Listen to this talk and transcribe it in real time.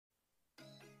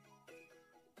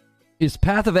Is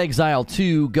Path of Exile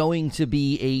 2 going to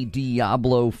be a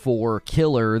Diablo 4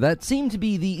 killer? That seemed to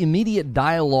be the immediate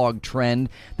dialogue trend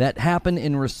that happened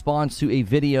in response to a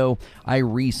video I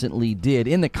recently did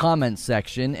in the comments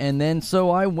section, and then so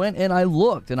I went and I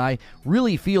looked, and I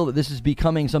really feel that this is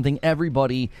becoming something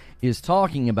everybody is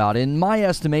talking about. In my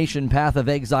estimation, Path of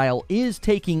Exile is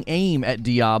taking aim at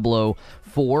Diablo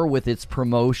 4 with its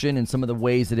promotion and some of the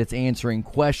ways that it's answering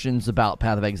questions about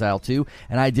Path of Exile 2,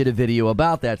 and I did a video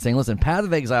about that saying, listen, Path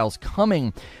of Exile's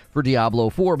coming for Diablo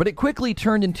 4, but it quickly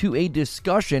turned into a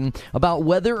discussion about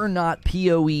whether or not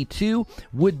PoE 2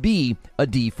 would be a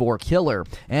D4 killer.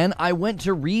 And I went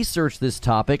to research this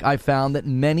topic. I found that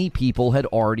many people had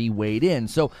already weighed in.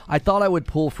 So I thought I would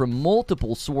pull from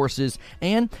multiple sources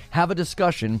and have a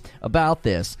discussion about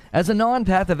this. As a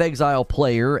non-Path of Exile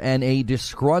player and a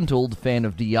disgruntled fan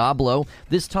of Diablo,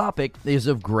 this topic is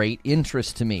of great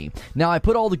interest to me. Now, I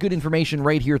put all the good information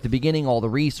right here at the beginning, all the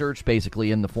research,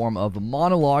 basically in the form of a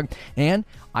monologue, and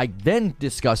I then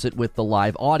discuss it with the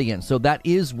live audience. So that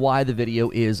is why the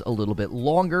video is a little bit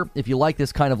longer. If you like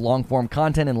this kind of long-form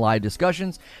content and live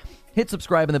discussions, hit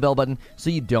subscribe and the bell button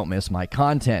so you don't miss my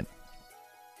content.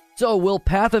 So, will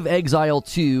Path of Exile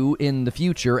 2 in the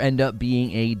future end up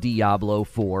being a Diablo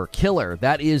 4 killer?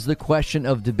 That is the question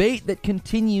of debate that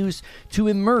continues to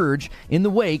emerge in the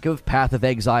wake of Path of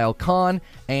Exile Con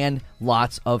and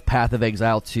lots of Path of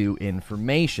Exile 2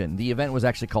 information. The event was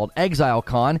actually called Exile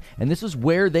Con, and this is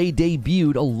where they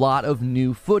debuted a lot of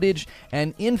new footage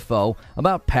and info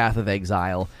about Path of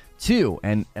Exile 2,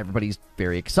 and everybody's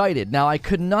very excited. Now, I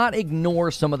could not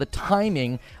ignore some of the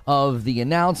timing of the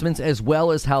announcements as well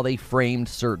as how they framed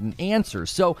certain answers.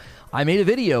 So I made a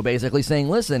video basically saying,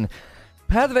 listen,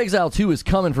 Path of Exile 2 is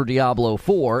coming for Diablo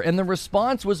 4, and the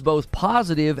response was both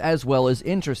positive as well as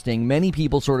interesting. Many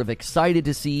people sort of excited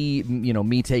to see,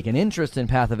 me take an interest in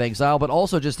Path of Exile, but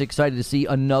also just excited to see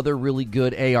another really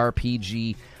good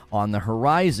ARPG on the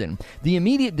horizon. The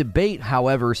immediate debate,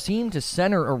 however, seemed to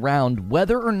center around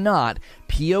whether or not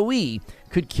PoE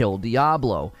could kill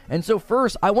Diablo. And so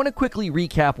first, I want to quickly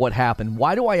recap what happened.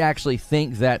 Why do I actually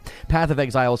think that Path of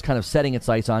Exile is kind of setting its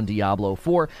sights on Diablo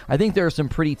 4? I think there are some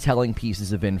pretty telling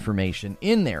pieces of information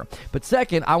in there. But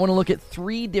second, I want to look at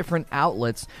three different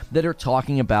outlets that are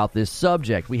talking about this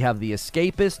subject. We have The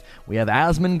Escapist, we have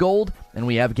Asmongold, and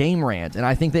we have Game Rant. And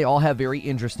I think they all have very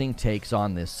interesting takes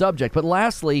on this subject. But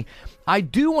lastly, I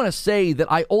do want to say that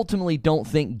I ultimately don't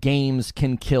think games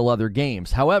can kill other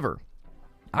games. However,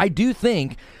 I do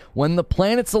think when the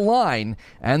planets align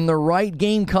and the right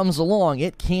game comes along,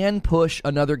 it can push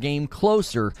another game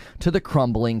closer to the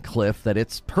crumbling cliff that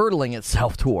it's hurtling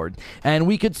itself toward. And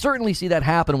we could certainly see that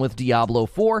happen with Diablo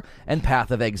 4 and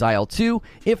Path of Exile 2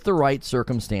 if the right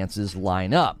circumstances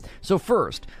line up. So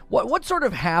first, what sort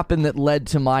of happened that led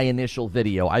to my initial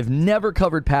video? I've never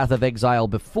covered Path of Exile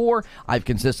before. I've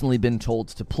consistently been told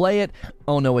to play it.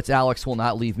 Oh no, it's Alex will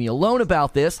not leave me alone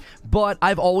about this, but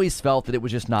I've always felt that it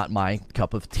was just not my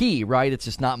cup of tea, right? It's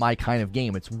just not my kind of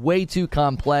game. It's way too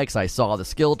complex. I saw the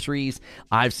skill trees.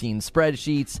 I've seen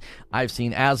spreadsheets. I've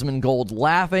seen Asmongold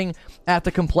laughing at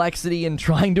the complexity and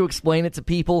trying to explain it to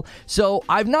people. So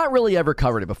I've not really ever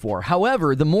covered it before.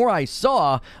 However, the more I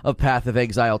saw of Path of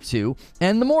Exile 2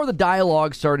 and the more the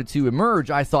dialogue started to emerge,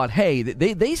 I thought, hey,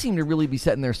 they seem to really be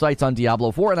setting their sights on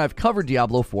Diablo 4, and I've covered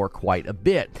Diablo 4 quite a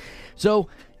bit. So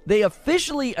they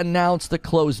officially announced the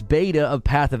closed beta of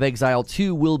Path of Exile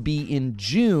 2 will be in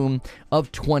June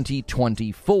of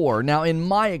 2024. Now, in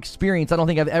my experience, I don't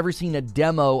think I've ever seen a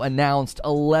demo announced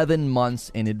 11 months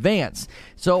in advance.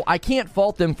 So I can't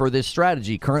fault them for this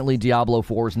strategy. Currently, Diablo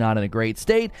 4 is not in a great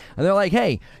state, and they're like,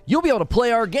 hey, you'll be able to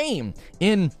play our game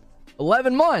in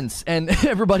 11 months, and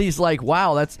everybody's like,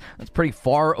 wow, that's pretty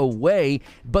far away.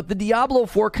 But the Diablo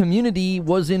 4 community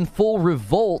was in full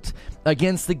revolt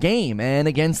against the game and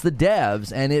against the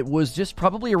devs, and it was just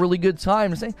probably a really good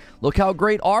time to say, look how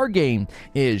great our game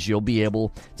is. You'll be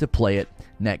able to play it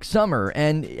next summer.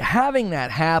 And having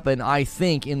that happen, I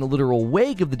think, in the literal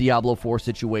wake of the Diablo 4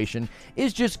 situation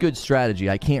is just good strategy.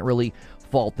 I can't really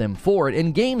fault them for it.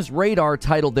 And Games Radar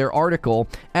titled their article,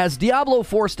 "As Diablo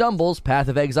 4 Stumbles, Path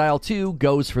of Exile 2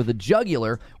 Goes for the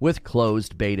Jugular with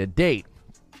Closed Beta Date."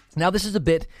 Now, this is a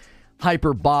bit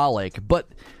hyperbolic, but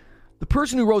the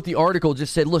person who wrote the article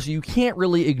just said, listen, you can't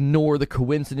really ignore the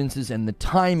coincidences and the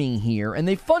timing here, and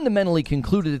they fundamentally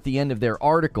concluded at the end of their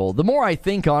article, the more I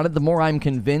think on it, the more I'm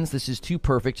convinced this is too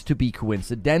perfect to be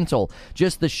coincidental.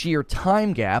 Just the sheer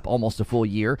time gap, almost a full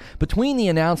year, between the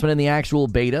announcement and the actual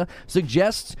beta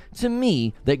suggests to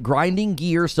me that Grinding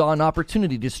Gear saw an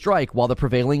opportunity to strike while the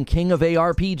prevailing king of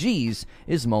ARPGs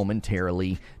is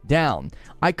momentarily down.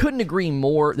 I couldn't agree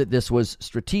more that this was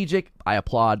strategic. I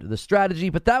applaud the strategy,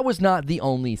 but that was not the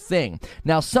only thing.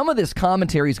 Now, some of this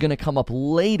commentary is going to come up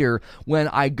later when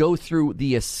I go through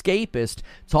The Escapist,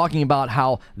 talking about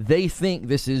how they think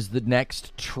this is the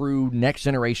next true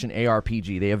next-generation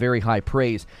ARPG. They have very high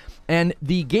praise. And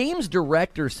the game's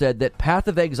director said that Path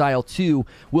of Exile 2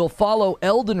 will follow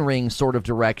Elden Ring sort of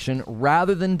direction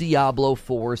rather than Diablo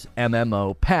 4's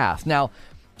MMO path. Now,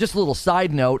 just a little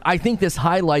side note, I think this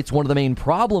highlights one of the main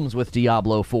problems with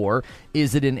Diablo 4.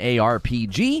 Is it an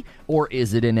ARPG or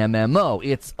is it an MMO?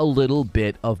 It's a little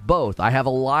bit of both. I have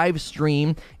a live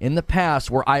stream in the past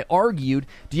where I argued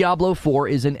Diablo 4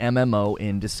 is an MMO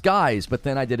in disguise, but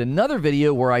then I did another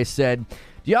video where I said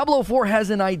Diablo 4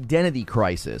 has an identity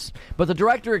crisis. But the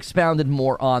director expounded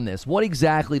more on this. What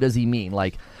exactly does he mean?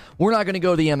 Like, we're not going to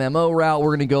go the MMO route,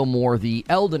 we're going to go more the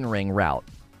Elden Ring route.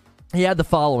 He had the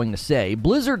following to say: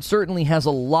 Blizzard certainly has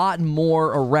a lot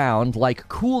more around, like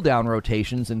cooldown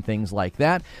rotations and things like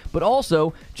that, but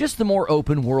also just the more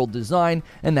open world design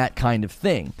and that kind of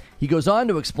thing. He goes on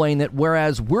to explain that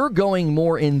whereas we're going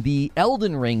more in the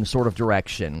Elden Ring sort of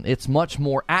direction, it's much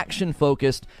more action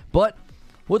focused, but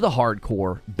with a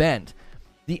hardcore bent.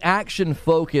 The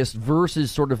action-focused versus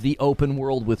sort of the open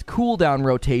world with cooldown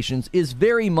rotations is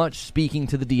very much speaking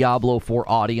to the Diablo 4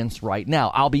 audience right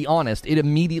now. I'll be honest, it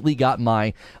immediately got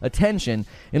my attention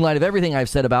in light of everything I've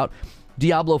said about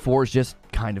Diablo 4 is just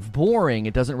kind of boring.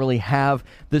 It doesn't really have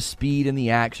the speed and the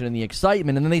action and the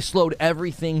excitement, and then they slowed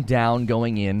everything down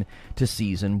going in to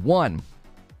Season 1.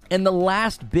 And the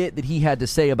last bit that he had to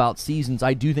say about seasons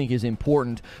I do think is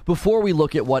important before we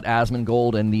look at what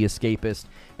Asmongold and The Escapist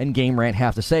and Game Rant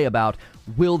have to say about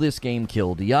will this game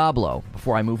kill Diablo.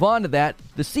 Before I move on to that,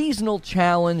 the seasonal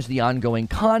challenge, the ongoing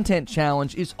content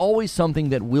challenge, is always something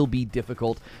that will be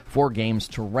difficult for games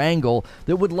to wrangle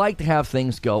that would like to have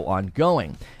things go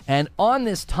ongoing. And on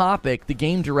this topic, the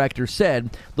game director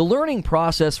said, the learning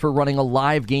process for running a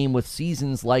live game with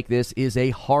seasons like this is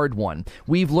a hard one.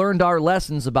 We've learned our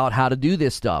lessons about how to do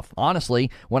this stuff.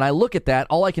 Honestly, when I look at that,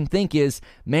 all I can think is,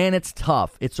 man, it's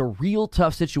tough. It's a real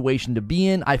tough situation to be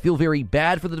in. I feel very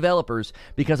bad for the developers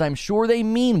because I'm sure they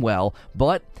mean well,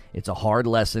 but it's a hard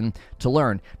lesson to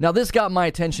learn. Now, this got my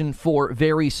attention for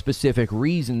very specific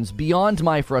reasons. Beyond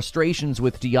my frustrations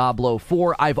with Diablo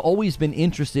 4, I've always been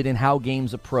interested in how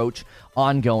games approach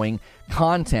ongoing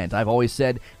content. I've always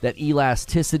said that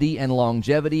elasticity and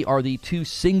longevity are the two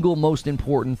single most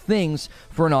important things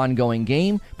for an ongoing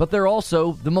game, but they're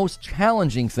also the most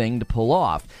challenging thing to pull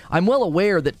off. I'm well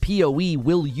aware that PoE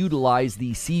will utilize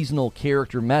the seasonal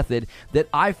character method that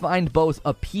I find both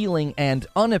appealing and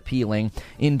unappealing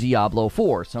in Diablo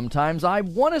 4. Sometimes I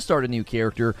want to start a new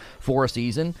character for a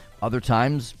season, other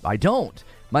times I don't.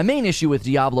 My main issue with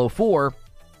Diablo 4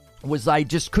 was I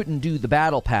just couldn't do the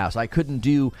battle pass. I couldn't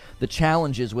do the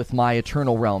challenges with my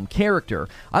Eternal Realm character.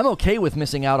 I'm okay with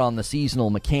missing out on the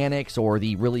seasonal mechanics or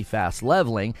the really fast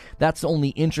leveling. That's only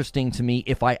interesting to me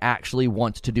if I actually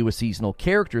want to do a seasonal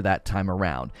character that time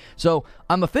around. So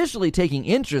I'm officially taking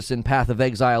interest in Path of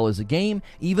Exile as a game,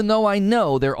 even though I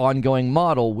know their ongoing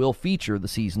model will feature the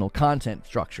seasonal content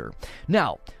structure.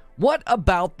 Now, what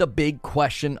about the big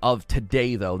question of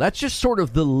today, though? That's just sort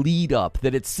of the lead up,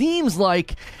 that it seems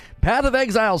like Path of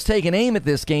Exile's taking aim at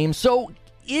this game, so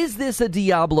is this a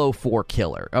Diablo 4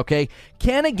 killer, okay?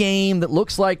 Can a game that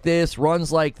looks like this,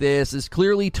 runs like this, is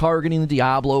clearly targeting the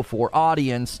Diablo 4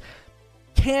 audience,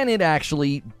 can it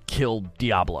actually kill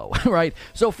Diablo, right?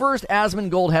 So first,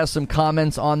 Asmongold has some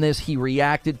comments on this. He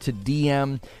reacted to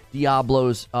DM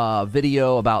Diablo's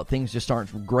video about things just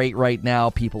aren't great right now.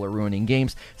 People are ruining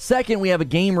games. Second, we have a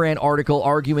Game Rant article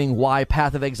arguing why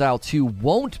Path of Exile 2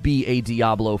 won't be a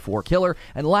Diablo 4 killer.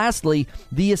 And lastly,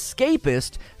 The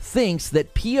Escapist thinks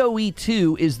that PoE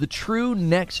 2 is the true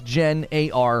next-gen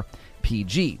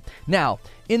ARPG. Now,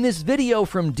 in this video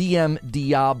from DM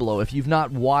Diablo, if you've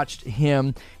not watched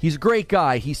him, he's a great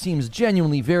guy. He seems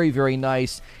genuinely very, very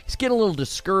nice. He's getting a little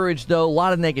discouraged, though. A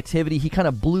lot of negativity. He kind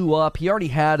of blew up. He already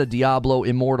had a Diablo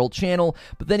Immortal channel,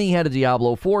 but then he had a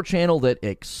Diablo 4 channel that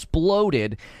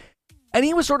exploded. And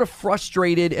he was sort of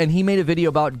frustrated, and he made a video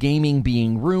about gaming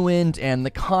being ruined and the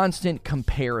constant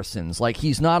comparisons. Like,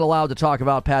 he's not allowed to talk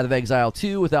about Path of Exile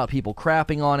 2 without people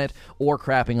crapping on it or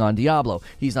crapping on Diablo.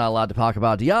 He's not allowed to talk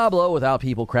about Diablo without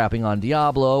people crapping on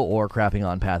Diablo or crapping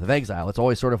on Path of Exile. It's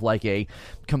always sort of like a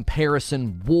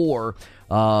comparison war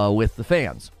with the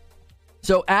fans.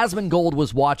 So Asmongold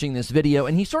was watching this video,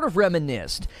 and he sort of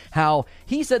reminisced how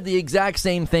he said the exact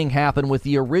same thing happened with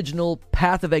the original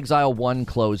Path of Exile 1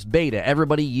 closed beta.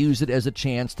 Everybody used it as a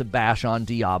chance to bash on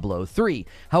Diablo 3.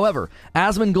 However,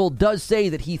 Asmongold does say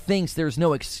that he thinks there's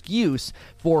no excuse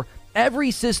for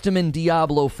every system in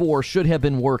Diablo 4 should have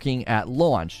been working at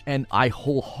launch, and I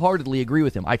wholeheartedly agree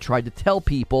with him. I tried to tell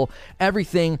people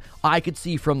everything I could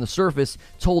see from the surface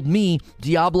told me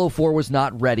Diablo 4 was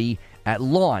not ready at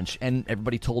launch, and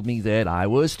everybody told me that I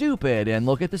was stupid, and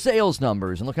look at the sales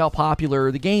numbers, and look how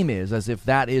popular the game is, as if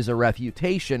that is a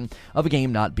refutation of a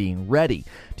game not being ready.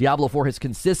 Diablo 4 has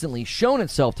consistently shown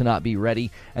itself to not be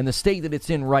ready, and the state that it's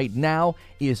in right now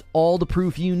is all the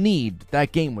proof you need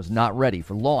that game was not ready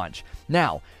for launch.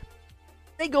 Now,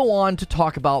 they go on to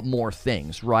talk about more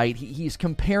things, right? He's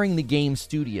comparing the game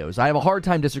studios. I have a hard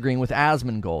time disagreeing with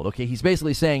Asmongold, okay? He's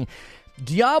basically saying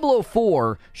Diablo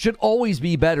 4 should always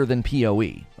be better than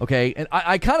PoE, okay? And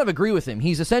I kind of agree with him.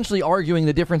 He's essentially arguing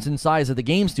the difference in size of the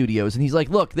game studios, and he's like,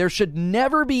 look, there should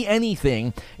never be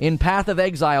anything in Path of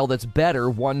Exile that's better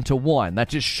 1-to-1. That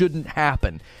just shouldn't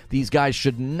happen. These guys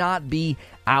should not be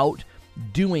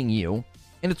outdoing you.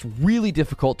 And it's really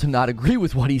difficult to not agree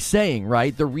with what he's saying,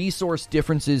 right? The resource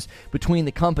differences between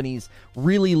the companies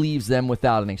really leaves them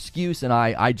without an excuse, and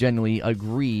I genuinely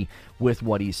agree with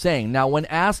what he's saying. Now, when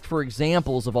asked for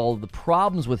examples of all of the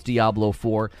problems with Diablo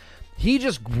 4, he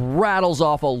just rattles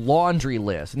off a laundry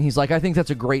list, and he's like, I think that's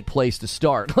a great place to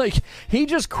start. Like, he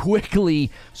just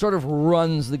quickly sort of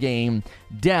runs the game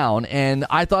down, and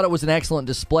I thought it was an excellent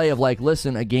display of, like,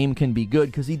 listen, a game can be good,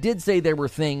 because he did say there were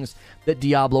things that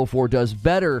Diablo 4 does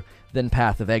better than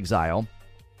Path of Exile.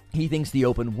 He thinks the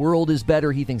open world is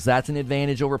better. He thinks that's an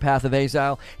advantage over Path of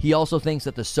Exile. He also thinks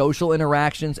that the social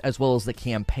interactions as well as the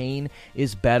campaign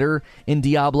is better in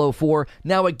Diablo 4.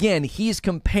 Now, again, he's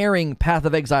comparing Path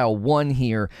of Exile 1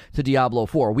 here to Diablo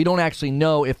 4. We don't actually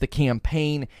know if the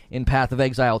campaign in Path of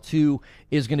Exile 2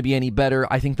 is going to be any better.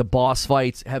 I think the boss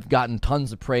fights have gotten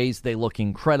tons of praise. They look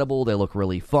incredible. They look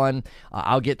really fun.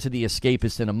 I'll get to the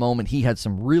Escapist in a moment. He had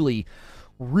some really,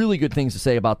 really good things to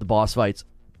say about the boss fights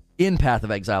in Path of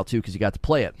Exile 2 because you got to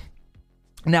play it.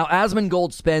 Now,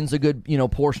 Asmongold spends a good,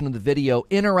 portion of the video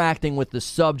interacting with the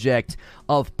subject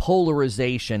of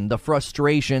polarization, the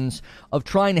frustrations of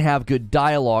trying to have good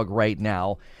dialogue right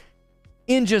now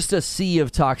in just a sea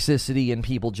of toxicity and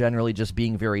people generally just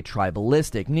being very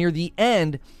tribalistic. Near the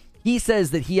end, he says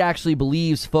that he actually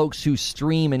believes folks who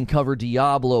stream and cover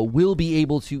Diablo will be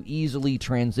able to easily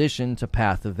transition to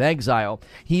Path of Exile.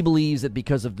 He believes that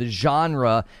because of the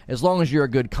genre, as long as you're a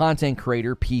good content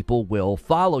creator, people will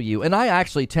follow you. And I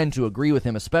actually tend to agree with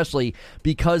him, especially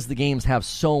because the games have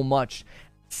so much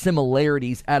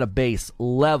similarities at a base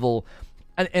level.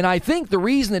 And I think the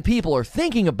reason that people are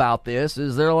thinking about this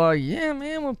is they're like, yeah,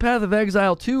 man, when Path of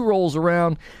Exile 2 rolls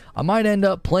around, I might end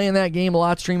up playing that game a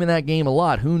lot, streaming that game a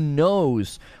lot. Who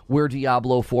knows where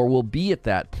Diablo 4 will be at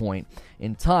that point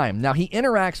in time. Now, he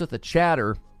interacts with a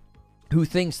chatter who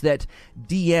thinks that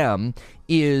DM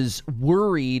is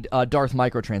worried. Darth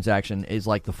Microtransaction is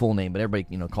like the full name, but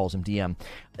everybody calls him DM.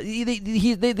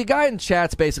 The guy in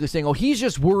chat's basically saying, oh, he's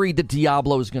just worried that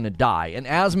Diablo is going to die. And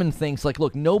Asmon thinks, like,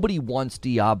 look, nobody wants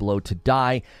Diablo to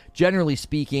die. Generally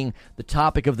speaking, the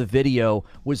topic of the video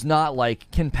was not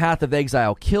like, can Path of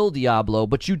Exile kill Diablo?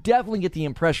 But you definitely get the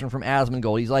impression from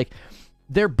Asmongold. He's like,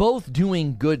 they're both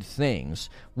doing good things.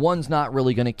 One's not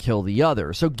really going to kill the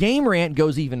other. So Game Rant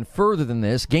goes even further than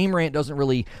this. Game Rant doesn't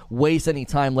really waste any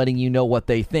time letting you know what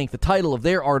they think. The title of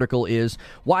their article is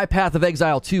Why Path of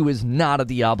Exile 2 is Not a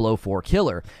Diablo 4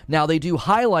 Killer. Now, they do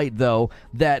highlight, though,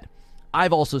 that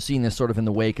I've also seen this sort of in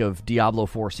the wake of Diablo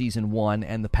 4 Season 1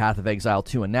 and the Path of Exile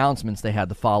 2 announcements. They had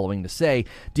the following to say.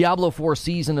 Diablo 4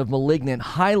 Season of Malignant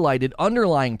highlighted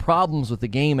underlying problems with the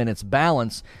game and its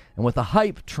balance, and with the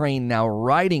hype train now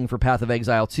riding for Path of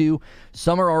Exile 2,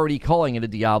 some are already calling it a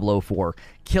Diablo 4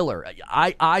 killer.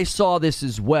 I saw this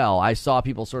as well. I saw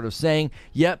people sort of saying,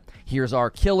 yep, here's our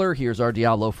killer, here's our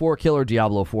Diablo 4 killer,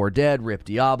 Diablo 4 dead, rip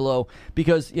Diablo,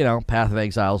 because, Path of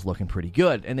Exile is looking pretty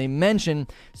good. And they mention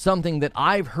something that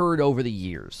I've heard over the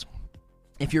years.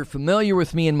 If you're familiar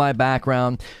with me and my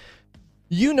background,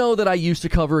 you know that I used to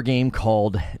cover a game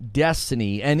called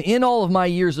Destiny, and in all of my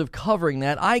years of covering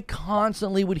that, I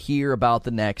constantly would hear about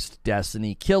the next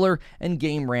Destiny killer, and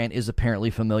Game Rant is apparently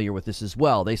familiar with this as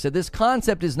well. They said this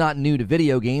concept is not new to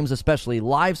video games, especially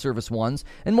live service ones,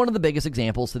 and one of the biggest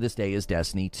examples to this day is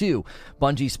Destiny 2.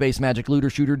 Bungie's Space Magic looter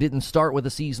shooter didn't start with a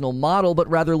seasonal model, but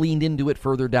rather leaned into it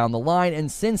further down the line, and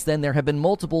since then there have been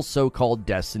multiple so-called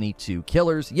Destiny 2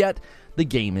 killers, yet the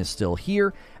game is still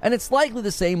here, and it's likely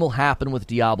the same will happen with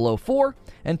Diablo 4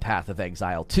 and Path of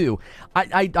Exile 2.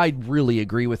 I really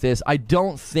agree with this. I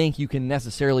don't think you can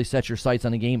necessarily set your sights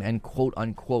on a game and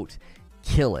quote-unquote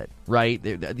kill it, right?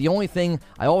 The only thing,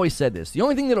 I always said this, the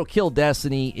only thing that'll kill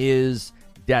Destiny is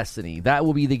Destiny. That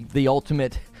will be the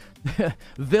ultimate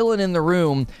villain in the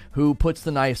room who puts the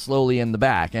knife slowly in the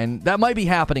back. And that might be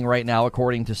happening right now,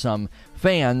 according to some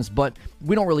fans, but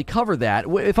we don't really cover that.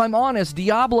 If I'm honest,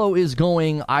 Diablo is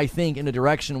going, I think, in a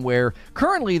direction where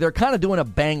currently they're kind of doing a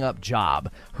bang-up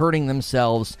job, hurting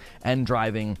themselves and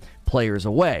driving players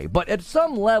away. But at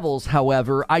some levels,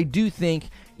 however, I do think,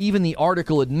 even the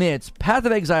article admits, Path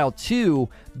of Exile 2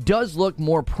 does look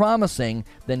more promising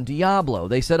than Diablo.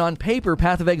 They said on paper,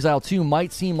 Path of Exile 2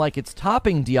 might seem like it's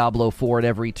topping Diablo 4 at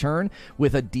every turn,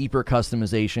 with a deeper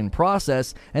customization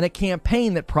process and a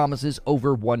campaign that promises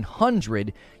over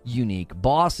 100 unique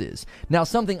bosses. Now,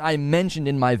 something I mentioned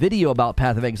in my video about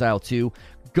Path of Exile 2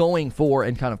 going for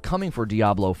and kind of coming for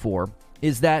Diablo 4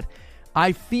 is that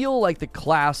I feel like the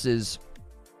classes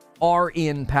are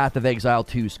in Path of Exile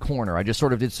 2's corner. I just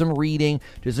sort of did some reading,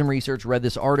 did some research, read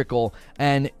this article,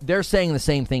 and they're saying the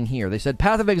same thing here. They said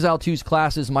Path of Exile 2's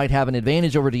classes might have an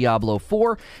advantage over Diablo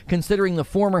 4, considering the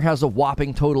former has a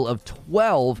whopping total of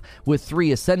 12 with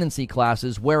 3 Ascendancy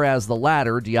classes, whereas the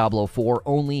latter, Diablo 4,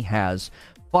 only has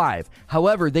 5.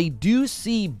 However, they do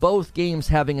see both games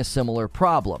having a similar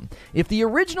problem. If the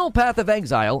original Path of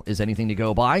Exile is anything to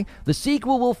go by, the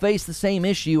sequel will face the same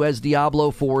issue as Diablo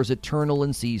 4's eternal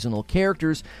and seasonal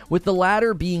characters, with the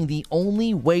latter being the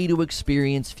only way to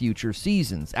experience future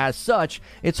seasons. As such,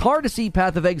 it's hard to see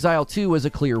Path of Exile 2 as a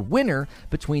clear winner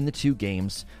between the two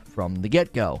games from the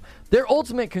get-go. Their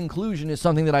ultimate conclusion is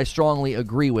something that I strongly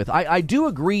agree with. I do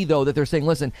agree, though, that they're saying,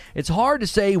 listen, it's hard to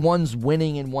say one's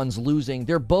winning and one's losing.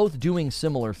 They're both doing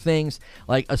similar things.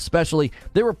 Like, especially,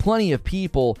 there were plenty of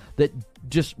people that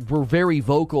just were very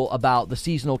vocal about the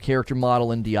seasonal character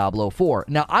model in Diablo 4.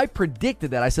 Now, I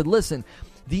predicted that. I said, listen,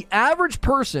 the average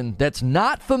person that's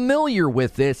not familiar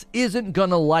with this isn't going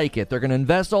to like it. They're going to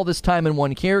invest all this time in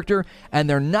one character, and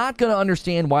they're not going to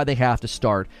understand why they have to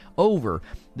start over.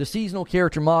 The seasonal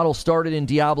character model started in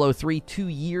Diablo 3 2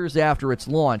 years after its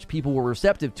launch. People were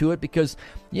receptive to it because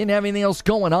you didn't have anything else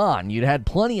going on. You'd had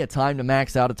plenty of time to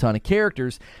max out a ton of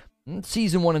characters.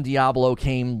 Season 1 in Diablo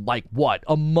came,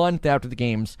 a month after the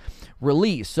game's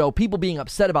release. So people being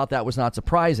upset about that was not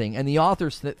surprising. And the author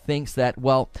thinks that,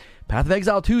 well, Path of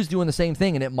Exile 2 is doing the same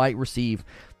thing and it might receive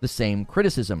the same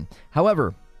criticism.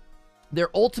 However, their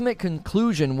ultimate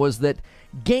conclusion was that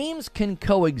games can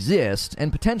coexist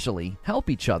and potentially help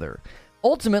each other.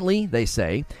 Ultimately, they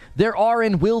say, there are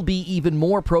and will be even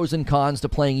more pros and cons to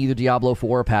playing either Diablo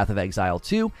 4 or Path of Exile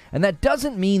 2, and that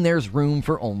doesn't mean there's room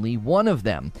for only one of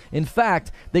them. In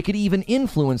fact, they could even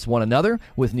influence one another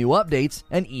with new updates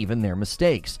and even their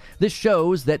mistakes. This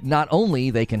shows that not only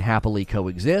they can happily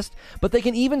coexist, but they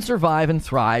can even survive and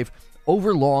thrive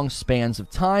over long spans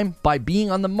of time by being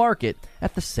on the market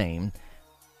at the same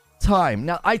time.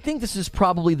 Now, I think this is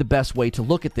probably the best way to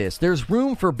look at this. There's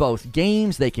room for both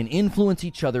games. They can influence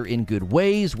each other in good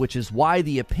ways, which is why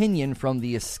the opinion from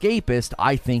The Escapist,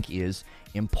 I think, is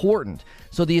important.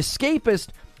 So The Escapist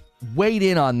weighed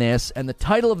in on this, and the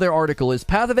title of their article is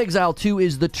Path of Exile 2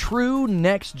 is the true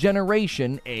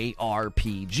next-generation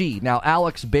ARPG. Now,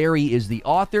 Alex Berry is the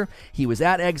author. He was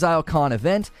at ExileCon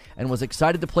event and was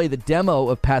excited to play the demo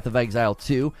of Path of Exile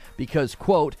 2 because,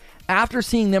 quote, after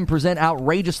seeing them present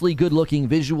outrageously good-looking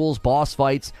visuals, boss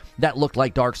fights that looked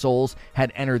like Dark Souls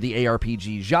had entered the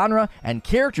ARPG genre, and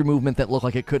character movement that looked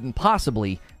like it couldn't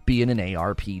possibly be in an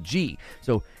ARPG.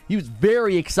 So he was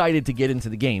very excited to get into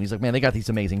the game. He's like, man, they got these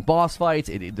amazing boss fights.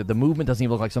 The movement doesn't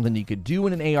even look like something you could do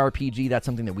in an ARPG. That's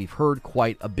something that we've heard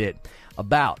quite a bit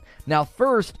about. Now,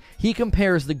 first, he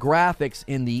compares the graphics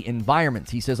in the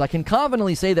environments. He says, I can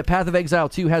confidently say that Path of Exile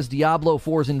 2 has Diablo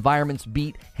 4's environments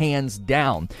beat hands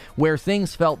down, where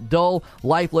things felt dull,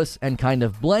 lifeless, and kind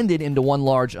of blended into one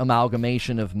large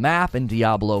amalgamation of map in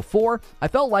Diablo 4. I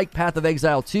felt like Path of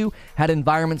Exile 2 had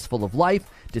environments full of life,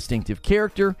 distinctive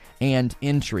character, and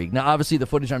intrigue. Now, obviously, the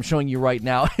footage I'm showing you right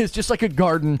now is just like a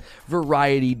garden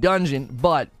variety dungeon,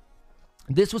 but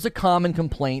this was a common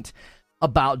complaint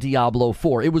about Diablo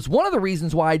 4. It was one of the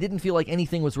reasons why I didn't feel like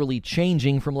anything was really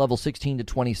changing from level 16 to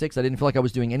 26. I didn't feel like I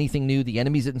was doing anything new. The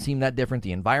enemies didn't seem that different.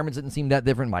 The environments didn't seem that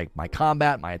different. My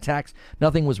combat, my attacks,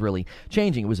 nothing was really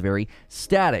changing. It was very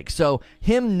static. So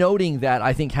him noting that,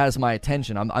 I think, has my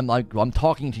attention. I'm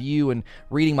talking to you and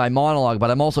reading my monologue,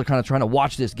 but I'm also kind of trying to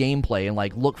watch this gameplay and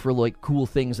like look for like cool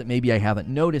things that maybe I haven't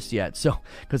noticed yet. So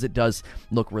because it does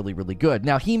look really, really good.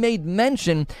 Now, he made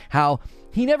mention how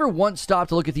he never once stopped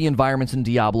to look at the environments in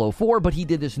Diablo 4, but he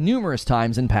did this numerous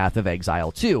times in Path of Exile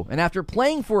 2. And after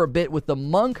playing for a bit with the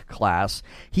monk class,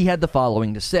 he had the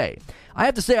following to say. I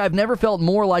have to say I've never felt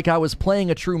more like I was playing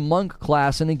a true monk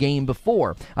class in a game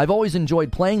before. I've always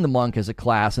enjoyed playing the monk as a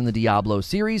class in the Diablo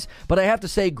series, but I have to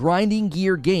say Grinding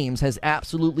Gear Games has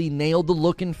absolutely nailed the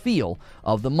look and feel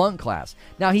of the monk class.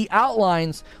 Now, he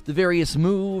outlines the various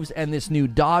moves and this new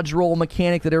dodge roll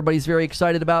mechanic that everybody's very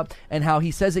excited about, and how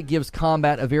he says it gives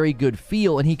combat a very good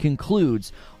feel, and he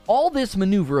concludes, all this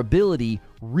maneuverability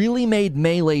really made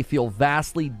Melee feel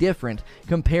vastly different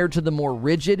compared to the more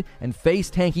rigid and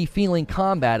face-tanky feeling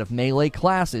combat of Melee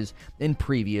classes in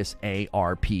previous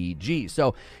ARPGs.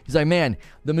 So he's like, man,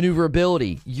 the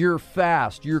maneuverability, you're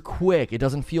fast, you're quick, it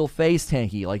doesn't feel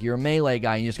face-tanky like you're a Melee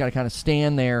guy, and you just gotta kind of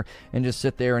stand there and just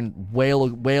sit there and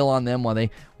wail on them while they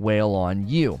wail on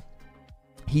you.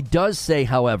 He does say,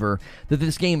 however, that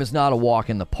this game is not a walk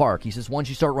in the park. He says once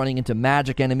you start running into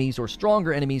magic enemies or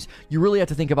stronger enemies, you really have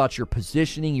to think about your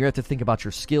positioning, you have to think about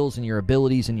your skills and your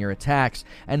abilities and your attacks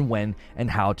and when and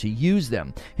how to use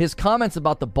them. His comments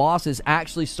about the bosses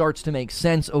actually starts to make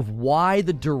sense of why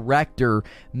the director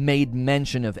made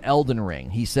mention of Elden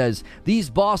Ring. He says, these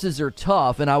bosses are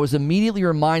tough, and I was immediately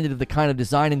reminded of the kind of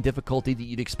design and difficulty that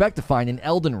you'd expect to find in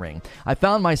Elden Ring. I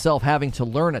found myself having to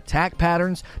learn attack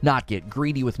patterns, not get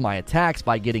greedy with my attacks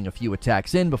by getting a few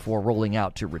attacks in before rolling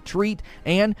out to retreat,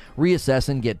 and reassess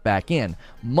and get back in,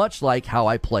 much like how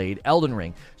I played Elden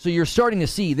Ring. So you're starting to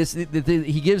see this.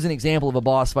 He gives an example of a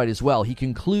boss fight as well. He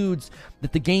concludes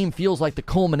that the game feels like the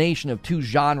culmination of two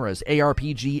genres,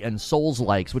 ARPG and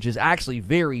Souls-likes, which is actually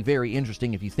very, very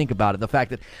interesting if you think about it. The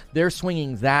fact that they're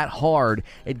swinging that hard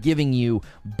at giving you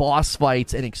boss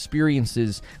fights and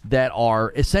experiences that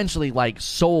are essentially like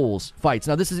Souls fights.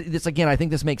 Now, this again, I think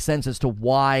this makes sense as to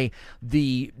why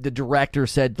the director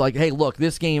said, like, hey, look,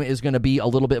 this game is going to be a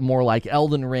little bit more like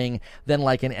Elden Ring than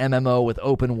like an MMO with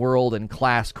open world and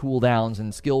class cooldowns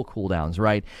and skill cooldowns,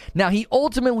 right? Now, he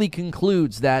ultimately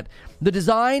concludes that the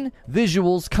design,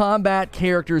 visuals, combat,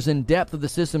 characters, and depth of the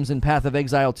systems in Path of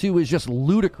Exile 2 is just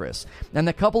ludicrous, and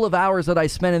the couple of hours that I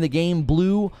spent in the game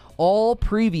blew all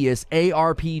previous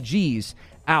ARPGs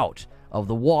out of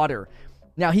the water.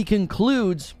 Now, he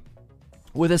concludes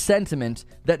with a sentiment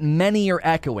that many are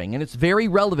echoing, and it's very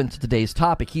relevant to today's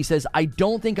topic. He says, I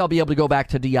don't think I'll be able to go back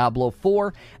to Diablo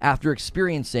 4 after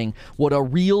experiencing what a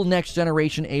real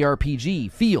next-generation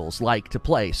ARPG feels like to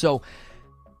play. So,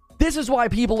 this is why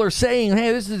people are saying,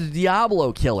 hey, this is a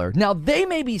Diablo killer. Now, they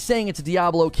may be saying it's a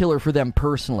Diablo killer for them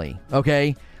personally,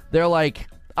 okay? They're like,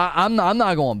 I'm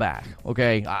not going back,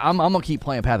 okay? I'm going to keep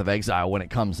playing Path of Exile when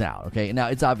it comes out, okay? Now,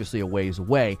 it's obviously a ways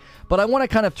away, but I want to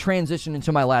kind of transition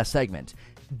into my last segment.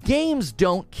 Games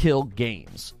don't kill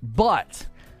games, but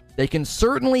they can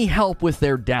certainly help with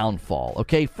their downfall,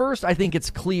 okay? First, I think it's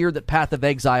clear that Path of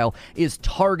Exile is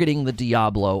targeting the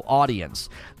Diablo audience.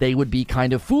 They would be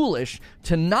kind of foolish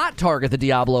to not target the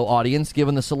Diablo audience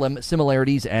given the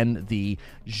similarities and the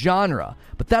genre.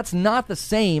 But that's not the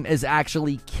same as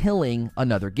actually killing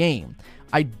another game.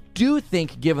 I do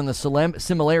think, given the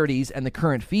similarities and the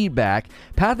current feedback,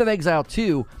 Path of Exile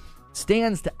 2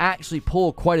 stands to actually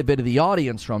pull quite a bit of the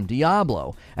audience from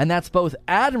Diablo, and that's both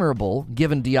admirable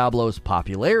given Diablo's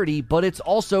popularity, but it's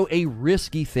also a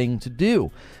risky thing to do.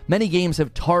 Many games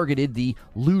have targeted the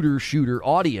looter-shooter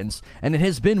audience, and it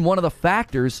has been one of the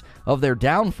factors of their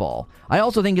downfall. I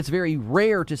also think it's very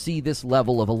rare to see this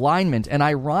level of alignment, and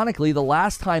ironically, the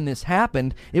last time this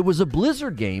happened, it was a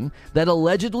Blizzard game that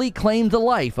allegedly claimed the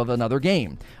life of another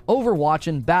game. Overwatch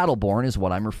and Battleborn is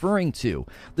what I'm referring to.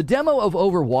 The demo of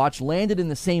Overwatch landed in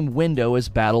the same window as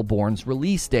Battleborn's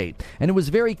release date, and it was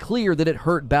very clear that it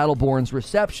hurt Battleborn's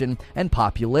reception and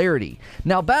popularity.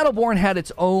 Now, Battleborn had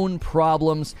its own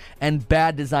problems and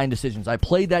bad design decisions. I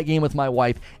played that game with my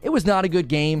wife. It was not a good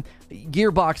game.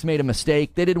 Gearbox made a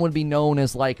mistake. They didn't want to be known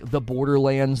as like the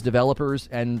Borderlands developers,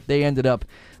 and they ended up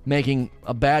making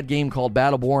a bad game called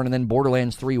Battleborn, and then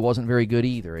Borderlands 3 wasn't very good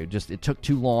either. It took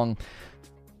too long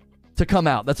to come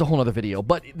out. That's a whole other video.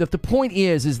 But the point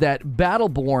is that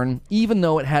Battleborn, even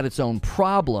though it had its own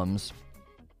problems,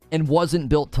 and wasn't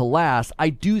built to last, I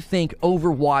do think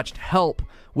Overwatch helped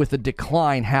with the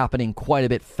decline happening quite a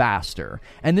bit faster.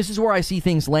 And this is where I see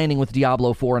things landing with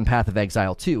Diablo 4 and Path of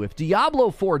Exile 2. If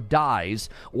Diablo 4 dies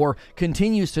or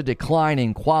continues to decline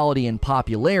in quality and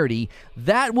popularity,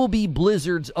 that will be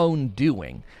Blizzard's own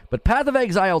doing. But Path of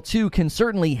Exile 2 can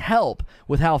certainly help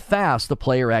with how fast the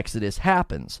player exodus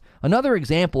happens. Another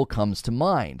example comes to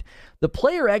mind. The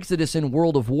player exodus in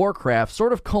World of Warcraft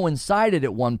sort of coincided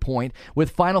at one point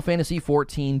with Final Fantasy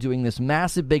XIV doing this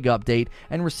massive big update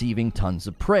and receiving tons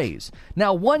of praise.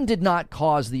 Now, one did not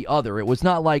cause the other. It was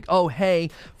not like, oh, hey,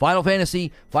 Final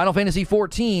Fantasy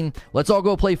XIV, let's all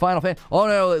go play Final Fantasy. Oh,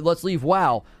 no, let's leave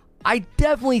WoW. I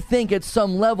definitely think at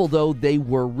some level, though, they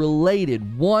were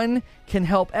related. One can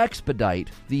help expedite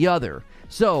the other.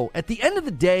 So, at the end of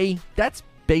the day, that's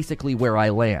basically where I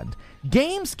land.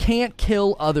 Games can't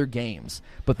kill other games,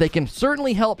 but they can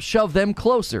certainly help shove them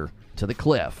closer to the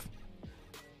cliff.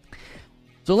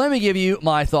 So let me give you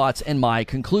my thoughts and my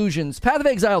conclusions. Path of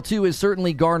Exile 2 is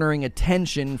certainly garnering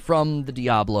attention from the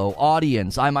Diablo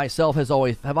audience. I myself have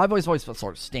always felt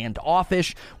sort of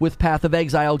standoffish with Path of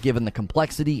Exile given the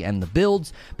complexity and the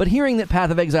builds, but hearing that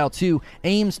Path of Exile 2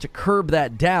 aims to curb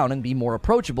that down and be more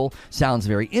approachable sounds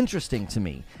very interesting to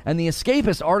me. And the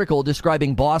Escapist article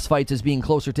describing boss fights as being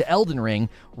closer to Elden Ring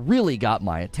really got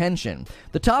my attention.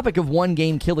 The topic of one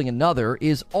game killing another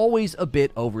is always a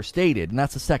bit overstated, and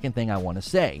that's the second thing I want to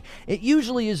say. It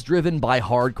usually is driven by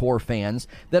hardcore fans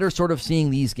that are sort of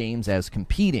seeing these games as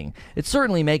competing. It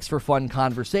certainly makes for fun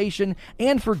conversation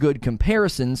and for good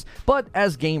comparisons, but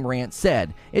as Game Rant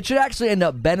said, it should actually end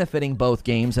up benefiting both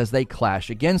games as they clash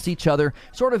against each other,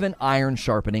 sort of an iron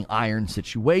sharpening iron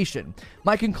situation.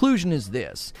 My conclusion is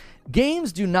this.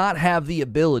 Games do not have the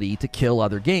ability to kill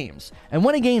other games, and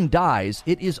when a game dies,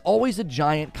 it is always a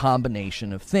giant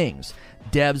combination of things.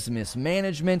 Devs'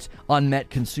 mismanagement, unmet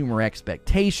consumer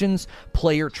expectations,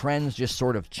 player trends just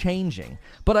sort of changing.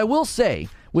 But I will say,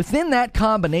 within that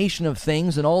combination of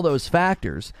things and all those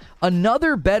factors,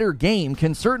 another better game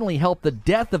can certainly help the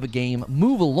death of a game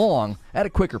move along at a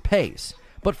quicker pace.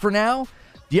 But for now,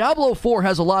 Diablo 4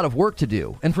 has a lot of work to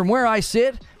do, and from where I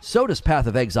sit, so does Path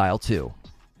of Exile 2.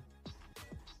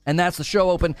 And that's the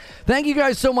show open. Thank you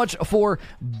guys so much for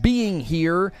being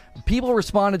here. People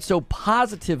responded so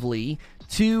positively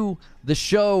to the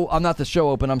show. Not the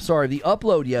show open, I'm sorry, the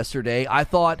upload yesterday. I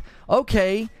thought,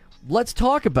 okay, let's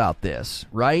talk about this,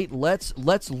 right? Let's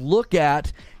look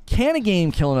at, can a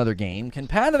game kill another game? Can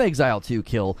Path of Exile 2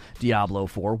 kill Diablo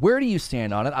 4? Where do you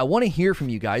stand on it? I want to hear from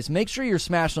you guys. Make sure you're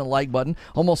smashing the like button.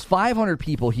 Almost 500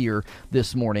 people here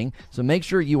this morning, so make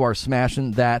sure you are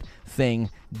smashing that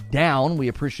thing down. We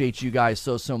appreciate you guys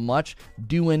so much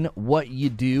doing what you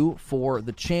do for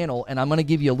the channel, and I'm going to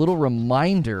give you a little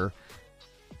reminder.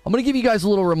 I'm going to give you guys a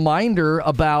little reminder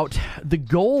about the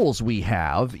goals we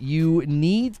have. You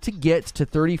need to get to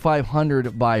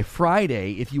 3,500 by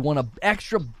Friday if you want an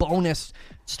extra bonus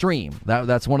stream.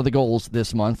 That's one of the goals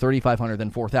this month, 3,500,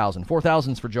 then 4,000.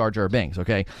 4,000 is for Jar Jar Binks,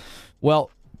 okay? Well,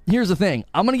 here's the thing.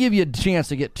 I'm going to give you a chance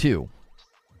to get two.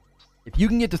 If you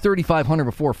can get to 3,500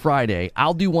 before Friday,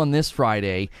 I'll do one this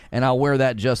Friday, and I'll wear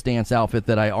that Just Dance outfit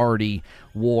that I already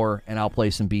wore, and I'll play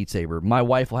some Beat Saber. My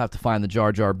wife will have to find the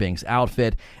Jar Jar Binks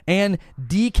outfit, and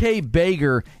DK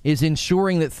Bager is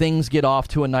ensuring that things get off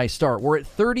to a nice start. We're at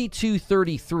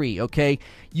 32-33, okay?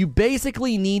 You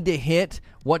basically need to hit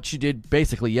what you did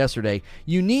basically yesterday.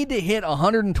 You need to hit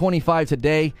 125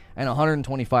 today and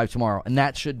 125 tomorrow, and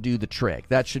that should do the trick.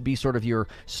 That should be sort of your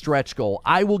stretch goal.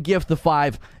 I will gift the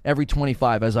 5 every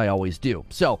 25 as I always do.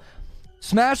 So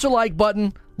smash the like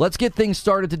button. Let's get things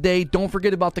started today. Don't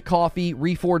forget about the coffee,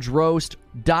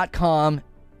 reforgeroast.com.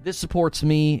 This supports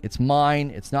me. It's mine.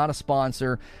 It's not a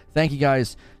sponsor. Thank you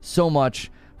guys so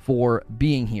much for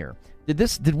being here. We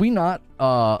did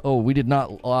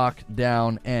not lock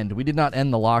down end. We did not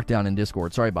end the lockdown in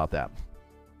Discord. Sorry about that.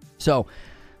 So,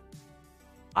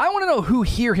 I want to know who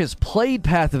here has played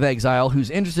Path of Exile, who's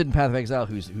interested in Path of Exile,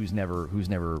 who's never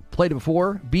played it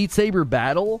before. Beat Saber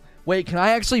Battle. Wait, can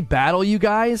I actually battle you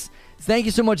guys? Thank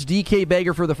you so much, DK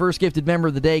Bager, for the first gifted member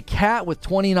of the day. Cat with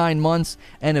 29 months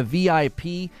and a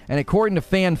VIP. And according to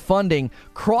fan funding,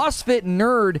 CrossFit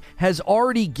Nerd has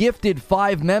already gifted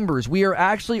 5 members. We are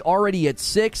actually already at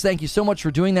 6. Thank you so much for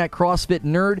doing that, CrossFit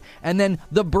Nerd. And then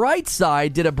The Bright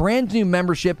Side did a brand new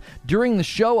membership during the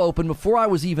show open before I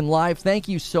was even live. Thank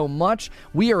you so much.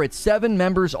 We are at 7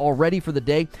 members already for the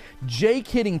day. Jake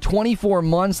hitting 24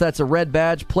 months. That's a red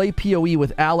badge. Play PoE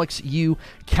with Alex, you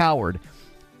coward.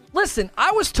 Listen,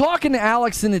 I was talking to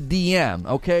Alex in a DM,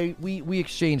 okay? We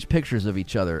exchanged pictures of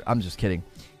each other. I'm just kidding.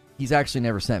 He's actually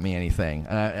never sent me anything,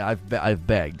 and I've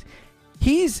begged.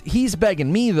 He's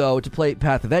begging me, though, to play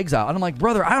Path of Exile. And I'm like,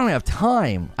 brother, I don't have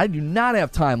time. I do not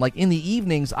have time. Like, in the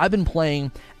evenings, I've been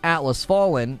playing Atlas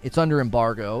Fallen. It's under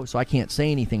embargo, so I can't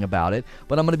say anything about it.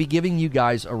 But I'm going to be giving you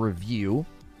guys a review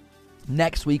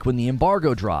next week when the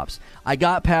embargo drops. I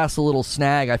got past a little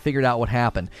snag. I figured out what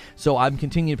happened. So I'm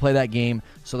continuing to play that game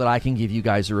so that I can give you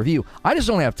guys a review. I just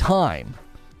don't have time.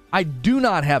 I do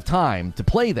not have time to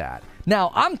play that.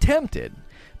 Now, I'm tempted,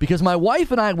 because my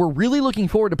wife and I were really looking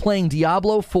forward to playing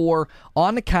Diablo 4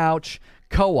 on the couch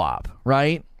co-op,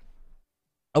 right?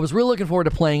 I was really looking forward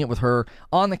to playing it with her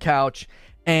on the couch,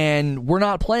 and we're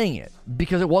not playing it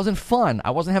because it wasn't fun.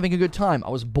 I wasn't having a good time. I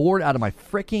was bored out of my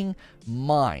freaking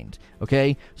mind,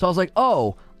 okay? So I was like,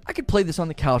 oh, I could play this on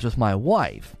the couch with my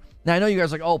wife. Now, I know you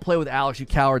guys are like, oh, play with Alex, you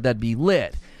coward, that'd be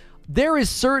lit. There is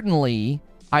certainly,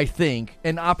 I think,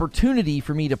 an opportunity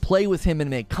for me to play with him and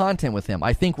make content with him.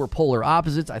 I think we're polar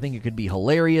opposites. I think it could be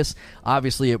hilarious.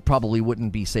 Obviously, it probably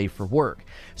wouldn't be safe for work.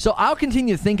 So I'll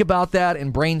continue to think about that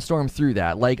and brainstorm through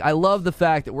that. Like, I love the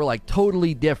fact that we're, like,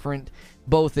 totally different,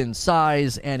 both in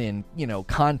size and in, you know,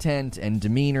 content and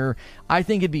demeanor. I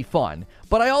think it'd be fun.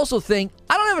 But I also think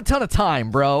I don't have a ton of time,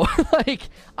 bro. Like,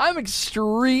 I'm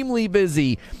extremely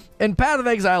busy. And Path of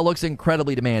Exile looks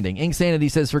incredibly demanding. Inksanity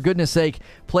says, for goodness sake,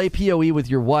 play PoE with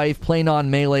your wife. Play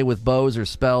non-melee with bows or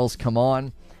spells. Come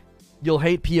on. You'll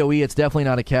hate PoE. It's definitely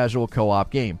not a casual co-op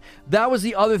game. That was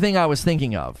the other thing I was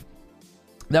thinking of.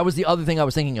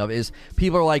 Is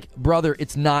people are like, brother,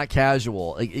 it's not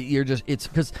casual. Like, it's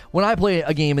because when I play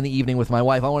a game in the evening with my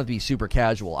wife, I want it to be super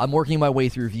casual. I'm working my way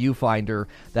through Viewfinder,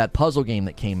 that puzzle game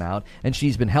that came out, and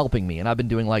she's been helping me. And I've been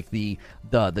doing like the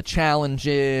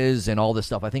challenges and all this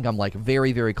stuff. I think I'm like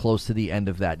very, very close to the end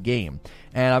of that game.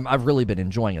 And I've really been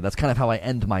enjoying it. That's kind of how I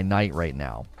end my night right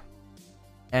now.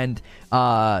 And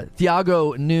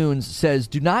Thiago Nunes says,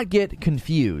 do not get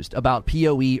confused about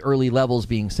PoE early levels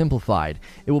being simplified.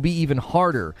 It will be even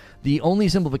harder. The only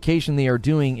simplification they are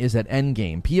doing is at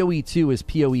endgame. PoE 2 is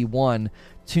PoE 1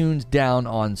 tuned down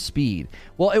on speed.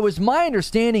 Well, it was my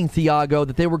understanding, Thiago,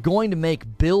 that they were going to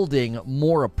make building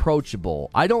more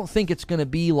approachable. I don't think it's going to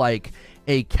be like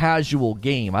a casual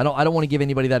game. I don't want to give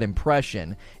anybody that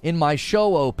impression. In my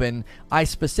show open, I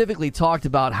specifically talked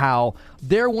about how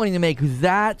they're wanting to make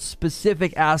that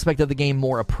specific aspect of the game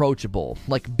more approachable.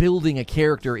 Like, building a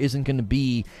character isn't going to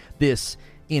be this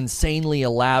insanely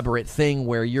elaborate thing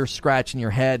where you're scratching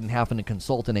your head and having to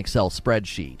consult an Excel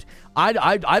spreadsheet. I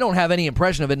don't have any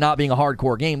impression of it not being a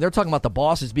hardcore game. They're talking about the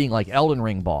bosses being like Elden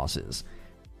Ring bosses.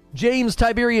 James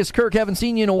Tiberius Kirk, haven't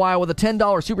seen you in a while, with a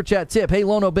 $10 super chat tip. Hey,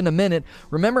 Lono, been a minute.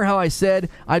 Remember how I said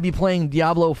I'd be playing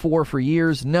Diablo 4 for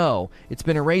years? No. It's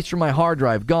been erased from my hard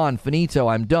drive. Gone. Finito.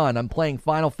 I'm done. I'm playing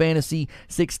Final Fantasy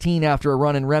 16 after a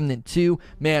run in Remnant 2.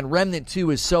 Man, Remnant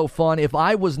 2 is so fun. If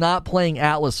I was not playing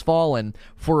Atlas Fallen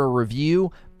for a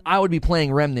review, I would be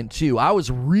playing Remnant 2. I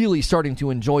was really starting to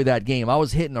enjoy that game. I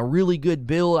was hitting a really good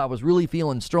build. I was really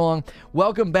feeling strong.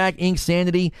 Welcome back,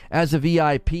 Inksanity, as a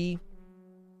VIP.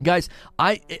 Guys,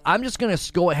 I'm just going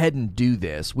to go ahead and do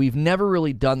this. We've never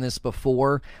really done this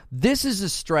before. This is a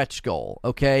stretch goal,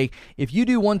 okay? If you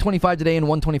do 125 today and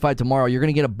 125 tomorrow, you're going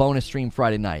to get a bonus stream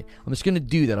Friday night. I'm just going to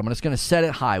do that. I'm just going to set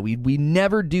it high. We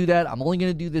never do that. I'm only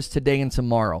going to do this today and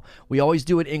tomorrow. We always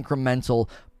do it incremental,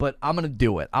 but I'm going to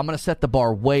do it. I'm going to set the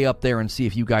bar way up there and see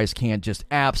if you guys can't just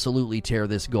absolutely tear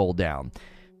this goal down.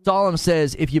 Solemn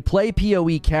says, if you play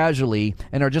PoE casually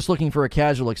and are just looking for a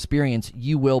casual experience,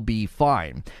 you will be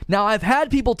fine. Now, I've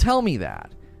had people tell me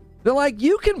that. They're like,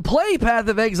 you can play Path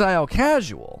of Exile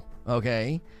casual,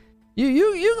 okay?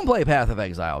 You can play Path of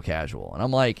Exile casual. And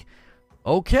I'm like,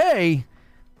 okay,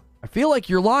 I feel like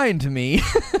you're lying to me.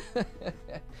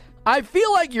 I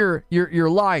feel like you're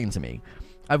lying to me.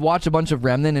 I've watched a bunch of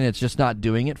Remnant and it's just not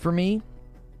doing it for me.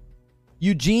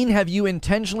 Eugene, have you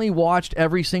intentionally watched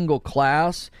every single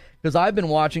class? Because I've been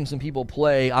watching some people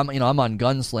play. I'm on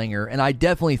Gunslinger, and I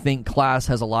definitely think class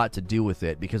has a lot to do with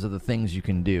it because of the things you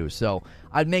can do. So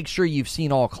I'd make sure you've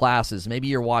seen all classes. Maybe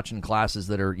you're watching classes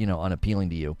that are,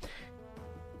 unappealing to you.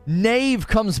 Nave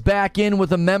comes back in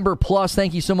with a Member Plus.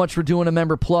 Thank you so much for doing a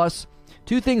Member Plus.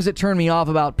 Two things that turn me off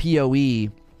about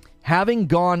PoE. Having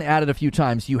gone at it a few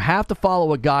times, you have to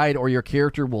follow a guide or your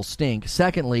character will stink.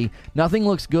 Secondly, nothing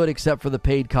looks good except for the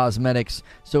paid cosmetics,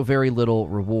 so very little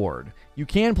reward. You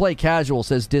can play casual,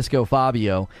 says Disco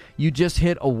Fabio. You just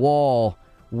hit a wall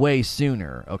way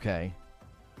sooner, okay?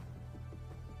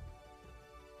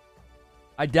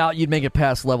 I doubt you'd make it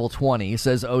past level 20,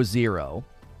 says O0.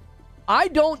 I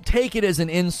don't take it as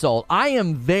an insult. I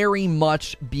am very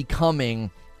much becoming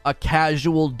a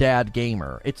casual dad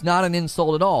gamer. It's not an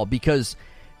insult at all, because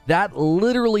That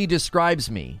literally describes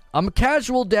me. I'm a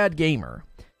casual dad gamer.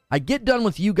 I get done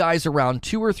with you guys around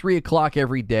 2 or 3 o'clock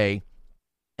every day,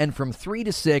 and from 3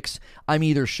 to 6, I'm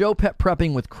either show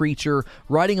prepping with Creature,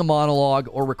 writing a monologue,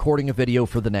 or recording a video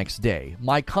for the next day.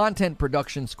 My content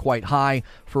production's quite high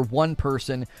for one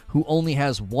person who only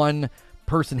has one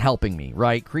person helping me,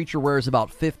 right? Creature wears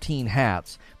about 15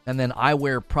 hats, and then I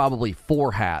wear probably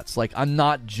 4 hats. Like, I'm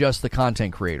not just the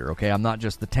content creator, okay? I'm not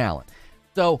just the talent.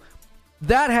 So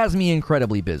that has me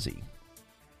incredibly busy,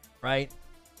 right?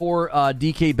 For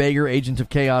DK Bager, Agent of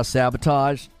Chaos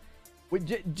Sabotage.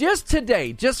 Just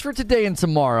today, just for today and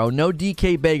tomorrow, no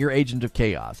DK Bager, Agent of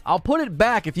Chaos. I'll put it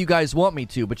back if you guys want me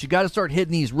to, but you got to start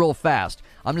hitting these real fast.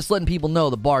 I'm just letting people know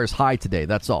the bar is high today,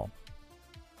 that's all.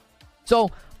 So,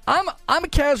 I'm a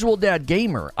casual dad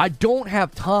gamer. I don't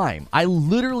have time. I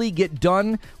literally get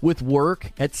done with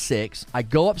work at 6. I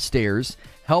go upstairs,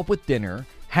 help with dinner,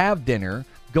 have dinner,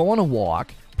 go on a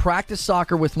walk, practice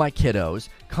soccer with my kiddos,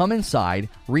 come inside,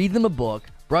 read them a book,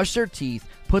 brush their teeth,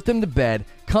 put them to bed,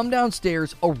 come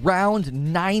downstairs around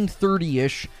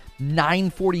 9:30-ish,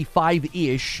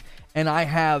 9:45-ish, and I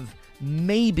have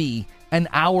maybe an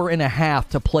hour and a half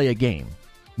to play a game.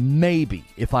 Maybe,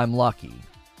 if I'm lucky.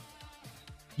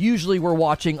 Usually we're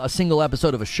watching a single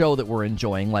episode of a show that we're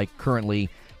enjoying, like currently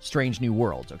Strange New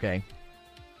Worlds, okay?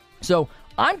 So,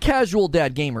 I'm casual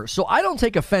dad gamer, so I don't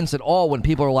take offense at all when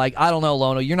people are like, I don't know,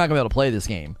 Lono, you're not going to be able to play this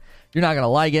game. You're not going to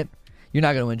like it. You're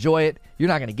not going to enjoy it. You're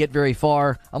not going to get very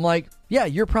far. I'm like, yeah,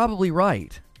 you're probably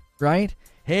right?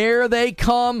 Here they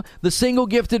come. The single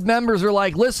gifted members are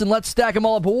like, listen, let's stack them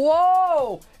all up.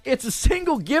 Whoa! It's a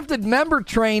single gifted member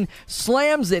train.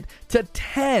 Slams it to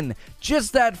 10.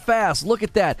 Just that fast. Look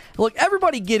at that. Look,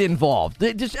 everybody get involved.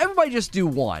 Everybody just do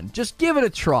one. Just give it a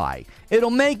try.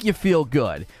 It'll make you feel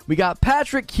good. We got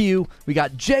Patrick Q. We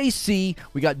got JC.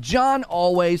 We got John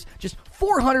Always. Just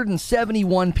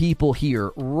 471 people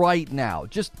here right now.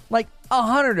 Just like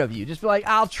 100 of you. Just be like,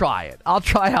 I'll try it. I'll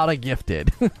try out a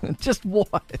gifted. Just one.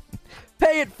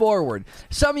 Pay it forward.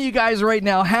 Some of you guys right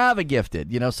now have a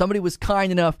gifted. You know, somebody was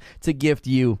kind enough to gift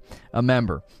you a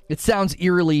member. It sounds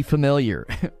eerily familiar.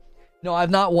 No,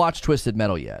 I've not watched Twisted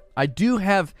Metal yet. I do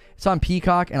have, it's on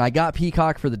Peacock, and I got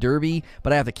Peacock for the Derby,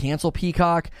 but I have to cancel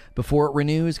Peacock before it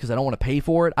renews because I don't want to pay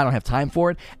for it. I don't have time for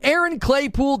it. Aaron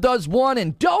Claypool does 1,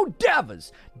 and Doe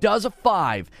Devas does a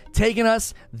 5, taking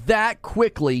us that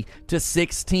quickly to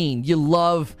 16. You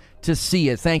love to see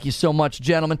it. Thank you so much,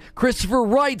 gentlemen. Christopher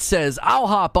Wright says, I'll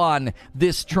hop on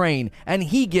this train, and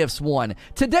he gifts 1.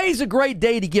 Today's a great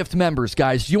day to gift members,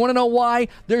 guys. You want to know why?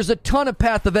 There's a ton of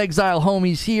Path of Exile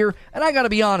homies here, and I gotta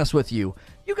be honest with you.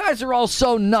 You guys are all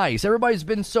so nice. Everybody's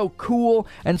been so cool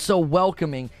and so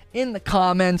welcoming in the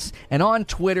comments and on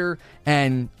Twitter,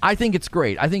 and I think it's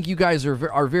great. I think you guys are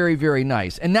very, very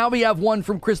nice. And now we have one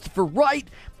from Christopher Wright,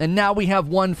 and now we have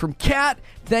one from Kat.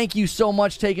 Thank you so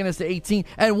much, taking us to 18.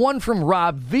 And one from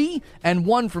Rob V, and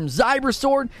one from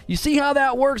Zybersword. You see how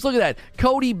that works? Look at that.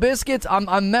 Cody Biscuits.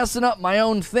 I'm messing up my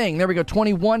own thing. There we go,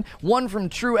 21. One from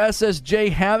True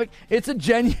SSJ Havoc. It's a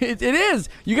genuine... It is.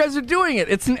 You guys are doing it.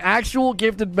 It's an actual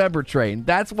gifted member train.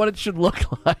 That's what it should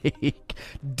look like.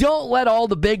 Don't let all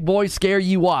the big boys scare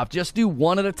you off. Just do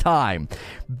one at a time.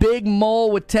 Big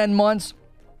Mole with 10 months.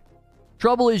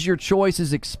 Trouble is your choice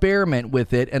is experiment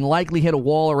with it and likely hit a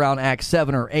wall around Act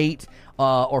 7 or 8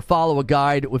 or follow a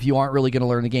guide if you aren't really going to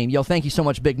learn the game. Yo, thank you so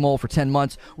much, Big Mole, for 10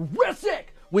 months. Rissick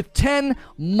with 10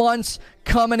 months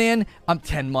coming in.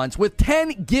 10 months. With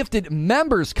 10 gifted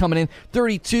members coming in,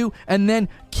 32. And then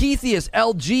Keithius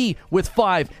LG with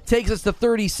 5 takes us to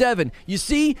 37. You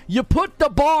see, you put the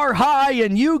bar high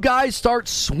and you guys start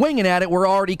swinging at it. We're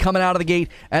already coming out of the gate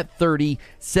at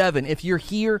 37. If you're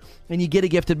here and you get a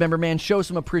gifted member, man, show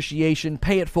some appreciation,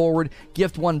 pay it forward,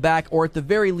 gift one back, or at the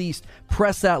very least,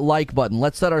 press that like button.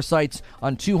 Let's set our sights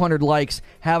on 200 likes.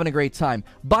 Having a great time.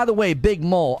 By the way, Big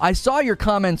Mole, I saw your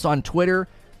comments on Twitter.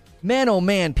 Man, oh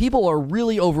man, people are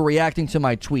really overreacting to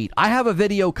my tweet. I have a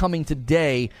video coming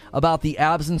today about the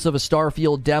absence of a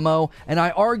Starfield demo, and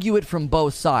I argue it from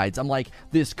both sides. I'm like,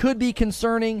 this could be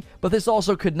concerning, but this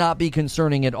also could not be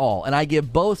concerning at all. And I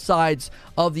give both sides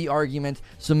of the argument,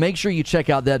 so make sure you check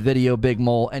out that video, Big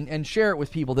Mole, and share it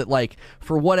with people that, like,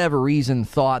 for whatever reason,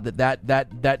 thought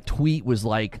that tweet was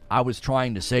like, I was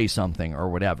trying to say something or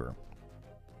whatever.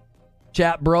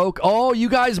 Chat broke. Oh, you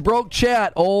guys broke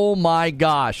chat. Oh my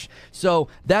gosh. So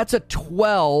that's a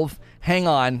 12. hang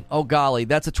on. Oh, golly,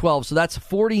 that's a 12. So that's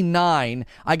 49.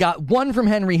 I got 1 from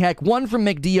Henry Heck, 1 from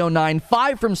McD09,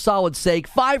 5 from Solid Sake,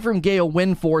 5 from Gale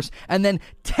Windforce, and then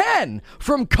 10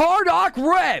 from Cardock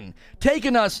Wren,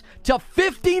 taking us to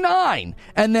 59.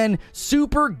 And then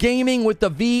Super Gaming with the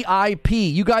VIP.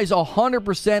 You guys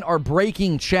 100% are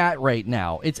breaking chat right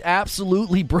now. It's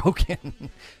absolutely broken.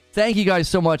 Thank you guys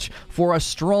so much for a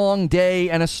strong day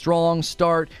and a strong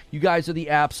start. You guys are the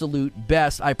absolute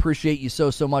best. I appreciate you so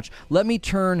much. Let me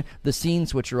turn the scene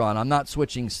switcher on. I'm not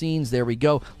switching scenes. There we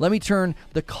go. Let me turn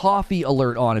the coffee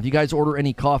alert on. If you guys order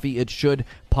any coffee, it should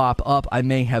pop up. I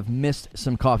may have missed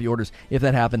some coffee orders. If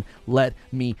that happened, let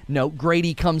me know.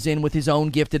 Grady comes in with his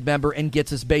own gifted member and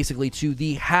gets us basically to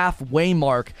the halfway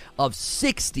mark of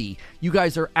 60. You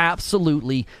guys are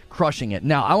absolutely crushing it.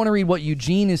 Now, I want to read what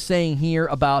Eugene is saying here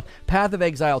about Path of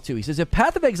Exile 2. He says, if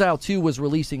Path of Exile 2 was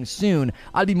releasing soon,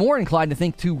 I'd be more inclined to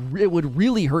think it would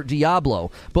really hurt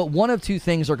Diablo. But one of two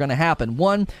things are going to happen.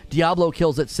 1, Diablo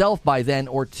kills itself by then,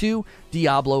 or 2,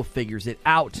 Diablo figures it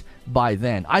out by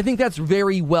then. I think that's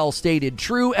very well stated.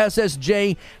 True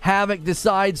SSJ Havoc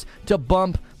decides to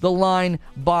bump the line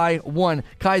by 1.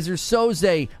 Kaiser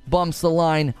Soze bumps the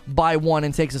line by 1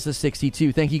 and takes us to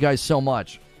 62. Thank you guys so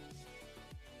much.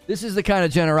 This is the kind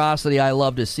of generosity I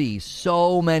love to see.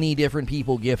 So many different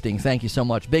people gifting. Thank you so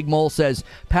much. Big Mole says,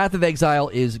 Path of Exile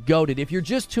is goated. If you're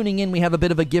just tuning in, we have a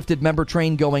bit of a gifted member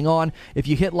train going on. If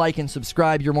you hit like and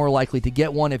subscribe, you're more likely to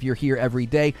get one if you're here every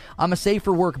day. I'm a Safe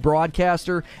for Work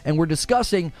broadcaster, and we're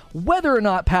discussing whether or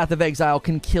not Path of Exile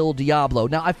can kill Diablo.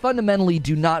 Now, I fundamentally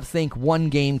do not think one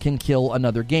game can kill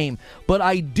another game, but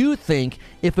I do think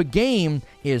if a game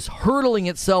is hurtling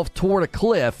itself toward a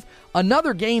cliff,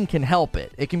 another game can help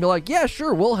it. It can be like, yeah,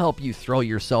 sure, we'll help you throw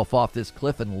yourself off this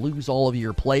cliff and lose all of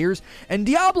your players. And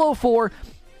Diablo 4,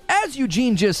 as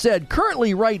Eugene just said,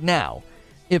 currently right now,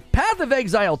 if Path of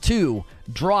Exile 2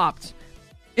 dropped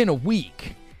in a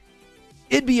week,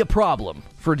 it'd be a problem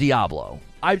for Diablo.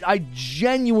 I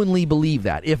genuinely believe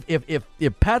that.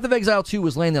 If Path of Exile 2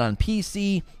 was landed on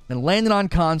PC and landed on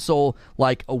console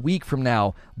like a week from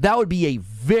now, that would be a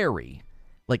very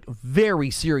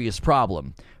serious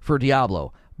problem for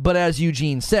Diablo. But as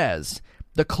Eugene says,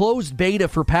 the closed beta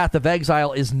for Path of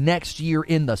Exile is next year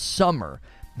in the summer.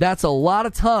 That's a lot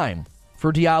of time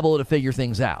for Diablo to figure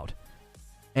things out.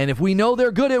 And if we know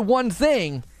they're good at one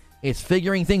thing, it's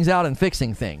figuring things out and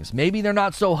fixing things. Maybe they're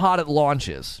not so hot at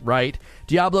launches, right?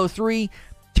 Diablo 3,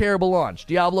 terrible launch.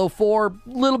 Diablo 4, a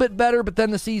little bit better, but then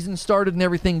the season started and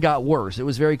everything got worse. It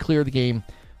was very clear the game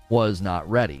was not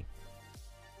ready.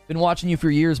 Been watching you for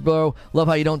years, bro. Love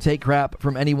how you don't take crap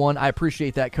from anyone. I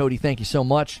appreciate that, Cody. Thank you so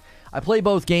much. I play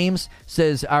both games,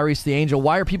 says Aris the Angel.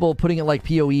 Why are people putting it like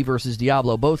PoE versus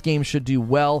Diablo? Both games should do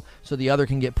well so the other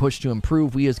can get pushed to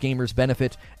improve. We as gamers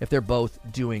benefit if they're both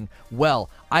doing well.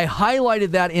 I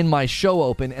highlighted that in my show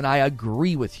open, and I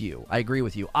agree with you.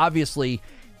 Obviously,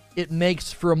 it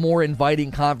makes for a more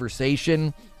inviting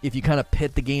conversation if you kind of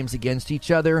pit the games against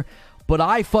each other. But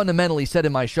I fundamentally said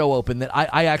in my show open that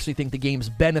I actually think the games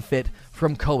benefit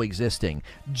from coexisting.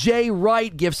 Jay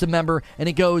Wright gifts a member, and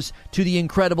it goes to the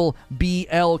incredible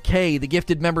BLK. The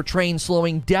gifted member train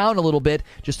slowing down a little bit.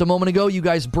 Just a moment ago, you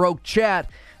guys broke chat,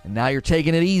 and now you're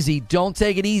taking it easy. Don't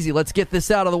take it easy. Let's get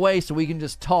this out of the way so we can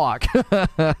just talk.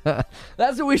 That's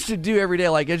what we should do every day.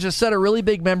 Like, just set a really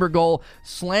big member goal,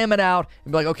 slam it out,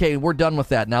 and be like, okay, we're done with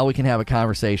that. Now we can have a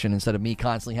conversation instead of me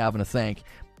constantly having to thank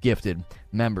gifted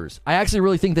members. I actually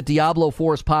really think that Diablo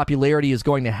 4's popularity is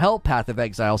going to help Path of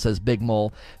Exile, says Big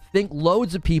Mole. Think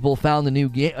loads of people found a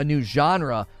new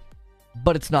genre,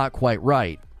 but it's not quite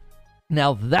right.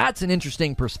 Now, that's an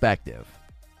interesting perspective.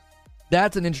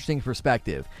 That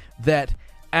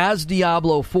as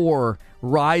Diablo 4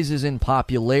 rises in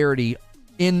popularity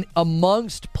in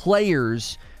amongst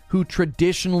players who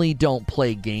traditionally don't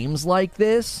play games like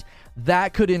this,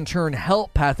 that could in turn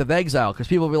help Path of Exile, because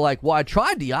people will be like, well, I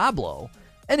tried Diablo,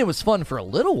 and it was fun for a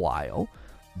little while.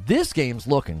 This game's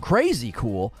looking crazy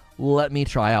cool. Let me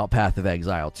try out Path of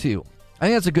Exile too. I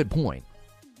think that's a good point.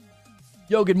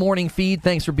 Yo, good morning, Feed.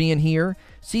 Thanks for being here.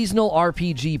 Seasonal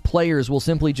RPG players will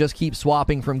simply just keep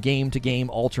swapping from game to game,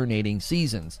 alternating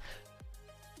seasons.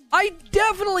 I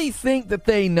definitely think that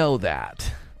they know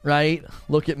that. Right?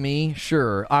 Look at me.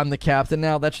 Sure, I'm the captain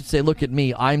now. That should say, look at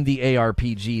me. I'm the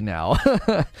ARPG now.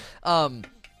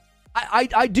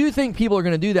 I do think people are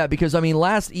going to do that because, I mean,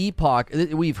 last Epoch,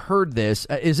 we've heard this.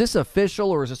 Is this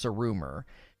official or is this a rumor?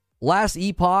 Last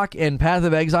Epoch and Path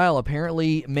of Exile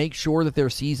apparently make sure that their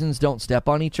seasons don't step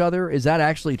on each other. Is that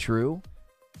actually true?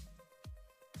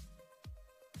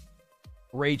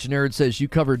 Rage Nerd says, you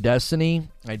covered Destiny?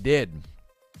 I did.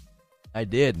 I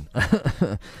did.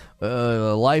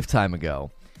 A lifetime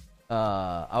ago.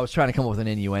 I was trying to come up with an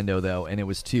innuendo, though, and it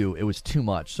was too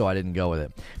much, so I didn't go with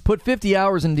it. Put 50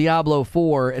 hours in Diablo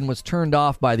 4 and was turned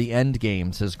off by the end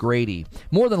game, says Grady.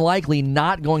 More than likely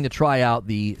not going to try out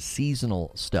the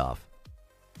seasonal stuff.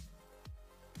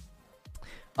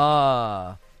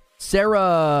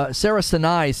 Sarah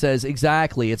Sinai says,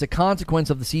 exactly. It's a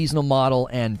consequence of the seasonal model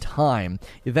and time.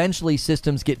 Eventually,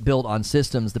 systems get built on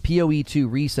systems. The PoE 2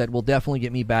 reset will definitely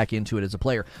get me back into it as a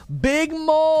player. Big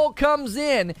Mole comes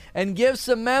in and gives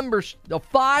some members,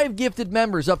 5 gifted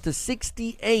members, up to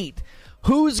 68.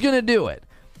 Who's going to do it?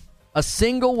 A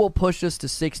single will push us to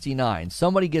 69.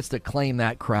 Somebody gets to claim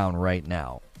that crown right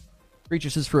now. Preacher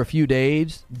says for a few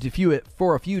days,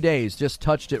 just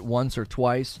touched it once or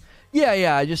twice.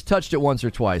 Yeah, I just touched it once or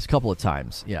twice, a couple of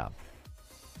times, yeah.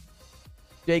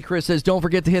 Jay Chris says, don't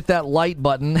forget to hit that like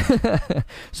button.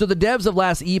 So the devs of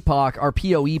Last Epoch are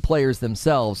PoE players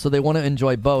themselves, so they want to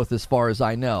enjoy both as far as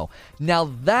I know.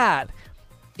 Now that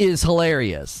is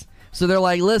hilarious. So they're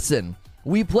like, listen,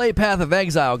 we play Path of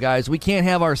Exile, guys. We can't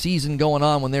have our season going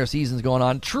on when their season's going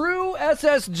on. True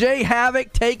SSJ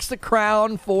Havoc takes the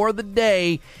crown for the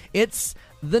day. It's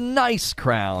the nice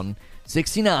crown,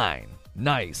 69.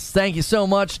 Nice. Thank you so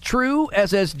much, True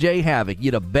SSJ Havoc.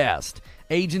 You're the best.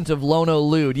 Agent of Lono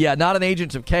Lude. Yeah, not an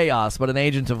agent of chaos, but an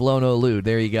agent of Lono Lude.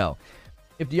 There you go.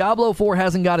 If Diablo 4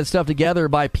 hasn't got its stuff together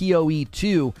by PoE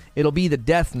 2, it'll be the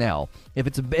death knell. If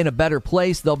it's in a better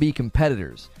place, they'll be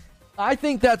competitors. I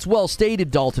think that's well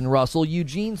stated, Dalton Russell.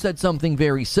 Eugene said something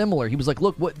very similar. He was like,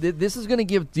 look, this is going to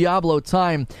give Diablo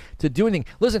time to do anything.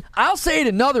 Listen, I'll say it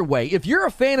another way. If you're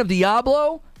a fan of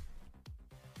Diablo,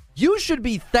 you should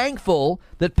be thankful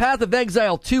that Path of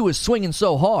Exile 2 is swinging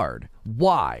so hard.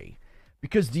 Why?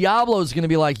 Because Diablo is going to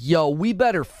be like, yo, we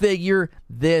better figure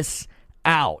this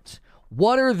out.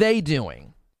 What are they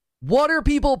doing? What are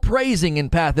people praising in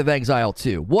Path of Exile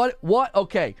 2? What?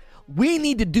 Okay, we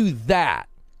need to do that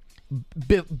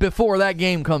before that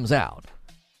game comes out.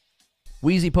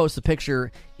 Wheezy posts a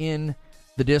picture in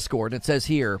the Discord. It says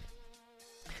here,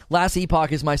 Last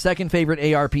Epoch is my second favorite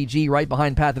ARPG, right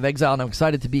behind Path of Exile, and I'm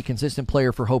excited to be a consistent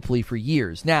player for hopefully for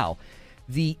years. Now,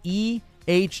 the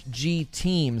EHG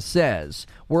team says,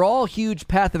 we're all huge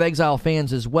Path of Exile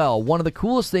fans as well. One of the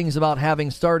coolest things about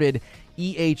having started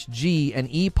EHG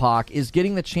and Epoch is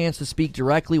getting the chance to speak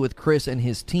directly with Chris and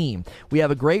his team. We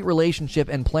have a great relationship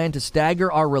and plan to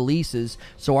stagger our releases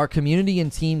so our community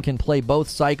and team can play both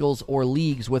cycles or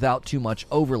leagues without too much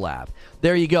overlap.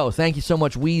 There you go. Thank you so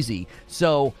much, Wheezy.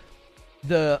 So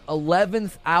the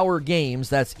 11th hour games,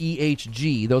 that's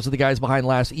EHG, those are the guys behind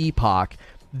Last Epoch,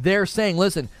 they're saying,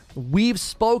 listen, we've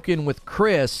spoken with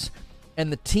Chris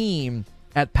and the team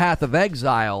at Path of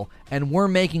Exile, and we're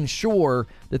making sure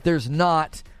that there's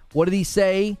not, what did he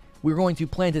say? We're going to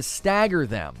plan to stagger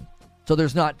them so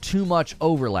there's not too much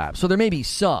overlap. So there may be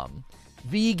some.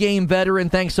 V-Game Veteran,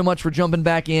 thanks so much for jumping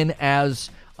back in as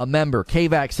a member.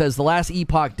 KVAC says, the Last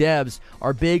Epoch devs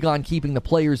are big on keeping the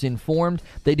players informed.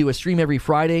 They do a stream every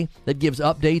Friday that gives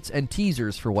updates and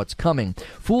teasers for what's coming.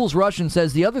 Fools Russian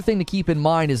says, the other thing to keep in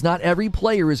mind is not every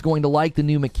player is going to like the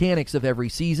new mechanics of every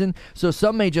season, so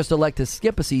some may just elect to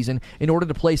skip a season in order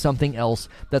to play something else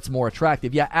that's more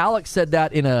attractive. Yeah, Alex said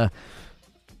that in a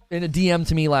DM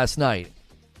to me last night.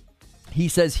 He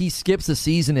says he skips a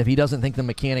season if he doesn't think the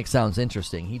mechanic sounds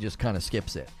interesting. He just kind of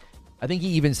skips it. I think he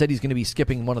even said he's going to be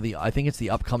skipping I think it's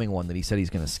the upcoming one that he said he's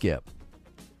going to skip.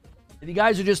 If you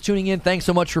guys are just tuning in, thanks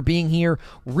so much for being here.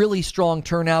 Really strong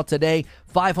turnout today.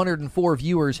 504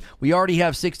 viewers. We already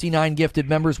have 69 gifted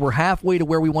members. We're halfway to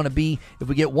where we want to be. If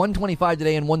we get 125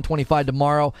 today and 125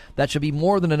 tomorrow, that should be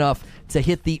more than enough to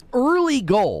hit the early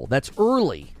goal. That's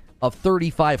early of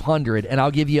 3,500. And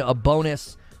I'll give you a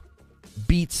bonus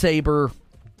Beat Saber.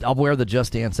 I'll wear the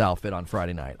Just Dance outfit on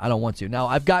Friday night. I don't want to. Now,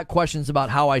 I've got questions about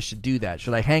how I should do that.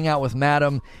 Should I hang out with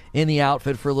Madam in the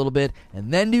outfit for a little bit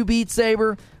and then do Beat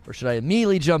Saber? Or should I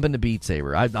immediately jump into Beat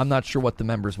Saber? I'm not sure what the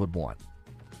members would want.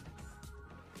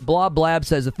 Blob Blab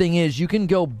says, the thing is, you can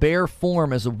go bear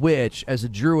form as a witch, as a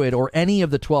druid, or any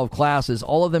of the 12 classes.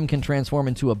 All of them can transform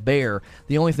into a bear.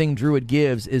 The only thing druid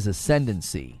gives is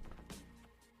ascendancy.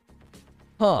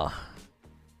 Huh.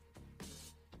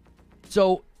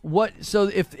 So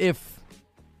if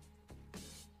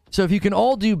you can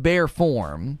all do bear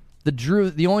form,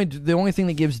 the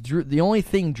only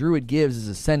thing druid gives is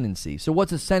ascendancy. So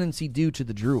what's ascendancy do to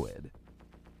the druid?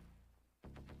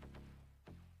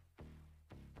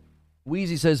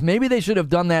 Wheezy says maybe they should have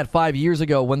done that 5 years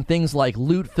ago when things like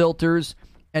loot filters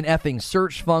an effing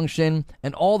search function,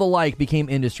 and all the like became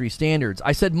industry standards.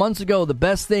 I said months ago the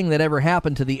best thing that ever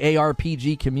happened to the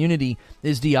ARPG community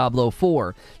is Diablo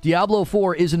 4. Diablo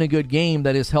 4 isn't a good game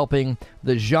that is helping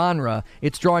the genre.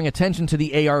 It's drawing attention to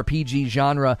the ARPG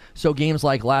genre, so games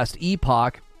like Last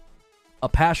Epoch, a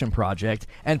passion project,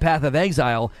 and Path of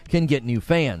Exile can get new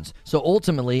fans. So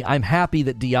ultimately, I'm happy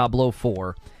that Diablo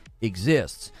 4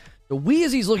 exists. The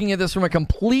Wheezy's looking at this from a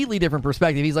completely different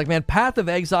perspective. He's like, man, Path of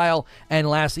Exile and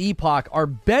Last Epoch are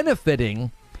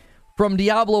benefiting from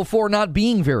Diablo 4 not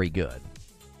being very good.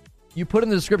 You put in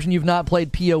the description you've not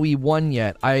played PoE 1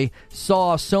 yet. I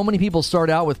saw so many people start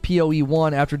out with PoE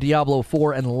 1 after Diablo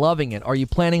 4 and loving it. Are you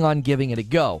planning on giving it a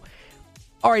go?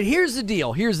 All right, here's the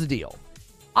deal.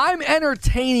 I'm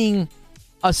entertaining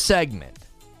a segment.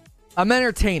 I'm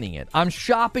entertaining it. I'm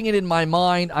shopping it in my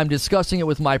mind. I'm discussing it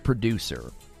with my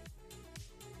producer.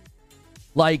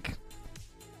 Like,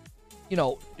 you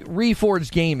know,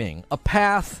 Reforged Gaming, a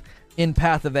path in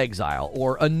Path of Exile,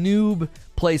 or a noob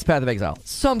plays Path of Exile,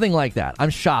 something like that. I'm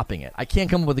shopping it. I can't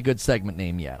come up with a good segment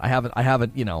name yet. I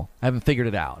haven't figured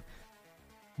it out.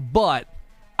 But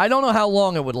I don't know how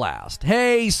long it would last.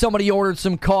 Hey, somebody ordered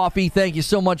some coffee. Thank you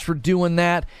so much for doing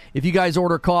that. If you guys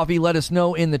order coffee, let us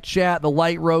know in the chat. The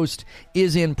light roast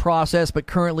is in process, but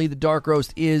currently the dark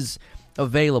roast is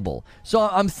available. So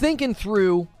I'm thinking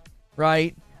through,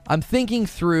 right? I'm thinking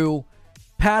through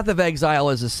Path of Exile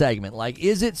as a segment. Like,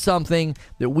 is it something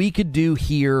that we could do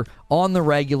here on the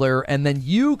regular, and then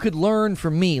you could learn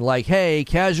from me? Like, hey,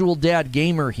 casual dad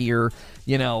gamer here,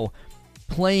 you know,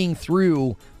 playing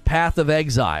through Path of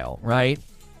Exile, right?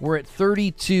 We're at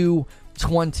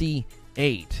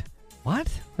 32:28.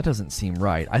 What? That doesn't seem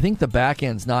right. I think the back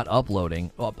end's not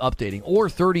updating. Or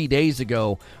 30 days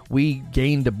ago, we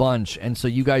gained a bunch, and so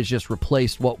you guys just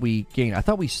replaced what we gained. I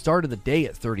thought we started the day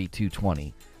at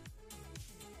 32:20.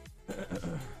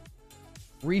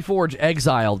 Reforge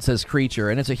Exiled, says Creature,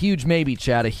 and it's a huge maybe,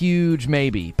 chat. A huge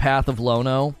maybe. Path of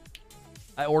Lono.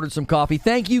 I ordered some coffee.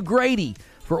 Thank you, Grady,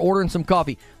 for ordering some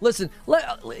coffee. Listen,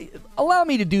 allow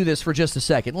me to do this for just a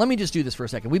second. Let me just do this for a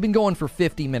second. We've been going for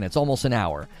 50 minutes, almost an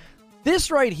hour.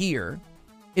 This right here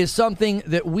is something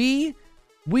that we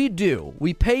do.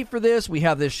 We pay for this. We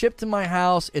have this shipped to my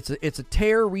house. It's a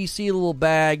tear resealable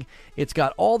bag. It's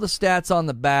got all the stats on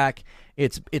the back.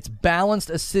 It's balanced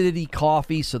acidity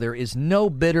coffee, so there is no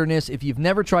bitterness. If you've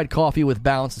never tried coffee with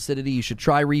balanced acidity, you should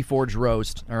try Reforge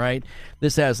Roast, all right?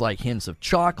 This has, like, hints of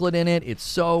chocolate in it. It's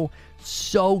so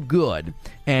good.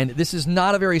 And this is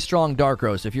not a very strong dark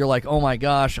roast. If you're like, oh my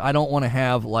gosh, I don't want to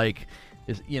have, like,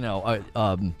 you know,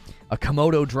 a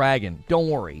Komodo dragon, don't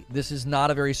worry. This is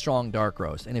not a very strong dark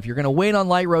roast. And if you're going to wait on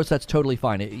light roast, that's totally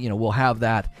fine. We'll have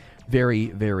that very,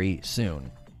 very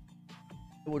soon.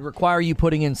 It would require you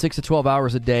putting in 6 to 12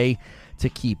 hours a day to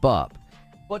keep up.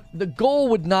 But the goal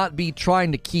would not be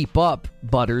trying to keep up,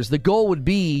 Butters. The goal would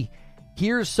be,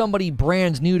 here's somebody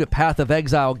brand new to Path of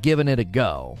Exile giving it a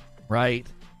go, right?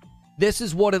 This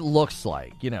is what it looks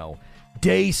like,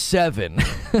 Day 7.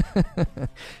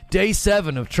 Day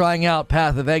 7 of trying out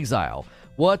Path of Exile.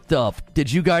 What the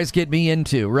did you guys get me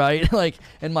into, right? Like,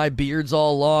 and my beard's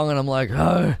all long, and I'm like,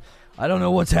 I don't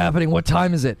know what's happening. What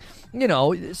time is it?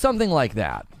 Something like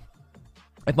that.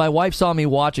 If my wife saw me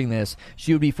watching this,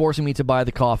 she would be forcing me to buy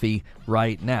the coffee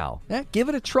right now. Give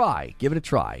it a try. Give it a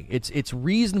try. It's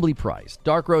reasonably priced.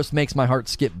 Dark roast makes my heart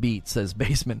skip beats, says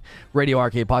Basement Radio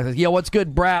Arcade Podcast. Yo, what's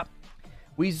good, brap?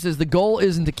 Weezy says the goal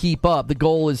isn't to keep up. The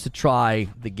goal is to try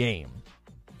the game.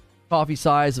 Coffee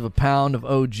size of a pound of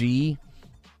OG.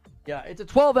 Yeah, it's a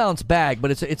 12-ounce bag,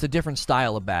 but it's a different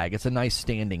style of bag. It's a nice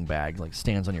standing bag, like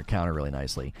stands on your counter really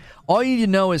nicely. All you need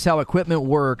to know is how equipment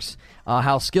works,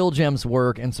 how skill gems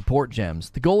work, and support gems.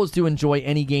 The goal is to enjoy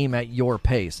any game at your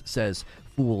pace, says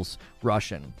Fool's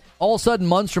Russian. All of a sudden,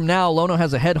 months from now, Lono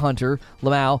has a headhunter.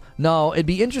 Lamau, no, it'd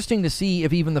be interesting to see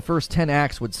if even the first 10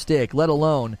 acts would stick, let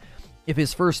alone if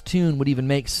his first tune would even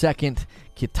make second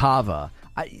Kitava.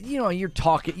 You're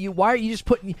talking. Why are you just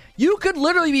putting? You could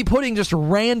literally be putting just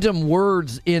random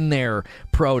words in there,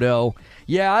 Proto.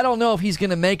 Yeah, I don't know if he's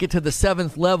gonna make it to the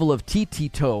 7th level of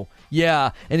Titito.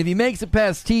 Yeah, and if he makes it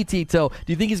past Titito, do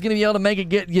you think he's gonna be able to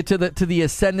get you to the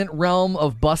Ascendant Realm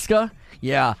of Buska?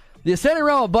 Yeah. The Ascendant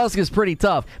Realm of Buska is pretty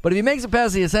tough, but if he makes it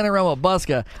past the Ascendant Realm of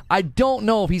Buska, I don't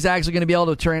know if he's actually going to be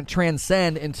able to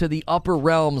transcend into the upper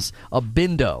realms of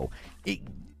Bindo.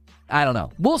 I don't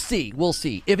know. We'll see.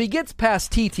 If he gets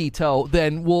past Tito,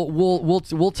 then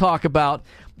we'll talk about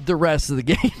the rest of the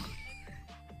game.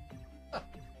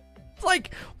 It's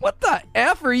like, what the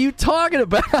F are you talking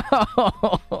about?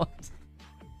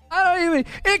 I don't even.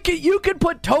 You could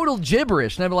put total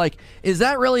gibberish, and I'd be like, is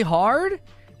that really hard?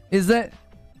 Is that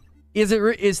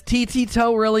Is TT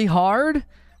toe really hard?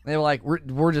 They were like,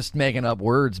 we're just making up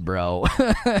words, bro.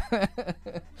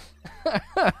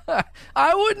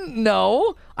 I wouldn't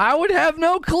know. I would have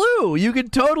no clue. You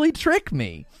could totally trick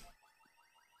me.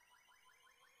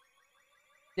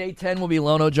 Day 10 will be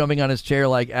Lono jumping on his chair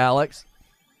like Alex.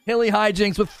 Hilly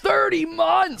Hijinks with 30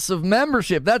 months of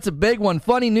membership. That's a big one.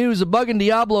 Funny news, a bug in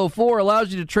Diablo 4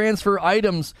 allows you to transfer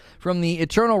items from the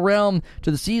Eternal Realm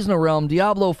to the Seasonal Realm.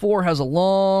 Diablo 4 has a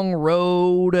long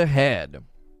road ahead.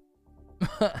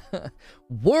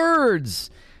 Words.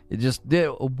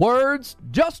 Words.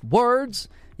 Just words.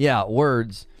 Yeah,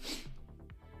 words.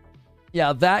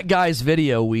 Yeah, that guy's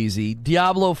video, Wheezy.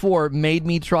 Diablo 4 made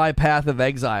me try Path of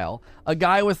Exile. A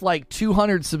guy with like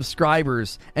 200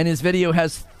 subscribers, and his video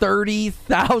has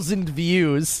 30,000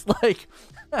 views. Like,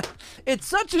 it's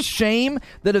such a shame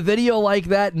that a video like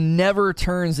that never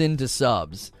turns into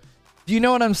subs. Do you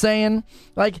know what I'm saying?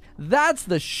 Like, that's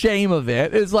the shame of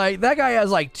it. It's like, that guy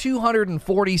has like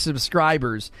 240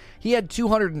 subscribers. He had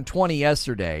 220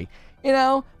 yesterday. You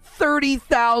know,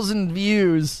 30,000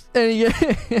 views, and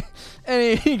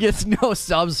he gets no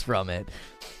subs from it.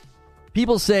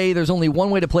 People say there's only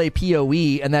one way to play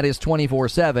PoE, and that is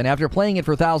 24/7. After playing it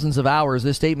for thousands of hours,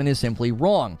 this statement is simply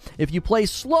wrong. If you play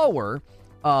slower,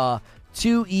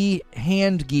 2E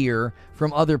hand gear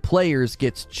from other players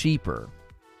gets cheaper.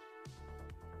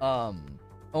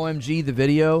 OMG, the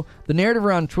video. The narrative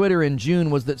around Twitter in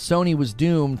June was that Sony was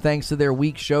doomed thanks to their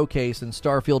weak showcase and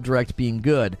Starfield Direct being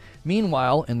good.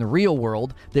 Meanwhile, in the real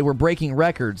world, they were breaking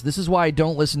records. This is why I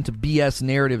don't listen to BS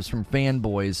narratives from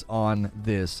fanboys on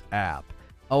this app.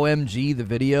 OMG, the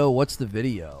video? What's the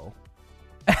video?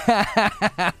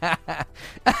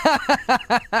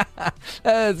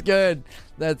 That's good.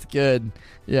 That's good.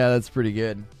 Yeah, that's pretty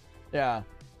good. Yeah.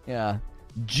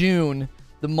 June,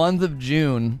 the month of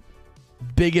June,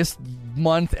 biggest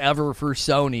month ever for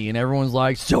Sony, and everyone's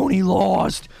like, Sony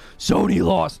lost.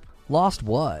 Lost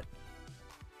what?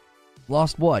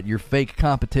 Lost what? Your fake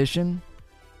competition?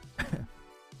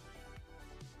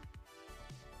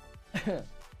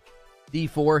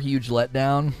 D4, huge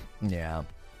letdown. Yeah.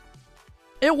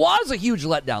 It was a huge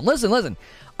letdown. Listen.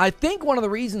 I think one of the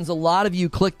reasons a lot of you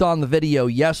clicked on the video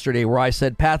yesterday where I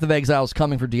said Path of Exile is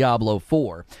coming for Diablo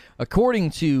 4.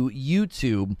 According to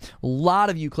YouTube, a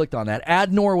lot of you clicked on that.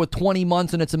 Adnor with 20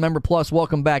 months and it's a member plus.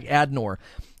 Welcome back, Adnor.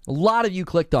 A lot of you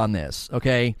clicked on this,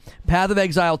 okay? Path of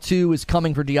Exile 2 is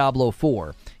coming for Diablo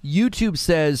 4. YouTube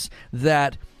says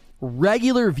that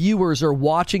regular viewers are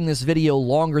watching this video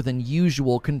longer than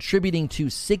usual, contributing to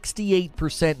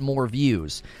 68% more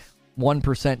views.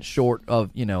 1% short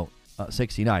of,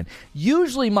 69.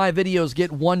 Usually my videos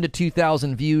get 1,000 to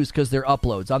 2,000 views because they're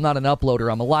uploads. I'm not an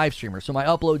uploader, I'm a live streamer. So my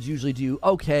uploads usually do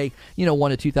okay,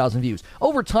 1,000 to 2,000 views.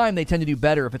 Over time, they tend to do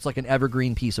better if it's like an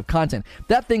evergreen piece of content.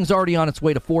 That thing's already on its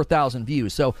way to 4,000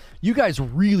 views. So you guys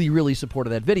really, really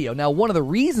supported that video. Now, one of the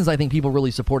reasons I think people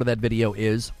really supported that video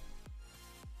is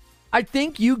I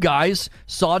think you guys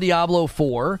saw Diablo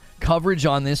 4 coverage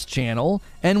on this channel,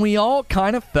 and we all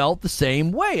kind of felt the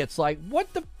same way. It's like,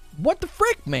 what the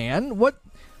frick, man? What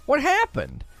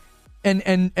happened? And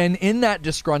in that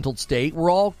disgruntled state, we're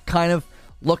all kind of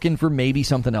looking for maybe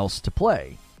something else to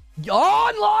play.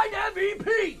 Online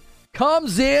MVP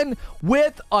comes in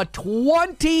with a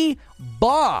 20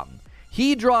 bomb.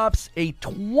 He drops a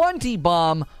 20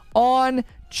 bomb on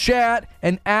chat,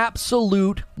 an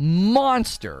absolute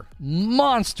monster.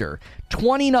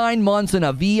 29 months in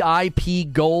a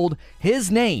VIP gold. His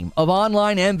name of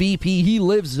online MVP, he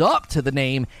lives up to the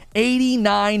name.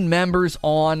 89 members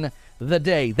on the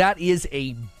day. That is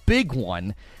a big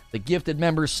one. The gifted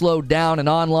members slowed down, and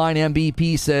online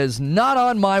MVP says, not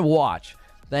on my watch.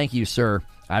 Thank you, sir.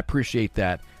 I appreciate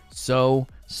that so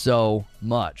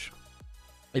much.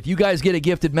 If you guys get a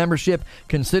gifted membership,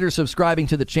 consider subscribing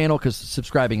to the channel because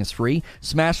subscribing is free.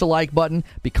 Smash the like button.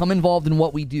 Become involved in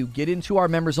what we do. Get into our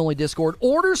members-only Discord.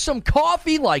 Order some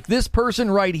coffee like this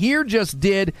person right here just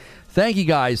did. Thank you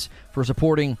guys for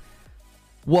supporting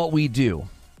what we do.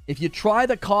 If you try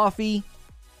the coffee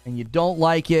and you don't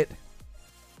like it,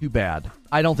 too bad.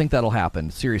 I don't think that'll happen.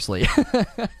 Seriously.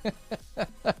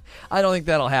 I don't think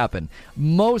that'll happen.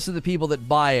 Most of the people that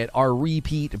buy it are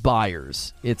repeat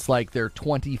buyers. It's like their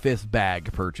 25th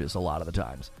bag purchase a lot of the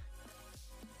times.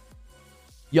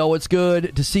 Yo, it's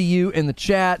good to see you in the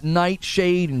chat.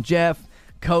 Nightshade and Jeff,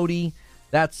 Cody.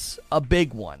 That's a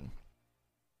big one.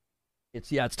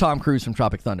 It's Tom Cruise from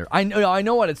Tropic Thunder. I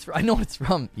know what it's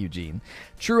from, Eugene.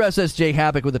 True SSJ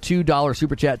Havoc with a $2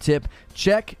 super chat tip.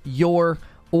 Check your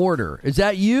order. Is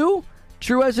that you?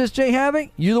 True SSJ Havoc?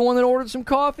 You the one that ordered some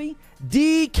coffee?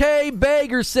 DK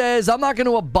Bager says, I'm not going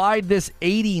to abide this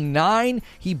 89.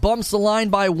 He bumps the line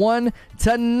by 1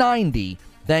 to 90.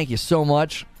 Thank you so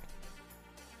much.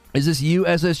 Is this you,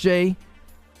 SSJ?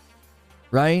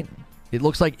 Right? It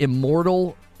looks like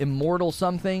immortal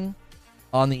something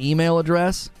on the email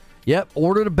address. Yep,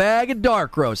 ordered a bag of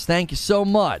dark roast. Thank you so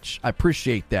much. I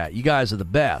appreciate that. You guys are the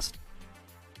best.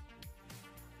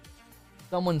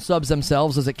 Someone subs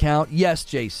themselves, does it count? Yes,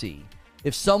 JC.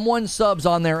 If someone subs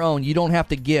on their own, you don't have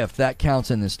to gift. That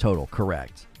counts in this total,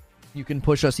 correct. You can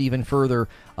push us even further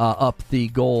up the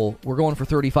goal. We're going for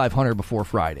 3,500 before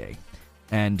Friday.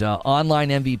 And online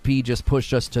MVP just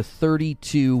pushed us to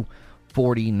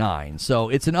 3249. So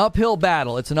it's an uphill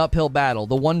battle.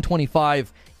 The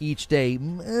 125 each day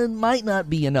might not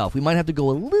be enough. We might have to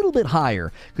go a little bit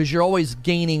higher because you're always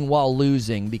gaining while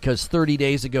losing, because 30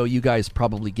 days ago you guys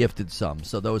probably gifted some,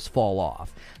 so those fall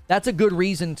off. That's a good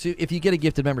reason to, if you get a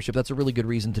gifted membership, that's a really good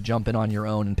reason to jump in on your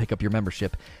own and pick up your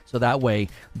membership, so that way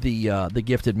the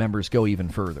gifted members go even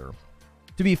further.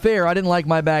 To be fair, I didn't like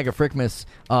my bag of Frickmas.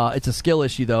 It's a skill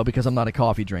issue, though, because I'm not a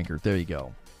coffee drinker. There you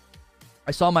go.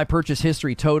 I saw my purchase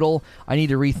history total. I need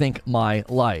to rethink my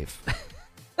life.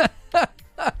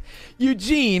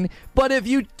 Eugene, but if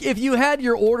you had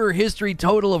your order history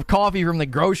total of coffee from the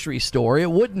grocery store, it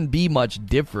wouldn't be much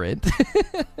different.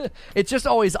 It's just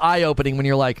always eye-opening when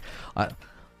you're like, I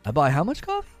buy how much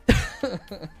coffee?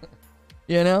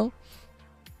 You know?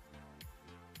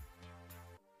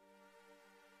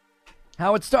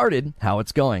 How it started, how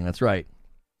it's going. That's right.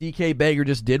 DK Bager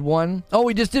just did one. Oh,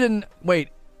 we just didn't. Wait.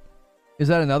 Is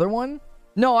that another one?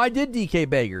 No, I did DK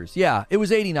Bagers. Yeah, it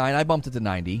was 89. I bumped it to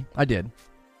 90. I did.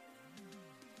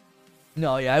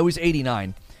 No, yeah, it was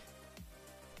 89.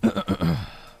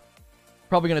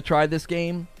 Probably going to try this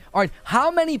game. All right,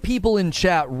 how many people in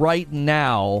chat right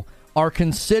now are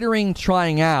considering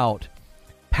trying out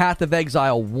Path of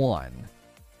Exile 1?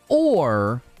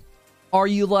 Or are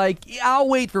you like, I'll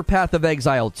wait for Path of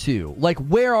Exile 2? Like,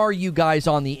 where are you guys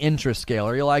on the interest scale?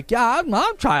 Are you like, yeah,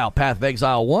 I'll try out Path of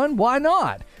Exile 1. Why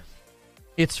not?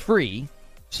 It's free,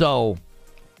 so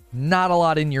not a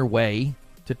lot in your way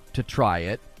to try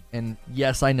it. And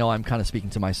yes, I know I'm kind of speaking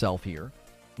to myself here.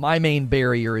 My main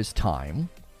barrier is time.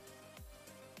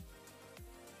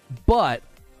 But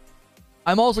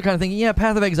I'm also kind of thinking, yeah,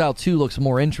 Path of Exile 2 looks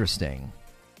more interesting.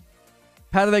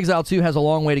 Path of Exile 2 has a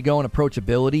long way to go in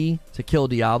approachability to kill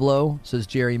Diablo, says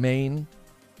Jerry Main.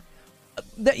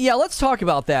 Yeah, let's talk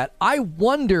about that. I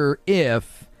wonder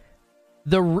if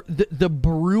the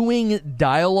brewing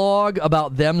dialogue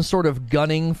about them sort of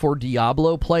gunning for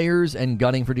Diablo players and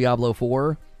gunning for Diablo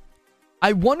 4,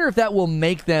 I wonder if that will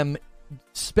make them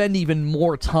spend even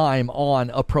more time on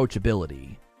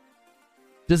approachability.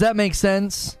 Does that make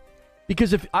sense?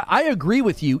 Because if I agree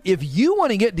with you, if you want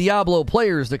to get Diablo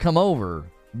players to come over,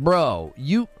 bro,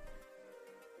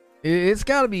 it's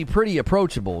got to be pretty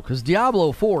approachable, because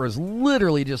Diablo 4 is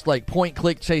literally just like point,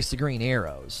 click, chase the green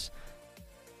arrows.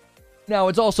 Now,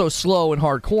 it's also slow and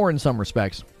hardcore in some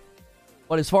respects,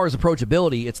 but as far as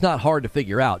approachability, it's not hard to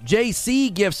figure out.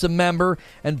 JC gifts a member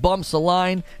and bumps the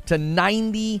line to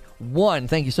 91.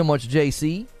 Thank you so much,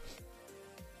 JC.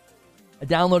 I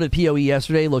downloaded PoE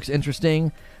yesterday. Looks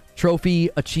interesting. Trophy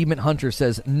Achievement Hunter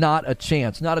says, not a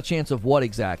chance. Not a chance of what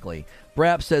exactly?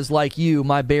 Brap says, like you,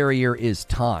 my barrier is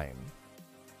time.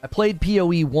 I played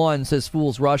PoE 1, says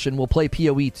Fool's Russian. We'll play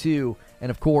PoE 2,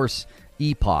 and of course,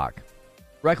 Epoch.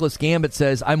 Reckless Gambit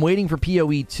says, I'm waiting for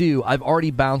PoE 2. I've already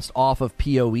bounced off of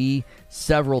PoE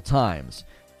several times.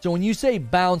 So when you say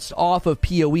bounced off of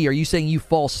PoE, are you saying you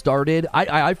false started?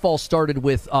 I false started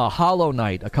with Hollow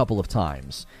Knight a couple of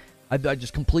times. I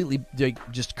just completely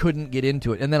just couldn't get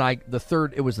into it. And then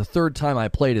it was the third time I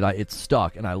played it, it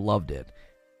stuck, and I loved it.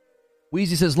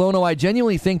 Wheezy says, Lono, I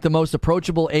genuinely think the most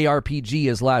approachable ARPG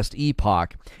is Last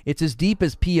Epoch. It's as deep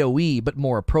as PoE, but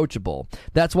more approachable.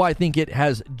 That's why I think it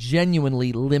has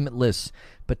genuinely limitless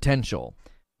potential.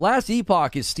 Last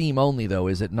Epoch is Steam only, though,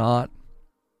 is it not?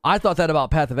 I thought that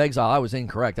about Path of Exile. I was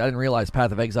incorrect. I didn't realize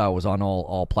Path of Exile was on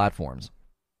all platforms.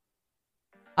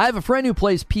 I have a friend who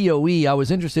plays PoE. I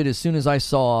was interested as soon as I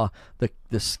saw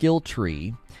the skill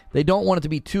tree. They don't want it to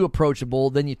be too approachable.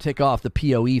 Then you tick off the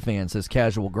PoE fan, says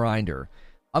Casual Grinder.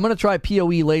 I'm going to try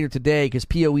PoE later today because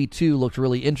PoE 2 looked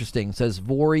really interesting, says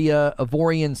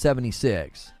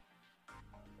Vorian76.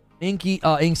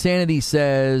 Inksanity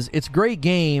says, it's a great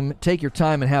game. Take your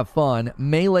time and have fun.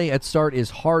 Melee at start is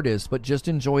hardest, but just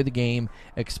enjoy the game,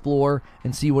 explore,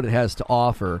 and see what it has to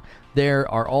offer. There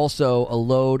are also a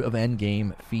load of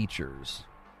endgame features.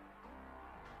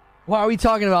 Why are we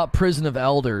talking about Prison of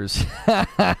Elders?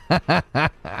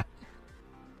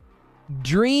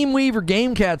 Dreamweaver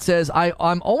Gamecat says,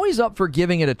 I'm always up for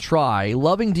giving it a try.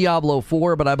 Loving Diablo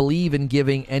 4, but I believe in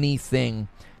giving anything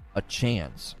a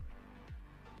chance.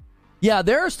 Yeah,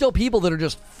 there are still people that are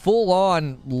just full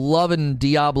on loving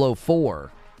Diablo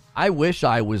 4. I wish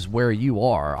I was where you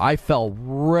are. I fell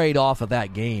right off of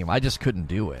that game. I just couldn't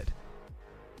do it.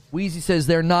 Wheezy says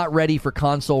they're not ready for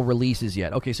console releases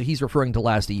yet. Okay, so he's referring to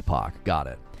Last Epoch. Got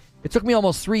it. It took me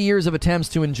almost 3 years of attempts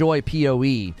to enjoy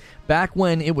PoE, back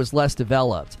when it was less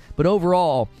developed. But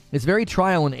overall, it's very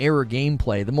trial and error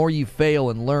gameplay. The more you fail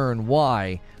and learn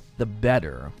why, the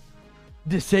better.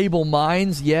 Disable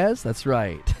mines? Yes, that's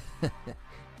right.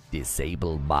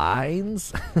 Disable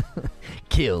mines?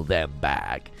 Kill them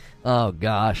back. Oh,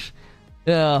 gosh.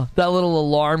 Yeah, that little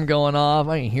alarm going off,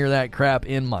 I can hear that crap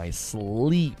in my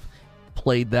sleep.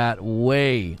 Played that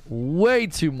way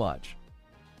too much.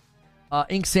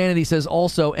 Ink Sanity says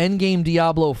also, Endgame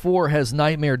Diablo 4 has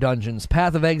nightmare dungeons.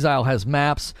 Path of Exile has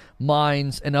maps,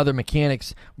 mines, and other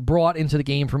mechanics brought into the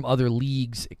game from other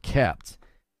leagues kept.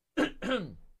 Path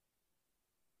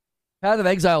of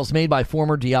Exile is made by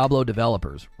former Diablo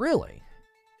developers. Really?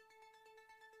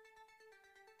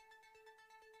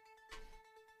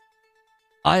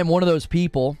 I am one of those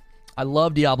people. I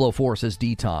love Diablo 4, says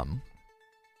D-Tom.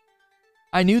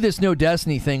 I knew this no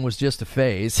Destiny thing was just a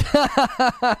phase. Shut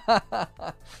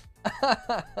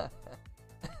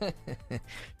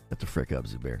the frick up,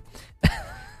 Zubair.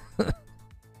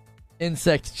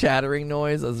 Insect chattering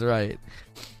noise, that's right.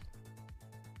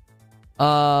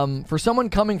 For someone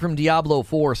coming from Diablo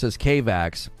 4, says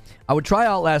Kvax, I would try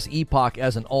out Last Epoch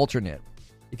as an alternate.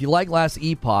 If you like Last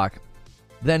Epoch,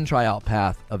 then try out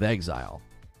Path of Exile.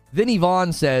 Vinny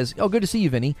Vaughn says, oh, good to see you,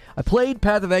 Vinny. I played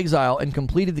Path of Exile and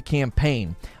completed the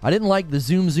campaign. I didn't like the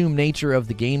zoom nature of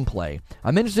the gameplay.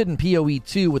 I'm interested in PoE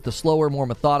 2 with the slower, more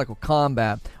methodical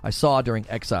combat I saw during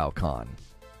ExileCon.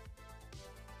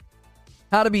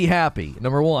 How to be happy.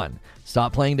 Number 1,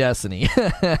 stop playing Destiny.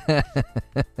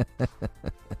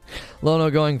 Lono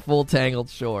going full Tangled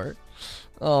Shore.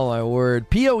 Oh, my word.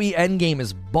 PoE endgame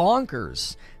is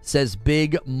bonkers, says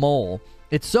Big Mole.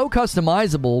 It's so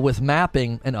customizable with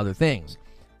mapping and other things.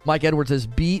 Mike Edwards says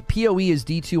PoE is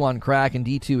D2 on crack, and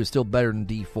D2 is still better than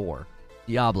D4.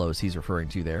 Diablos he's referring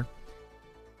to there.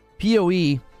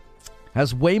 PoE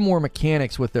has way more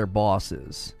mechanics with their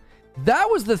bosses. That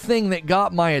was the thing that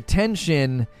got my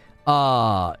attention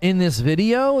in this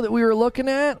video that we were looking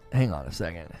at. Hang on a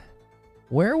second.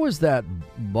 Where was that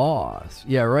boss?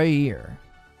 Yeah, right here.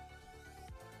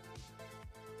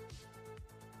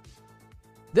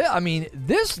 I mean,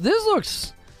 this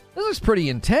looks pretty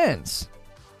intense.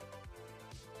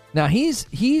 Now he's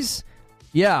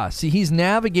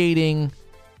navigating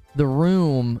the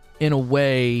room in a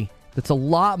way that's a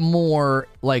lot more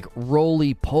like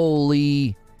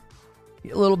roly-poly.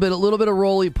 A little bit of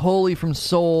roly-poly from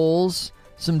Souls,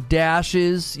 some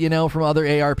dashes, from other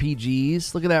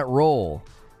ARPGs. Look at that roll.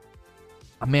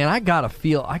 Man, I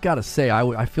gotta say,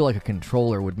 I feel like a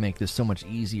controller would make this so much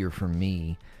easier for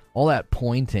me. All that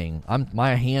pointing,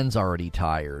 my hand's already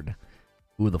tired.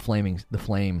 Ooh, the flame.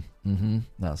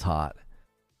 That's hot.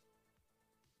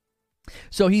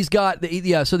 So he's got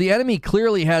so the enemy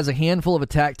clearly has a handful of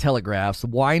attack telegraphs: the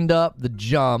wind up, the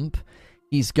jump.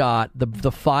 He's got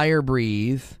the fire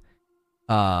breathe.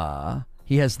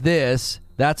 He has this.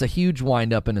 That's a huge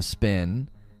wind up and a spin.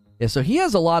 Yeah, so he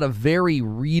has a lot of very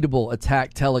readable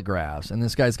attack telegraphs, and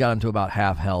this guy's got him to about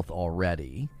half health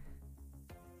already.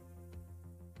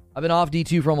 I've been off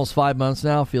D2 for almost 5 months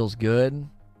now. Feels good.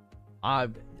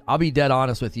 I'll be dead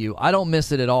honest with you. I don't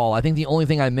miss it at all. I think the only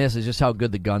thing I miss is just how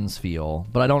good the guns feel.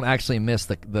 But I don't actually miss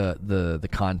the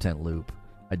content loop.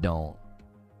 I don't.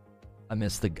 I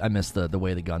miss the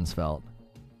way the guns felt.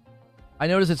 I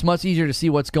notice it's much easier to see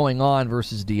what's going on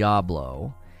versus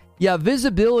Diablo. Yeah,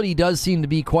 visibility does seem to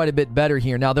be quite a bit better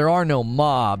here. Now, there are no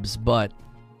mobs, but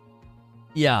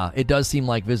yeah, it does seem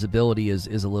like visibility is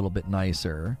a little bit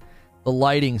nicer. The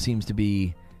lighting seems to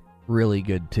be really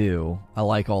good, too. I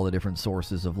like all the different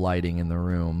sources of lighting in the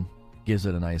room. Gives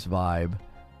it a nice vibe.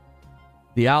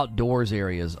 The outdoors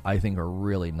areas, I think, are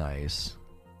really nice.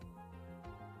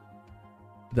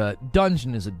 The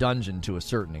dungeon is a dungeon to a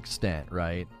certain extent,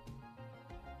 right?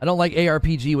 I don't like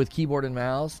ARPG with keyboard and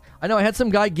mouse. I know I had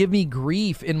some guy give me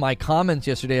grief in my comments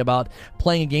yesterday about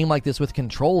playing a game like this with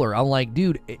controller. I'm like,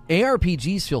 dude,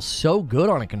 ARPGs feel so good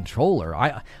on a controller.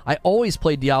 I always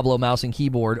played Diablo mouse and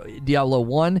keyboard, Diablo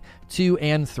 1, 2,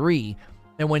 and 3.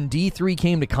 And when D3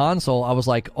 came to console, I was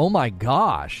like, oh my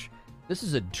gosh, this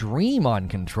is a dream on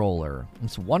controller.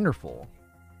 It's wonderful.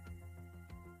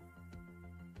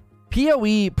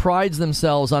 PoE prides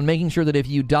themselves on making sure that if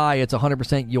you die, it's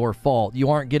 100% your fault. You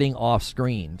aren't getting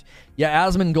off-screened. Yeah,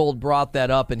 Asmongold brought that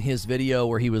up in his video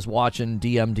where he was watching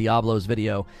Diablo's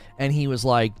video, and he was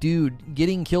like, dude,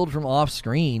 getting killed from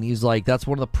off-screen, he's like, that's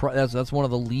one of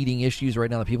the leading issues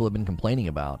right now that people have been complaining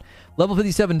about. Level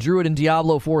 57 Druid in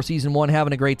Diablo 4 Season 1,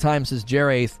 having a great time, says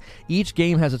Jeraith. Each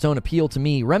game has its own appeal to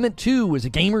me. Remnant 2 is a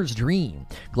gamer's dream.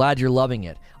 Glad you're loving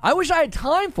it. I wish I had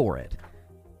time for it.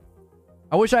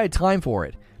 I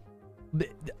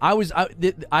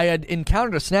had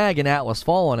encountered a snag in Atlas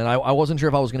Fallen, and I wasn't sure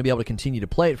if I was going to be able to continue to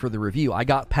play it for the review. I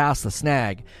got past the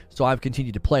snag, so I've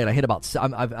continued to play it. I hit about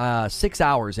 6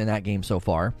 hours in that game so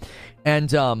far,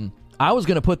 and I was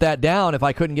going to put that down if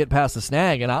I couldn't get past the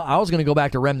snag, and I was going to go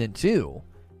back to Remnant 2.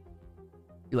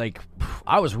 Like,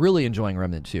 I was really enjoying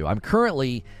Remnant 2. I'm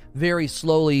currently very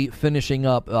slowly finishing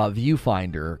up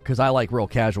Viewfinder, because I like real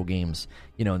casual games,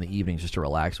 in the evenings just to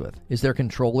relax with. Is there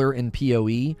controller in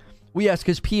PoE? Well, yes,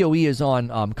 because PoE is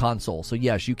on console, so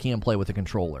yes, you can play with a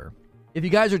controller. If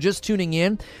you guys are just tuning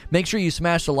in, make sure you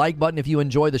smash the like button if you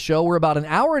enjoy the show. We're about an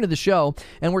hour into the show,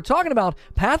 and we're talking about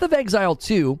Path of Exile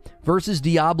 2 versus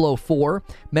Diablo 4.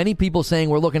 Many people saying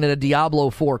we're looking at a Diablo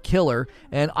 4 killer,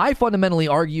 and I fundamentally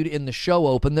argued in the show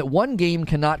open that one game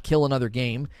cannot kill another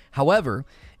game. However,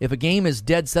 if a game is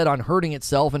dead set on hurting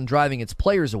itself and driving its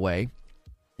players away,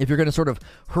 if you're going to sort of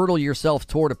hurdle yourself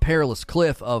toward a perilous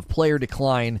cliff of player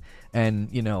decline and,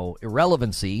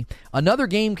 irrelevancy, another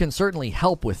game can certainly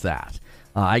help with that.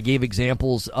 I gave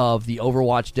examples of the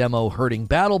Overwatch demo hurting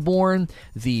Battleborn,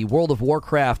 the World of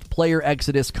Warcraft player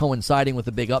exodus coinciding with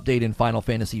a big update in Final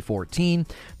Fantasy XIV.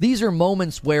 These are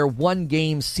moments where one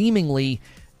game seemingly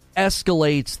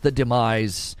escalates the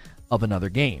demise of another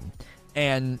game.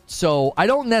 And so I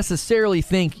don't necessarily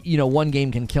think, one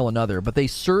game can kill another, but they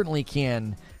certainly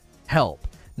can help.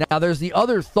 Now, there's the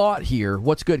other thought here.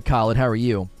 What's good, Khaled? How are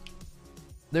you?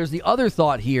 There's the other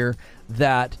thought here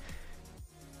that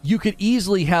you could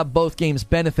easily have both games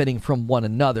benefiting from one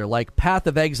another, like Path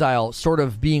of Exile sort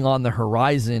of being on the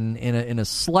horizon in a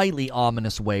slightly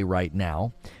ominous way right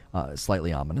now.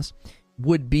 Slightly ominous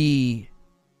would be,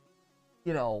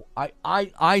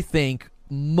 I think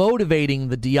motivating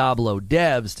the Diablo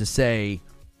devs to say,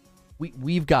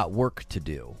 we've got work to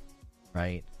do,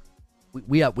 right?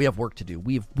 We have work to do.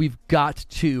 We've got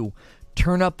to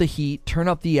turn up the heat, turn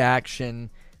up the action.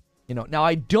 Now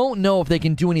I don't know if they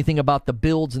can do anything about the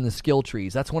builds and the skill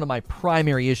trees. That's one of my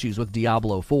primary issues with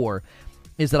Diablo 4,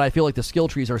 is that I feel like the skill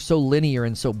trees are so linear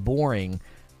and so boring.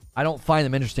 I don't find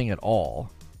them interesting at all.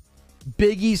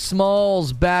 Biggie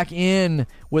Smalls back in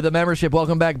with a membership.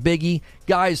 Welcome back, Biggie.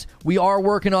 Guys, we are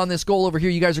working on this goal over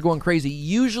here. You guys are going crazy.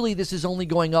 Usually this is only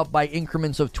going up by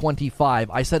increments of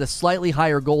 25. I set a slightly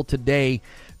higher goal today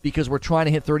because we're trying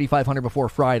to hit 3,500 before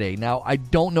Friday. Now, I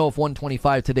don't know if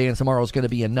 125 today and tomorrow is going to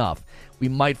be enough. We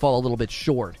might fall a little bit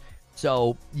short.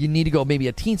 So you need to go maybe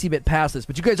a teensy bit past this.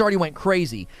 But you guys already went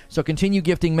crazy. So continue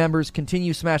gifting members.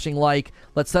 Continue smashing like.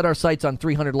 Let's set our sights on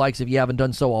 300 likes if you haven't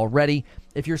done so already.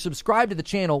 If you're subscribed to the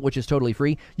channel, which is totally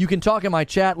free, you can talk in my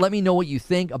chat. Let me know what you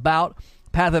think about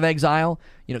Path of Exile,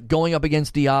 going up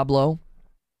against Diablo.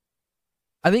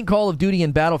 I think Call of Duty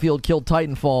and Battlefield killed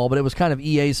Titanfall, but it was kind of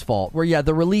EA's fault. Where, yeah,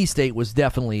 the release date was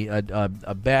definitely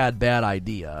a bad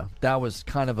idea. That was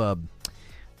kind of a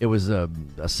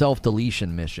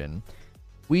self-deletion mission.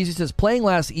 Wheezy says, playing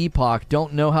last Epoch,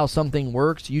 don't know how something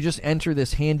works. You just enter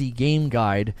this handy game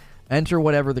guide, enter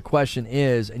whatever the question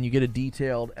is, and you get a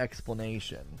detailed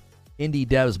explanation. Indie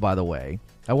devs, by the way.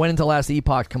 I went into last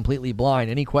Epoch completely blind.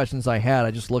 Any questions I had,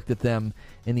 I just looked at them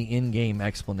in the in-game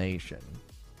explanation.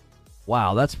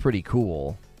 Wow, that's pretty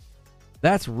cool.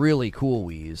 That's really cool,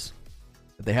 Wheeze,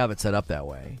 that they have it set up that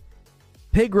way.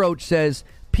 Pigroach says,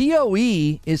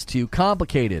 PoE is too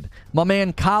complicated. My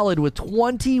man Khaled, with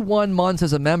 21 months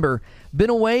as a member, been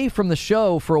away from the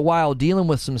show for a while dealing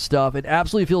with some stuff. It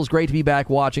absolutely feels great to be back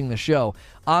watching the show.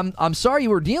 I'm sorry you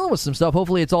were dealing with some stuff.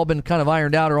 Hopefully it's all been kind of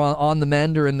ironed out or on the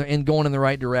mend or in going in the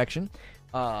right direction.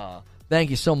 Thank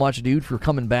you so much, dude, for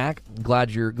coming back.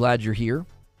 Glad you're here.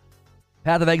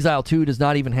 Path of Exile 2 does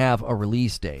not even have a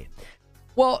release date.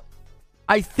 Well,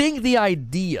 I think the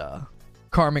idea,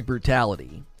 Karmic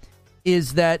Brutality,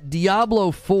 is that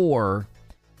Diablo 4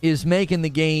 is making the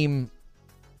game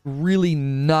really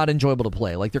not enjoyable to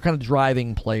play. Like, they're kind of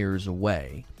driving players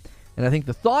away. And I think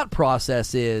the thought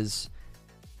process is,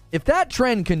 if that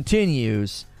trend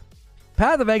continues,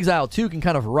 Path of Exile 2 can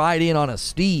kind of ride in on a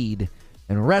steed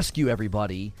and rescue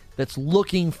everybody that's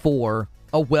looking for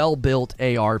a well-built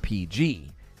ARPG.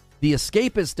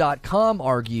 TheEscapist.com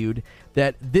argued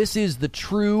that this is the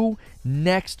true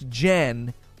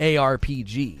next-gen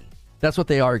ARPG. That's what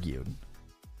they argued.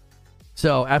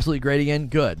 So, absolutely great again.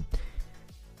 Good.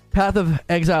 Path of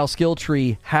Exile skill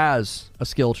tree has a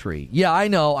skill tree. Yeah, I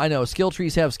know. Skill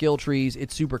trees have skill trees.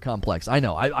 It's super complex. I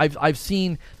know. I've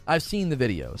seen the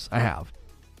videos. I have.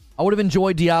 I would have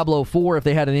enjoyed Diablo 4 if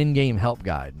they had an in-game help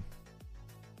guide.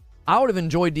 I would have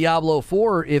enjoyed Diablo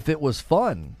 4 if it was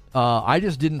fun. I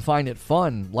just didn't find it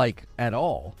fun, like, at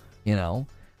all. You know?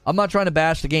 I'm not trying to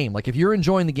bash the game. Like, if you're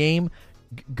enjoying the game,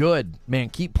 good, man.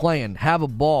 Keep playing. Have a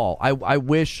ball. I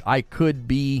wish I could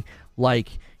be like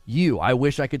you. I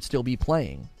wish I could still be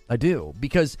playing. I do.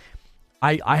 Because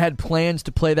I had plans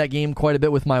to play that game quite a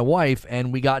bit with my wife,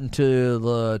 and we got into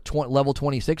the level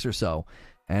 26 or so.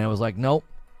 And I was like, nope,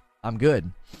 I'm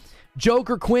good.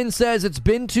 Joker Quinn says, it's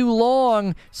been too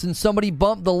long since somebody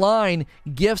bumped the line.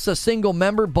 Gifts a single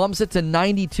member, bumps it to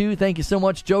 92. Thank you so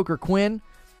much, Joker Quinn.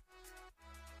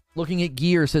 Looking at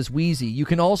gear, says Wheezy. You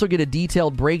can also get a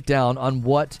detailed breakdown on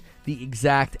what the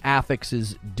exact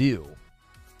affixes do.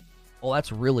 Oh,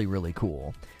 that's really, really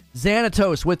cool.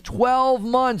 Xanatos with 12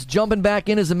 months jumping back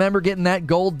in as a member, getting that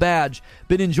gold badge.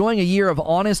 Been enjoying a year of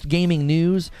honest gaming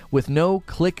news with no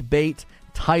clickbait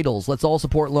titles. Let's all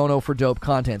support Lono for dope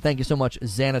content. Thank you so much,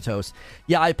 Xanatos.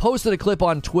 Yeah, I posted a clip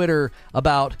on Twitter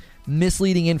about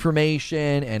misleading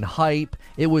information and hype.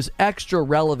 It was extra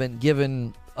relevant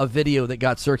given a video that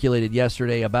got circulated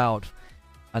yesterday about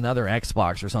another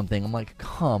Xbox or something. I'm like,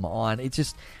 come on. It's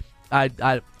just...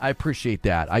 I appreciate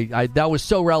that. I that was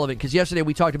so relevant because yesterday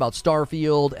we talked about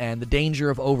Starfield and the danger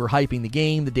of overhyping the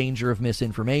game, the danger of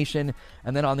misinformation,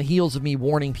 and then on the heels of me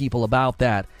warning people about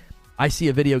that, I see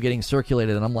a video getting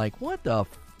circulated and I'm like, what the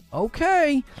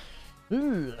okay.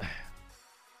 Ugh.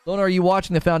 Lona, are you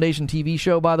watching the Foundation TV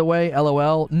show, by the way?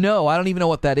 LOL. No, I don't even know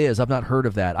what that is. I've not heard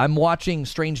of that. I'm watching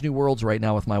Strange New Worlds right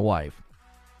now with my wife.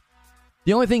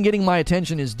 The only thing getting my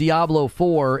attention is Diablo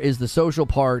 4 is the social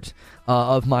part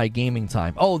of my gaming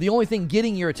time. Oh, the only thing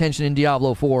getting your attention in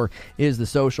Diablo 4 is the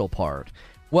social part.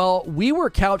 Well, we were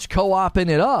couch co-oping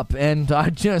it up, and I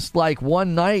just, like,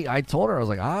 one night, I told her, I was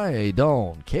like, I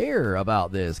don't care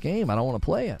about this game. I don't want to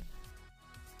play it.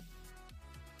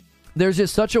 There's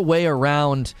just such a way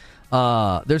around,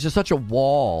 there's just such a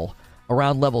wall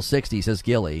around level 60, says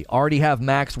Gilly. Already have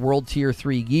max World Tier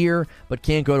 3 gear, but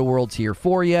can't go to World Tier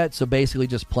 4 yet, so basically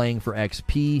just playing for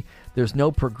XP. There's no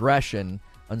progression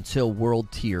until World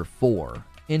Tier 4.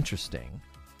 Interesting.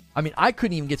 I mean, I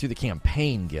couldn't even get through the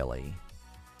campaign, Gilly.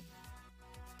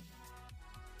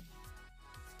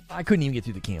 I couldn't even get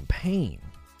through the campaign.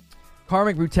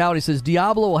 Karmic Brutality says,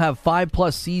 Diablo will have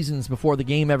 5+ seasons before the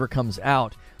game ever comes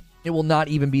out. It will not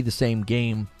even be the same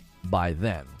game by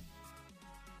then.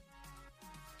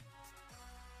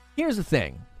 Here's the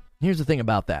thing. Here's the thing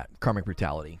about that, Karmic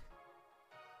Brutality.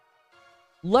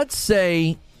 Let's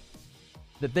say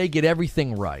that they get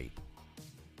everything right.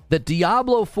 That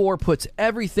Diablo 4 puts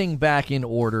everything back in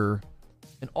order,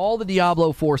 and all the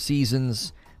Diablo 4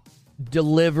 seasons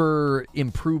deliver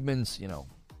improvements,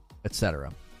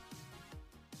 etc.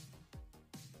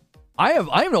 I have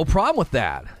no problem with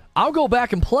that. I'll go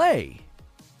back and play.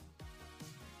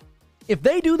 If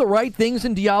they do the right things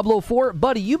in Diablo 4,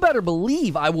 buddy, you better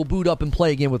believe I will boot up and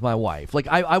play again with my wife. Like,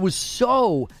 I was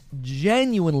so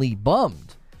genuinely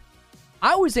bummed.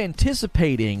 I was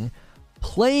anticipating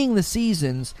playing the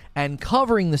seasons and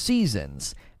covering the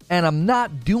seasons, and I'm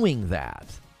not doing that.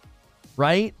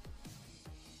 Right?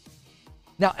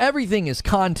 Now, everything is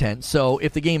content, so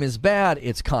if the game is bad,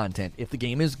 it's content. If the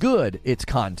game is good, it's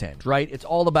content, right? It's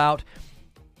all about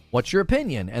what's your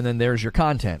opinion, and then there's your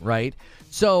content, right?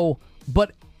 So...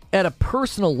 But at a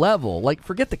personal level, like,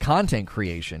 forget the content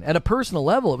creation. At a personal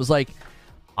level, it was like,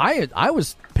 I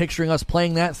was picturing us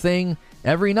playing that thing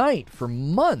every night for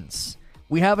months.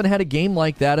 We haven't had a game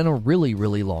like that in a really,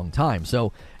 really long time.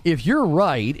 So if you're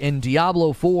right and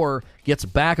Diablo 4 gets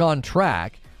back on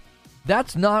track,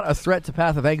 that's not a threat to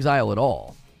Path of Exile at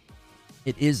all.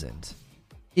 It isn't.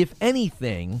 If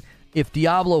anything, if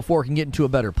Diablo 4 can get into a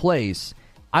better place,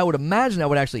 I would imagine that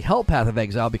would actually help Path of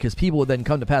Exile because people would then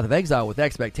come to Path of Exile with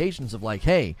expectations of like,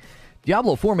 hey,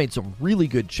 Diablo 4 made some really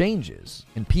good changes.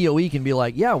 And PoE can be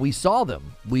like, yeah, we saw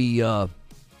them. We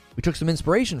took some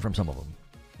inspiration from some of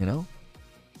them,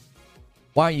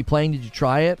 Why aren't you playing? Did you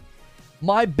try it?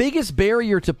 My biggest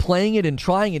barrier to playing it and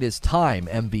trying it is time,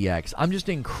 MVX. I'm just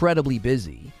incredibly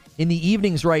busy. In the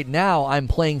evenings right now, I'm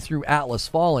playing through Atlas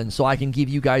Fallen so I can give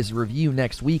you guys a review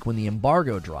next week when the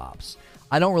embargo drops.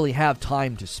 I don't really have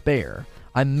time to spare.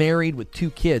 I'm married with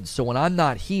 2 kids, so when I'm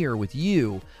not here with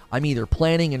you, I'm either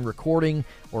planning and recording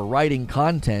or writing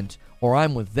content, or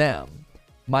I'm with them.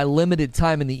 My limited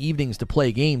time in the evenings to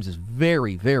play games is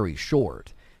very, very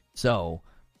short. So,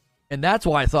 And that's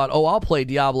why I thought, I'll play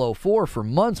Diablo 4 for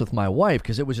months with my wife,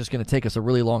 because it was just going to take us a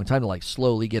really long time to like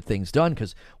slowly get things done,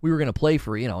 because we were going to play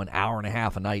for, an hour and a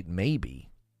half a night, maybe.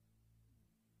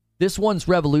 This one's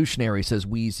revolutionary, says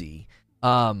Wheezy.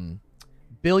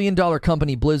 Billion-dollar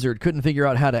company Blizzard couldn't figure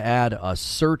out how to add a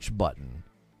search button.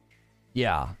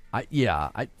 So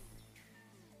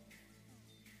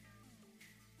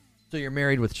you're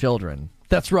married with children.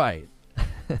 That's right.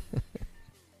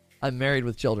 I'm married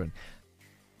with children.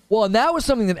 Well, and that was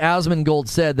something that Asmongold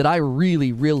said that I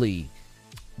really, really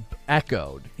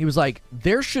echoed. He was like,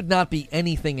 there should not be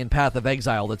anything in Path of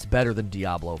Exile that's better than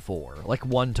Diablo 4, like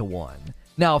 1-to-1.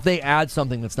 Now, if they add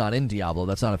something that's not in Diablo,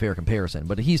 that's not a fair comparison,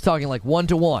 but he's talking like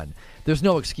 1-to-1. There's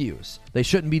no excuse. They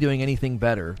shouldn't be doing anything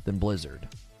better than Blizzard.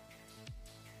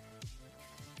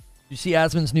 You see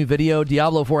Asmon's new video?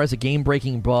 Diablo 4 has a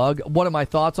game-breaking bug. What are my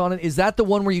thoughts on it? Is that the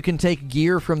one where you can take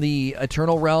gear from the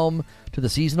Eternal Realm to the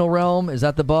Seasonal Realm? Is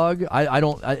that the bug?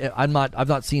 I've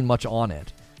not seen much on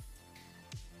it.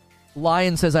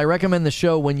 Lion says, I recommend the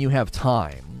show when you have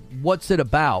time. What's it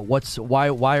about?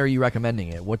 Why are you recommending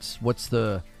it? What's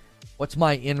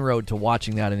my inroad to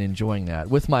watching that and enjoying that?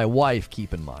 With my wife,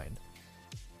 keep in mind.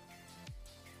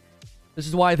 This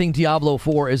is why I think Diablo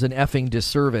 4 is an effing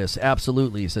disservice.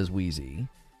 Absolutely, says Wheezy.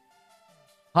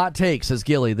 Hot take, says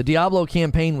Gilly. The Diablo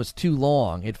campaign was too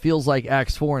long. It feels like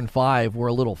Acts 4 and 5 were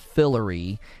a little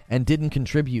fillery and didn't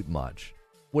contribute much.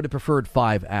 Would have preferred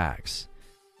 5 acts.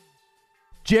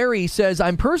 Jerry says,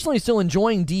 I'm personally still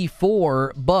enjoying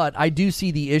D4, but I do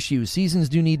see the issue. Seasons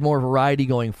do need more variety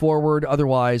going forward.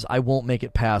 Otherwise, I won't make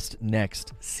it past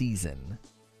next season.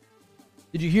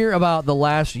 Did you hear about the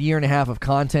last year and a half of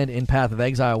content in Path of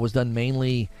Exile was done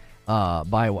mainly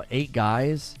by, 8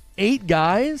 guys? 8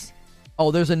 guys?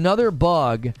 Oh, there's another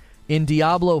bug in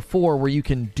Diablo 4 where you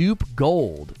can dupe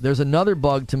gold. There's another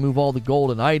bug to move all the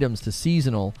golden items to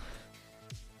seasonal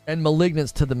and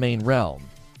malignants to the main realm.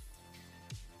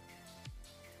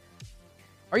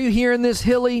 Are you hearing this,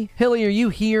 Hilly? Hilly, are you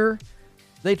here?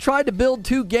 They tried to build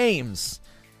 2 games,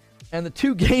 and the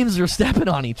 2 games are stepping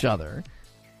on each other.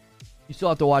 You still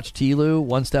have to watch Tilu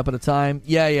one step at a time?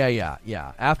 Yeah.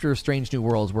 After Strange New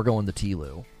Worlds, we're going to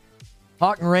Tilu.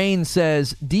 Hawk and Rain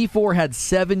says, D4 had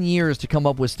 7 years to come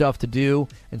up with stuff to do,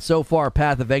 and so far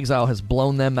Path of Exile has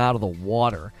blown them out of the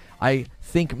water. I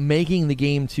think making the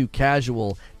game too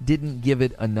casual didn't give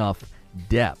it enough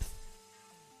depth.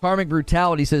 Karmic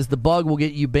Brutality says, the bug will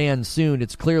get you banned soon.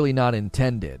 It's clearly not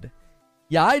intended.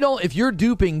 Yeah, if you're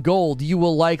duping gold, you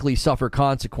will likely suffer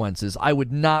consequences. I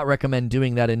would not recommend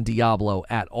doing that in Diablo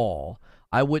at all.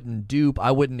 I wouldn't dupe,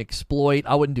 I wouldn't exploit,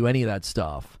 I wouldn't do any of that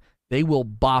stuff. They will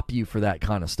bop you for that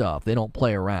kind of stuff. They don't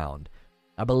play around.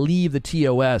 I believe the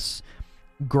TOS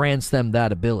grants them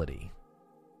that ability.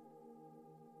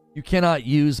 You cannot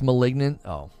use Malignant.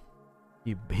 Oh,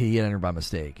 he entered by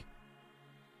mistake.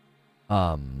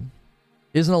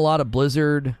 Isn't a lot of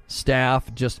Blizzard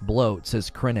staff just bloat, says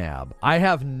Crinab. I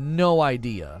have no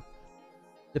idea.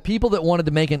 The people that wanted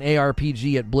to make an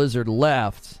ARPG at Blizzard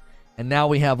left, and now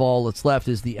we have all that's left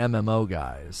is the MMO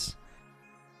guys.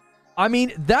 I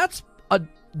mean, that's a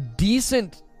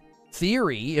decent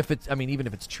theory, even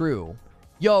if it's true.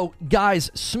 Yo,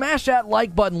 guys, smash that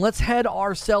like button. Let's head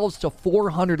ourselves to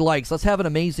 400 likes. Let's have an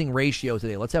amazing ratio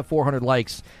today. Let's have 400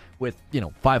 likes with,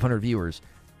 500 viewers.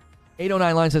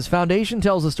 809 line says, Foundation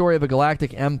tells the story of a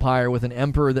galactic empire with an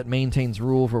emperor that maintains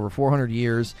rule for over 400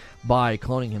 years by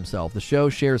cloning himself. The show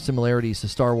shares similarities to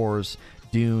Star Wars,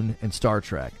 Dune, and Star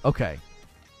Trek. Okay.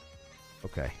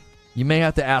 You may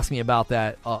have to ask me about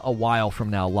that a while from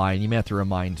now, Lion. You may have to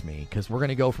remind me, because we're going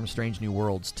to go from Strange New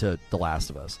Worlds to The Last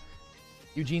of Us.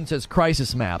 Eugene says,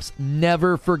 Crisis maps.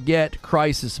 Never forget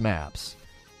Crisis maps.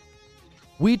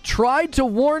 We tried to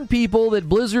warn people that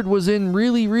Blizzard was in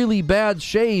really, really bad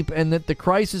shape and that the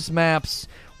Crisis maps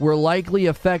were likely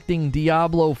affecting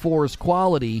Diablo 4's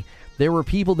quality. There were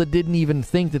people that didn't even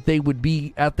think that they would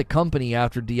be at the company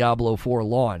after Diablo 4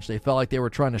 launched. They felt like they were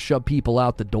trying to shove people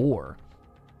out the door.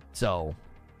 So,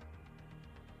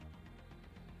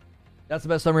 that's the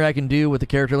best summary I can do with the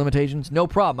character limitations. No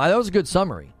problem. That was a good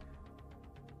summary.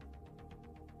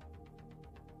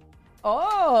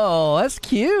 Oh, that's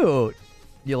cute.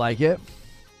 You like it?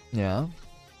 Yeah.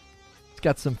 It's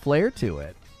got some flair to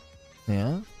it.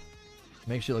 Yeah.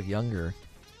 Makes you look younger.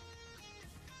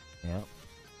 Yeah.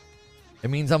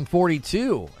 It means I'm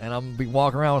 42, and I'm be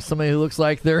walking around with somebody who looks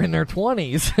like they're in their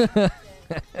 20s.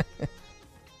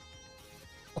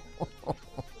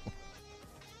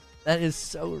 That is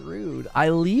so rude. I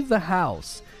leave the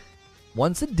house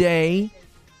once a day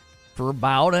for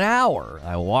about an hour.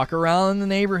 I walk around in the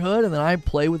neighborhood, and then I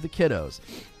play with the kiddos.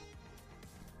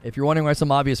 If you're wondering why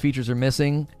some obvious features are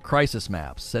missing, crisis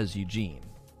maps, says Eugene.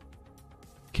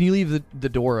 Can you leave the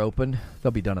door open?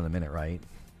 They'll be done in a minute, right?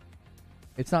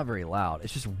 It's not very loud.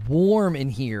 It's just warm in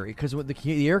here because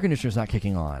the air conditioner's not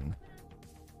kicking on.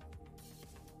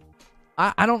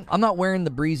 I'm not wearing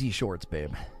the breezy shorts,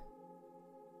 babe.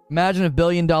 Imagine if $1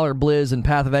 Billion Blizz and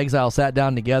Path of Exile sat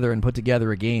down together and put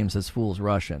together a game, says Fool's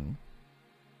Russian.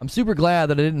 I'm super glad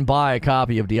that I didn't buy a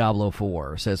copy of Diablo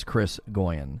 4, says Chris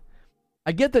Goyen.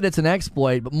 I get that it's an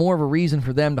exploit, but more of a reason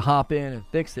for them to hop in and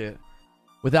fix it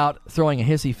without throwing a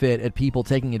hissy fit at people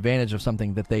taking advantage of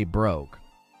something that they broke.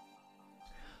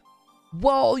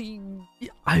 Well,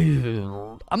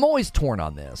 I'm always torn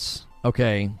on this,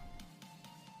 okay?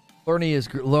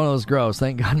 Lono is gross.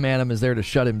 Thank God Manum is there to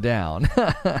shut him down.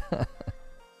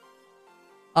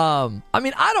 I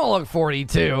mean, I don't look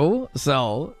 42,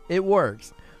 so it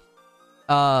works.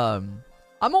 I'm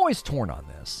always torn on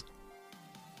this.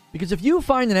 Because if you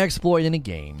find an exploit in a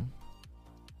game,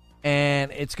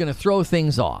 and it's going to throw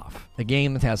things off, a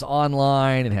game that has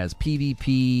online, it has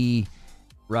PvP,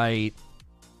 right?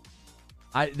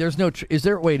 Is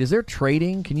there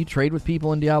trading? Can you trade with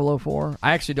people in Diablo 4?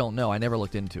 I actually don't know. I never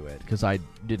looked into it because I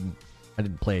didn't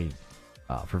play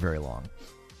for very long.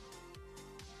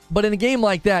 But in a game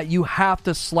like that, you have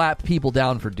to slap people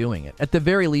down for doing it. At the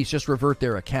very least, just revert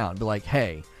their account. Be like,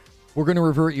 hey, we're going to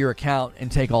revert your account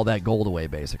and take all that gold away,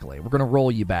 basically. We're going to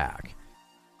roll you back.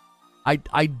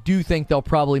 I do think they'll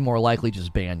probably more likely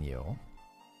just ban you.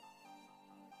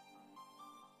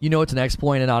 You know it's an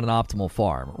exploit and not an optimal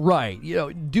farm. Right. You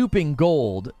know, duping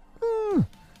gold,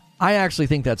 I actually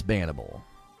think that's bannable.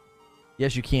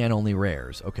 Yes, you can, only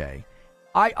rares. Okay.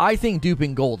 I think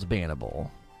duping gold's bannable.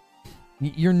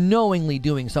 You're knowingly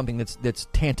doing something that's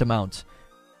tantamount.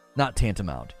 Not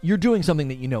tantamount. You're doing something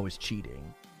that you know is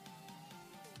cheating.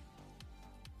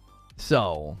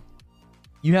 So,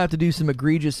 you have to do some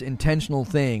egregious intentional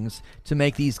things to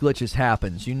make these glitches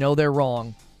happen. So you know they're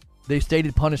wrong. They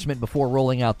stated punishment before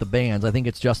rolling out the bans. I think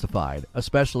it's justified,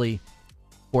 especially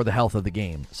for the health of the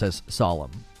game, says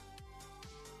Solemn.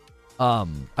 I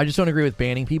just don't agree with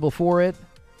banning people for it.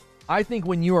 I think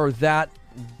when you are that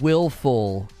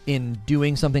willful in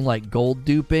doing something like gold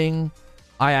duping,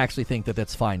 I actually think that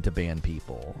that's fine to ban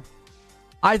people.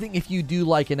 I think if you do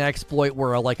like an exploit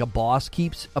where like a boss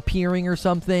keeps appearing or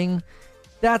something,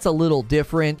 that's a little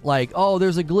different. Like, oh,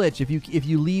 there's a glitch. If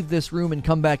you leave this room and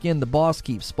come back in, the boss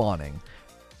keeps spawning.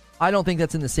 I don't think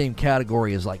that's in the same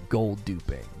category as like gold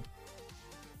duping.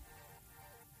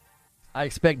 I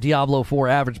expect Diablo 4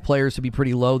 average players to be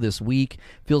pretty low this week.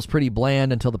 Feels pretty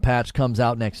bland until the patch comes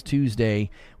out next Tuesday,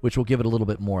 which will give it a little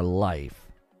bit more life.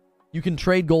 You can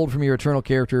trade gold from your eternal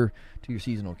character to your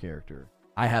seasonal character.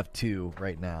 I have 2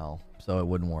 right now, so it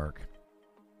wouldn't work.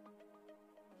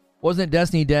 Wasn't it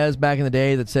Destiny Des back in the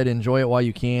day that said enjoy it while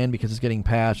you can because it's getting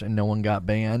patched and no one got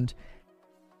banned?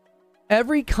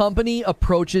 Every company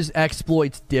approaches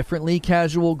exploits differently,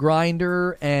 Casual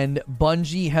Grinder, and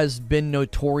Bungie has been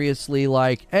notoriously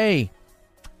like, hey,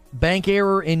 bank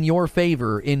error in your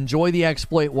favor. Enjoy the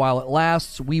exploit while it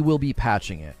lasts. We will be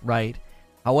patching it, right?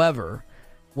 However,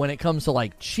 when it comes to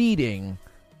like cheating,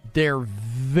 they're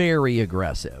very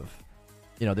aggressive.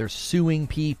 You know, they're suing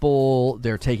people.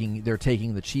 They're taking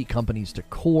the cheat companies to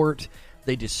court.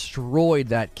 They destroyed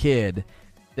that kid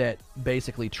that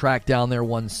basically tracked down their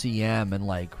 1CM and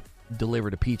like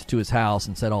delivered a pizza to his house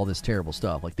and said all this terrible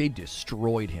stuff. Like, they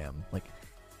destroyed him. Like,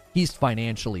 he's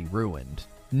financially ruined,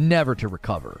 never to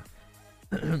recover.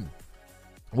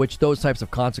 Which those types of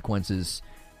consequences,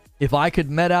 if I could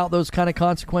met out those kind of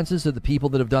consequences to the people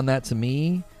that have done that to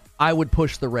me, I would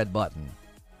push the red button.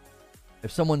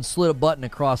 If someone slid a button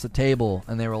across the table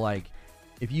and they were like,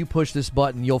 if you push this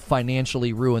button, you'll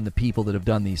financially ruin the people that have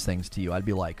done these things to you, I'd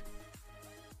be like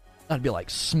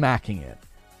smacking it.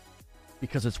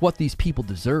 Because it's what these people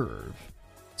deserve.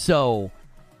 So,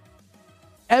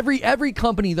 every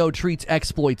company, though, treats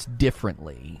exploits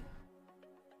differently.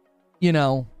 You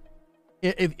know,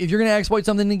 if you're going to exploit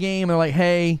something in the game, they're like,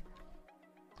 hey,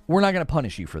 we're not going to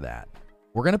punish you for that.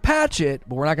 We're going to patch it,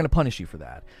 but we're not going to punish you for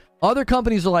that. Other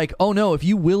companies are like, oh no, if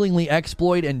you willingly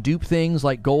exploit and dupe things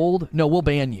like gold, no, we'll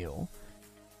ban you.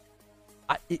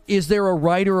 Is there a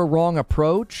right or a wrong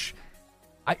approach?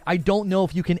 I don't know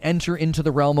if you can enter into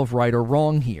the realm of right or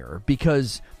wrong here,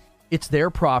 because it's their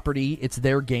property, it's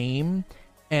their game,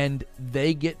 and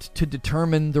they get to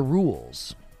determine the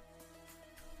rules.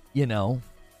 You know?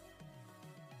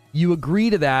 You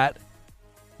agree to that.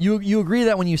 You agree to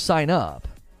that when you sign up.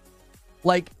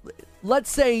 Like, let's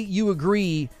say you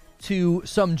agree to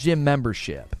some gym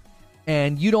membership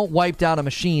and you don't wipe down a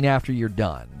machine after you're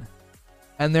done.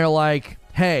 And they're like,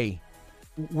 hey,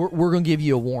 we're going to give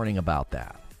you a warning about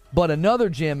that. But another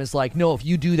gym is like, no, if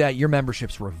you do that, your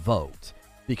membership's revoked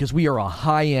because we are a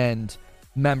high-end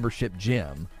membership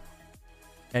gym,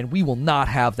 and we will not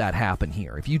have that happen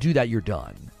here. If you do that, you're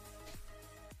done.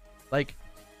 Like,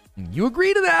 you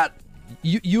agree to that.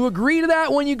 You agree to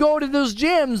that when you go to those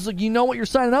gyms. Like, you know what you're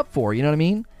signing up for. You know what I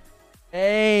mean?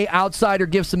 Hey, Outsider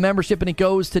gives some membership, and it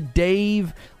goes to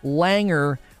Dave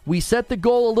Langer. We set the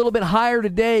goal a little bit higher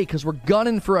today because we're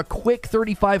gunning for a quick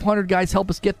 3,500. Guys, help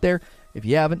us get there. If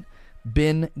you haven't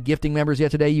been gifting members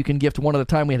yet today, you can gift one at a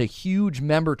time. We had a huge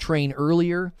member train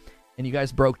earlier, and you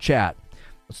guys broke chat.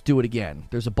 Let's do it again.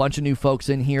 There's a bunch of new folks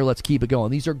in here. Let's keep it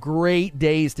going. These are great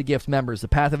days to gift members. The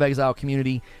Path of Exile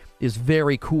community is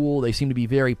very cool. They seem to be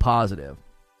very positive.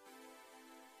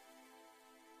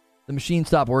 The machine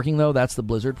stopped working, though. That's the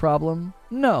Blizzard problem?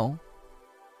 No.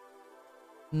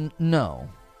 No.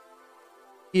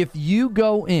 If you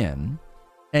go in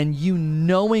and you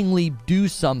knowingly do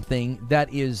something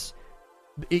that is...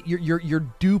 You're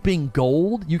duping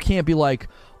gold, you can't be like,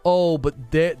 oh, but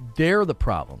they're the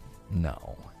problem.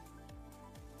 No.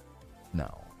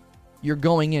 You're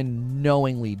going in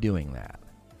knowingly doing that.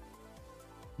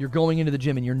 You're going into the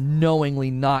gym and you're knowingly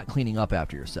not cleaning up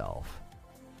after yourself.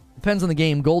 Depends on the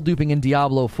game. Gold duping in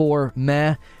Diablo 4,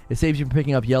 meh. It saves you from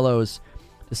picking up yellows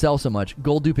to sell so much.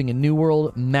 Gold duping in New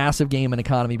World, massive game and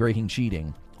economy breaking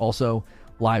cheating. Also,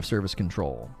 live service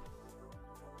control.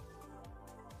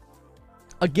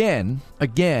 Again,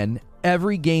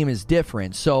 every game is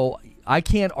different, so I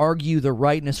can't argue the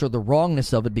rightness or the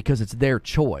wrongness of it because it's their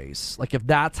choice. Like, if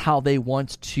that's how they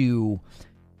want to,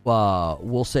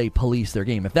 we'll say, police their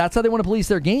game. If that's how they want to police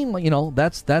their game, you know,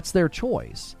 that's their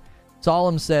choice.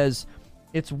 Solemn says,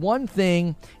 it's one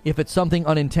thing if it's something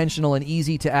unintentional and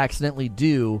easy to accidentally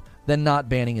do, then not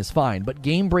banning is fine. But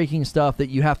game-breaking stuff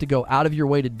that you have to go out of your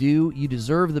way to do, you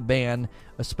deserve the ban,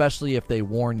 especially if they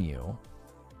warn you.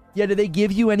 Yeah, do they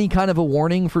give you any kind of a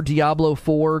warning for Diablo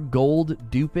 4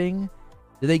 gold duping?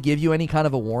 Do they give you any kind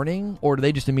of a warning, or do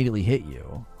they just immediately hit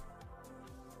you?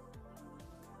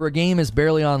 For a game as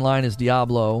barely online as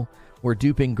Diablo, where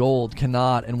duping gold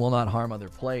cannot and will not harm other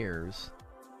players,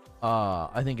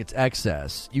 I think it's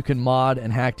excess. You can mod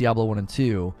and hack Diablo 1 and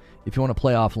 2. If you want to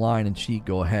play offline and cheat,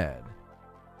 go ahead.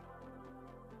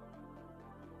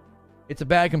 It's a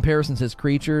bad comparison, says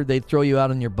Creature. They'd throw you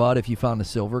out on your butt if you found a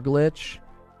silver glitch.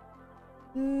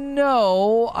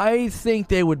 No, I think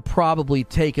they would probably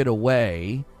take it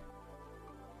away.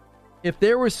 If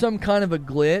there was some kind of a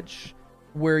glitch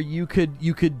where you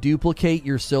could duplicate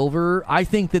your silver, I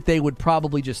think that they would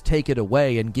probably just take it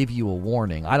away and give you a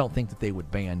warning. I don't think that they would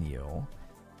ban you.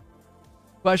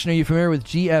 Question, are you familiar with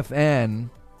GFN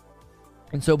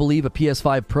and so believe a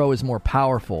PS5 Pro is more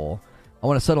powerful? I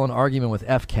want to settle an argument with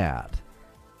FCAT.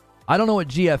 I don't know what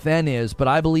GFN is, but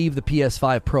I believe the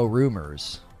PS5 Pro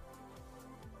rumors.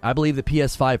 I believe the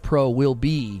PS5 Pro will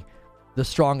be the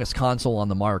strongest console on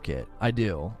the market. I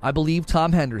do. I believe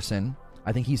Tom Henderson.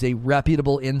 I think he's a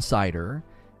reputable insider.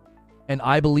 And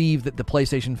I believe that the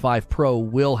PlayStation 5 Pro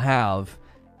will have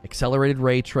accelerated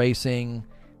ray tracing.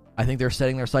 I think they're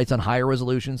setting their sights on higher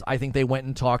resolutions. I think they went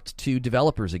and talked to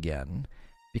developers again,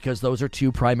 because those are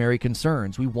two primary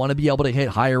concerns. We want to be able to hit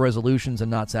higher resolutions and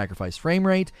not sacrifice frame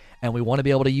rate, and we want to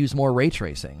be able to use more ray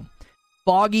tracing.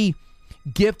 Foggy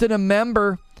gifted a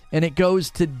member, and it goes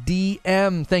to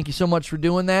DM. Thank you so much for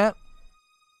doing that.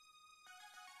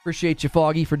 Appreciate you,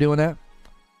 Foggy, for doing that.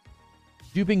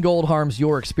 Duping gold harms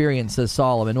your experience, says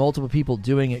Solomon. Multiple people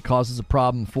doing it causes a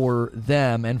problem for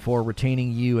them and for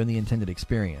retaining you and the intended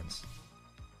experience.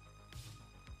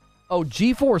 Oh,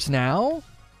 GeForce Now?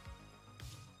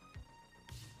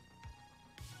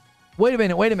 Wait a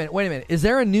minute. Is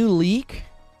there a new leak?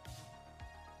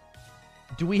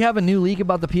 Do we have a new leak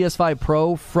about the PS5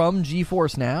 Pro from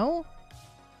GeForce Now?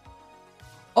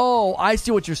 Oh, I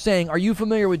see what you're saying. Are you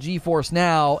familiar with GeForce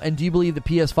Now, and do you believe the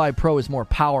PS5 Pro is more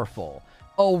powerful?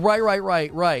 Oh,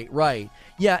 right.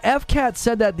 Yeah, FCAT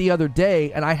said that the other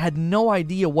day, and I had no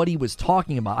idea what he was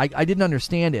talking about. I didn't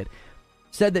understand it.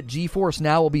 Said that GeForce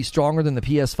Now will be stronger than the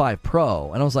PS5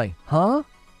 Pro. And I was like, huh?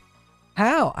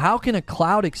 How? How can a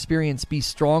cloud experience be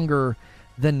stronger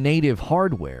than native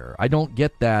hardware? I don't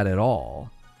get that at all.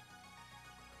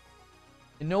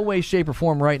 In no way, shape, or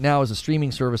form right now is a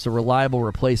streaming service a reliable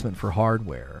replacement for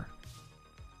hardware.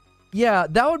 Yeah,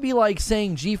 that would be like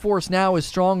saying GeForce Now is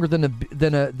stronger than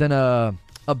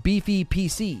a beefy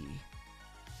PC.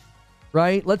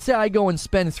 Right? Let's say I go and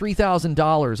spend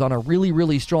 $3,000 on a really,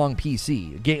 really strong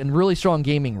PC, and really strong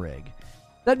gaming rig.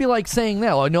 That'd be like saying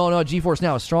that. Oh, no, GeForce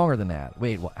Now is stronger than that.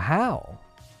 Wait, how?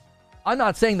 I'm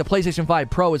not saying the PlayStation 5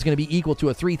 Pro is going to be equal to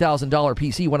a $3,000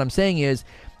 PC. What I'm saying is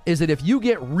that if you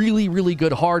get really, really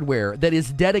good hardware that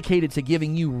is dedicated to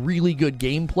giving you really good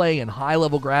gameplay and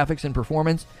high-level graphics and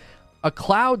performance, a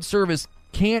cloud service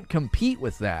can't compete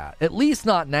with that, at least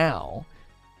not now.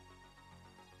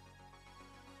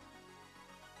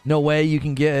 No way you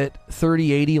can get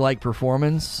 3080-like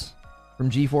performance from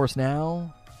GeForce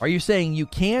Now? Are you saying you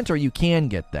can't or you can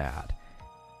get that?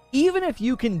 Even if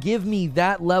you can give me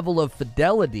that level of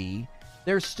fidelity,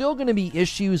 there's still going to be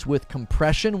issues with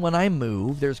compression when I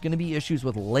move. There's going to be issues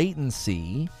with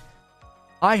latency.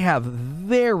 I have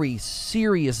very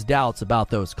serious doubts about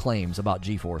those claims about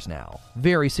GeForce Now.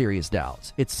 Very serious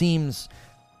doubts. It seems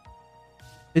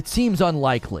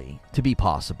unlikely to be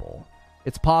possible.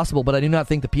 It's possible, but I do not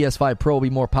think the PS5 Pro will be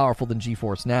more powerful than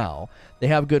GeForce Now. They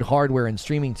have good hardware and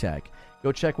streaming tech.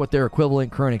 Go check what their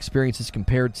equivalent current experience is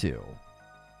compared to.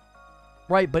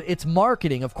 Right, but it's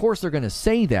marketing. Of course they're going to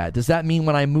say that. Does that mean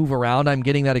when I move around, I'm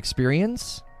getting that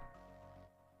experience?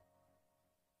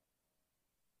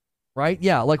 Right?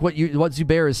 Yeah, like what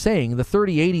Zubair is saying. The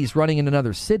 3080 is running in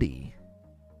another city.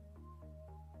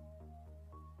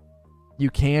 You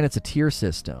can. It's a tier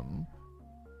system.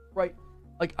 Right.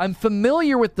 Like, I'm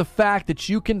familiar with the fact that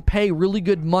you can pay really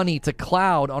good money to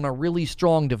cloud on a really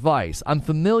strong device. I'm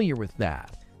familiar with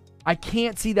that. I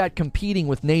can't see that competing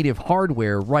with native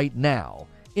hardware right now.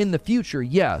 In the future,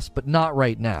 yes, but not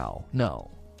right now.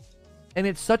 No. And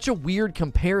it's such a weird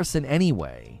comparison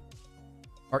anyway.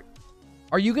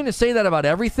 Are you going to say that about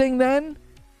everything then?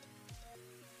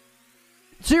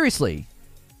 Seriously.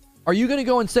 Are you going to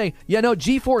go and say, yeah, no,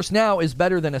 GeForce Now is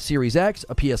better than a Series X,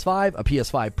 a PS5, a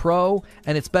PS5 Pro,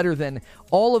 and it's better than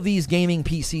all of these gaming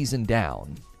PCs and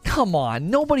down? Come on,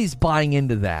 nobody's buying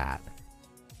into that.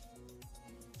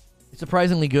 It's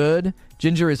surprisingly good.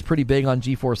 Ginger is pretty big on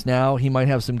GeForce Now. He might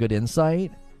have some good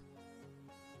insight.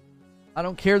 I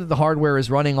don't care that the hardware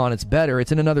is running on it's better.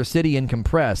 It's in another city and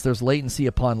compressed. There's latency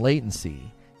upon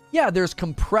latency. Yeah, there's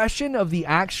compression of the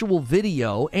actual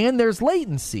video and there's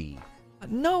latency.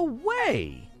 No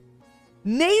way.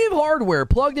 Native hardware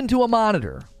plugged into a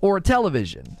monitor or a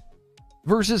television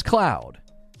versus cloud.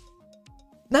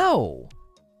 No.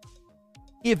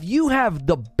 If you have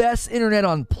the best internet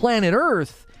on planet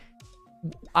Earth,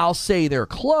 I'll say they're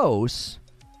close.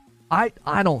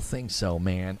 I don't think so,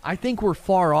 man. I think we're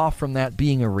far off from that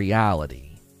being a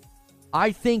reality.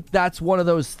 I think that's one of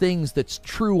those things that's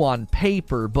true on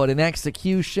paper, but in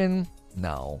execution,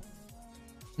 no.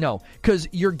 No, because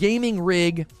your gaming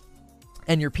rig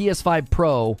and your PS5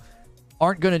 Pro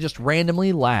aren't going to just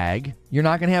randomly lag. You're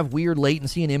not going to have weird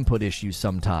latency and input issues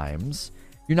sometimes.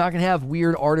 You're not going to have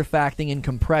weird artifacting and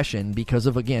compression because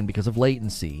of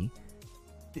latency.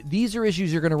 These are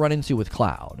issues you're going to run into with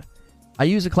cloud. I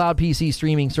use a cloud PC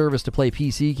streaming service to play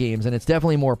PC games, and it's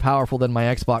definitely more powerful than my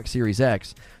Xbox Series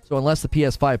X. So unless the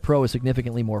PS5 Pro is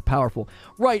significantly more powerful.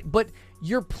 Right, but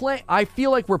I feel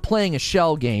like we're playing a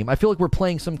shell game. I feel like we're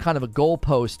playing some kind of a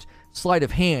goalpost sleight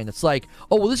of hand. It's like,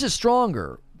 oh, well, this is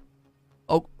stronger.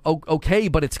 Oh, okay,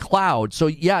 but it's cloud. So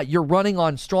yeah, you're running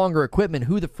on stronger equipment.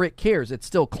 Who the frick cares? It's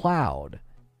still cloud.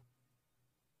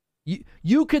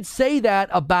 You could say that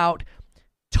about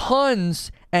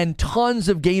tons and tons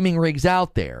of gaming rigs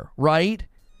out there, right?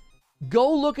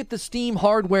 Go look at the Steam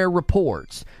hardware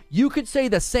reports. You could say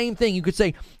the same thing. You could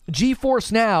say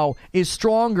GeForce Now is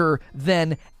stronger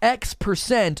than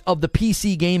X% of the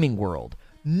PC gaming world.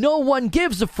 No one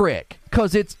gives a frick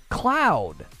because it's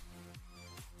cloud.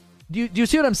 Do you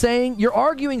see what I'm saying? You're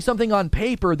arguing something on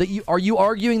paper that are you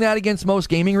arguing that against most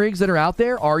gaming rigs that are out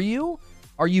there? Are you?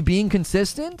 Are you being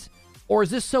consistent? Or is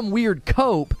this some weird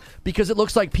cope because it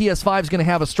looks like PS5 is going to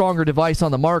have a stronger device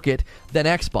on the market than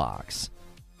Xbox?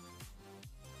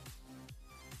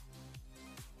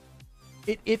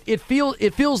 It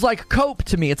feels like cope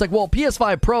to me. It's like, well,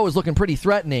 PS5 Pro is looking pretty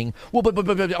threatening. Well, but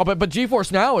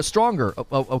GeForce Now is stronger.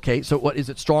 Okay, so what is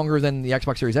it stronger than the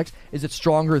Xbox Series X? Is it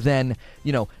stronger than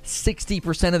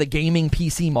 60% of the gaming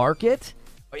PC market?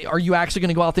 Are you actually going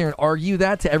to go out there and argue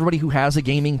that to everybody who has a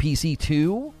gaming PC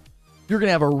too? You're going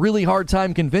to have a really hard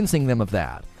time convincing them of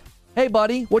that. Hey,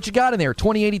 buddy, what you got in there?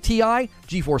 2080 Ti?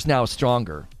 GeForce Now is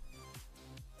stronger.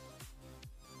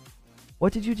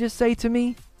 What did you just say to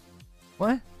me?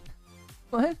 What?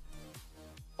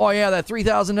 Oh, yeah, that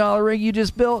 $3,000 rig you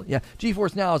just built? Yeah,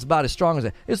 GeForce Now is about as strong as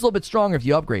that. It's a little bit stronger if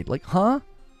you upgrade. Like, huh?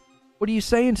 What are you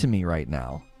saying to me right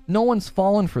now? No one's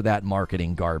fallen for that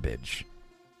marketing garbage.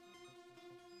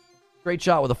 Great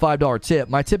shot with a $5 tip.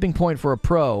 My tipping point for a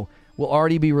Pro will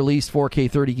already be released 4K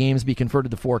 30 games be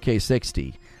converted to 4K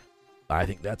 60. I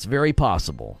think that's very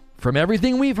possible. From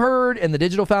everything we've heard and the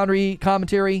Digital Foundry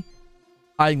commentary,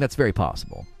 I think that's very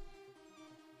possible.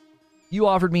 You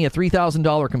offered me a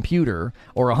 $3,000 computer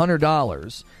or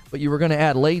 $100, but you were going to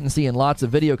add latency and lots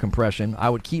of video compression, I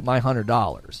would keep my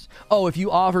 $100. Oh, if you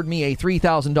offered me a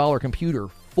 $3,000 computer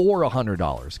for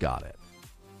 $100, got it.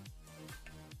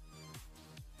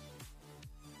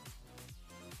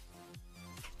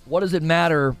 What does it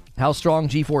matter how strong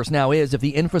GeForce Now is if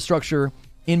the infrastructure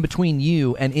in between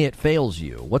you and it fails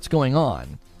you? What's going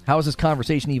on? How is this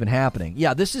conversation even happening?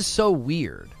 Yeah, this is so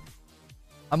weird.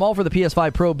 I'm all for the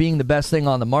PS5 Pro being the best thing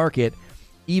on the market,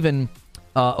 even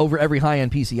over every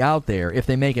high-end PC out there. If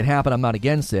they make it happen, I'm not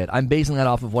against it. I'm basing that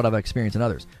off of what I've experienced in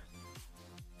others.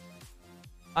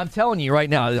 I'm telling you right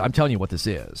now, I'm telling you what this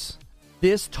is.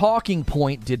 This talking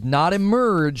point did not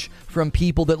emerge from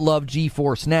people that love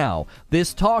GeForce Now.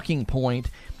 This talking point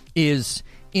is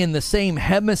in the same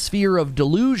hemisphere of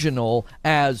delusional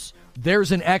as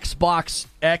there's an Xbox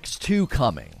X2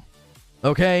 coming.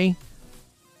 Okay?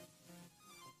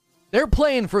 They're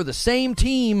playing for the same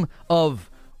team of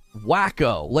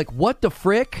wacko. Like, what the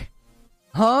frick?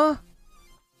 Huh?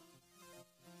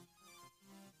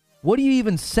 What are you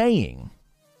even saying?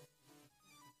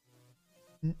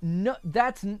 No,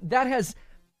 that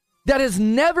has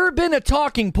never been a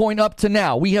talking point up to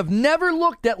now. We have never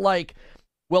looked at like,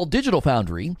 well, Digital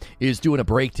Foundry is doing a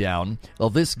breakdown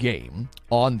of this game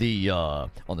on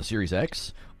the Series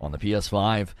X, on the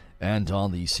PS5, and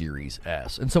on the Series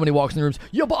S. And somebody walks in the room,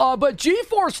 yeah, but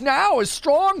GeForce Now is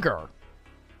stronger.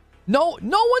 No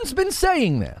one's been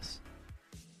saying this.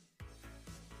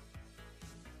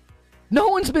 No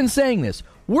one's been saying this.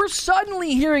 We're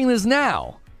suddenly hearing this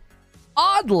now.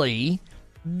 Oddly,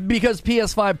 because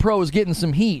PS5 Pro is getting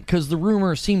some heat, because the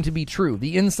rumors seem to be true.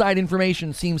 The inside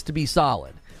information seems to be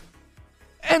solid.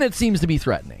 And it seems to be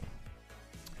threatening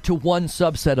to one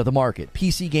subset of the market.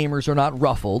 PC gamers are not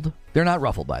ruffled. They're not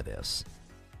ruffled by this.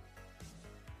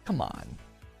 Come on.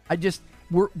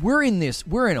 We're in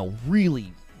a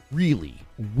really, really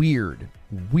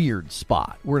weird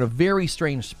spot. We're in a very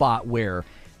strange spot where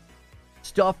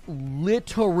stuff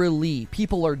literally,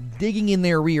 people are digging in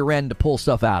their rear end to pull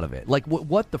stuff out of it. Like,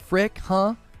 what the frick,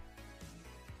 huh?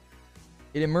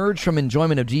 It emerged from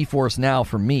enjoyment of GeForce Now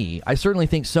for me. I certainly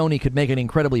think Sony could make an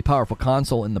incredibly powerful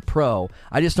console in the Pro.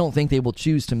 I just don't think they will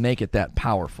choose to make it that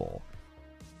powerful.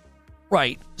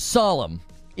 Right. Solemn.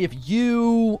 If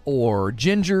you or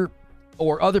Ginger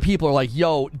or other people are like,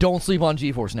 yo, don't sleep on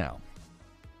GeForce Now.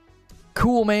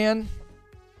 Cool, man.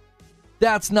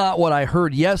 That's not what I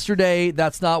heard yesterday.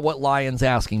 That's not what Lion's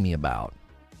asking me about.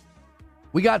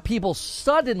 We got people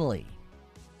suddenly.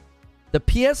 The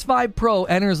PS5 Pro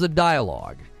enters the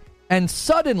dialogue, and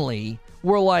suddenly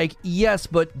we're like, yes,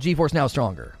 but GeForce Now is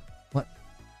stronger. What?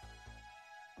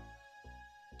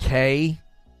 Okay.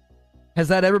 Has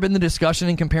that ever been the discussion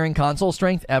in comparing console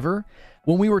strength ever?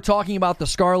 When we were talking about the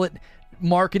Scarlett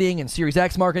marketing and Series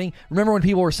X marketing, remember when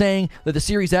people were saying that the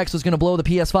Series X was going to blow the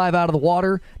PS5 out of the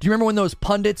water? Do you remember when those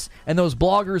pundits and those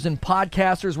bloggers and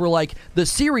podcasters were like, the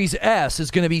Series S is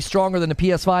going to be stronger than the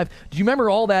PS5? Do you remember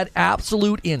all that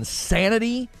absolute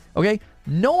insanity? Okay,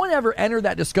 no one ever entered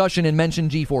that discussion and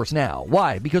mentioned GeForce Now.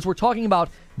 Why? Because we're talking about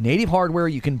native hardware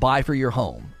you can buy for your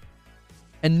home.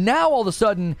 And now all of a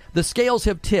sudden, the scales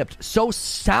have tipped so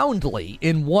soundly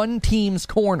in one team's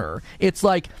corner. It's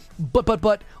like, but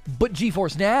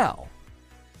GeForce Now.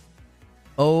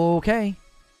 Okay.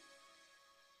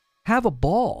 Have a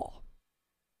ball.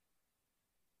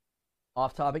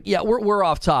 Off topic? Yeah, we're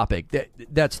off topic.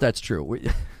 That's true.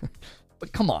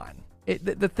 But come on.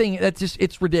 The thing,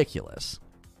 it's ridiculous.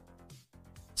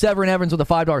 Severin Evans with a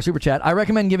 $5 super chat. I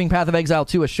recommend giving Path of Exile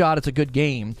 2 a shot. It's a good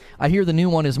game. I hear the new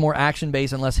one is more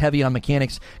action-based and less heavy on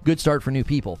mechanics. Good start for new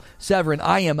people. Severin,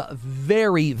 I am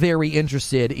very, very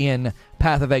interested in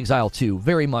Path of Exile 2.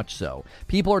 Very much so.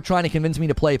 People are trying to convince me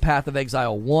to play Path of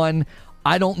Exile 1.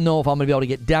 I don't know if I'm going to be able to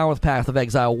get down with Path of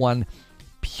Exile 1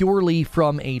 purely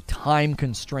from a time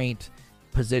constraint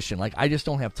position. Like, I just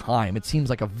don't have time. It seems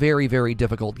like a very, very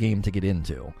difficult game to get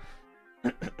into.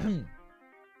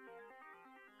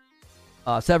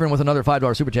 Severin with another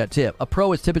 $5 super chat tip. A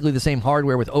Pro is typically the same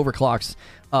hardware with overclocks.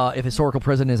 If historical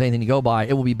precedent is anything to go by,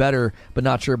 it will be better, but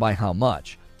not sure by how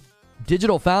much.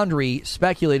 Digital Foundry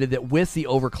speculated that with the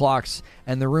overclocks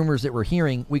and the rumors that we're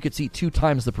hearing, we could see 2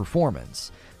 times the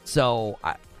performance. So,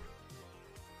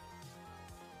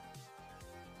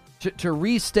 to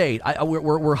restate,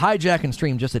 we're hijacking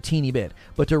stream just a teeny bit,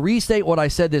 but to restate what I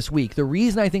said this week, the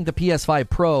reason I think the PS5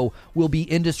 Pro will be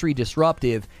industry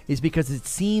disruptive is because it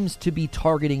seems to be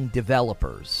targeting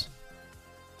developers.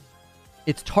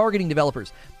 It's targeting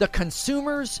developers. The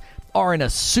consumers are an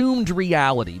assumed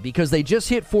reality because they just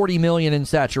hit 40 million in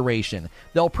saturation.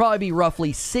 There'll probably be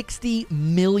roughly 60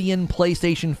 million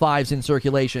PlayStation 5s in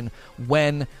circulation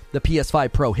when the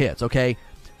PS5 Pro hits, okay?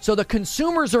 So the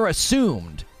consumers are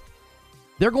assumed.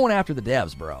 They're going after the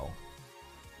devs, bro.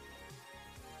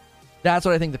 That's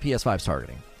what I think the PS5's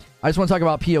targeting. I just want to talk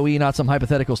about PoE, not some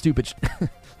hypothetical stupid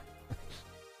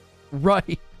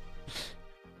Right.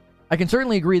 I can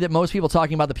certainly agree that most people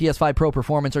talking about the PS5 Pro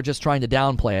performance are just trying to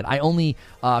downplay it. I only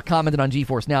commented on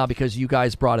GeForce Now because you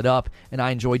guys brought it up, and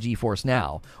I enjoy GeForce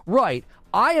Now. Right.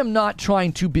 I am not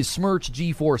trying to besmirch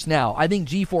GeForce Now. I think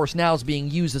GeForce Now is being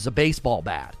used as a baseball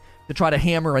bat to try to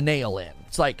hammer a nail in.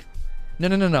 It's like,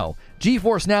 no.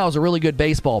 GeForce Now is a really good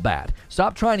baseball bat.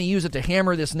 Stop trying to use it to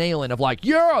hammer this nail in of like,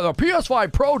 yeah, the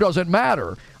PS5 Pro doesn't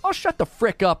matter. Oh, shut the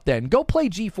frick up then. Go play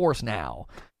GeForce Now.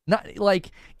 Not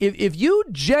like if you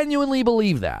genuinely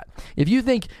believe that, if you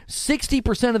think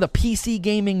 60% of the PC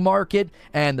gaming market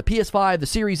and the PS5, the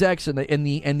Series X, and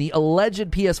the alleged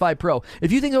PS5 Pro,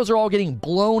 if you think those are all getting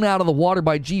blown out of the water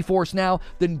by GeForce Now,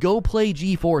 then go play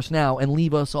GeForce Now and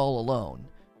leave us all alone.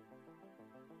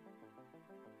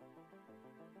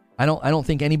 I don't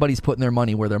think anybody's putting their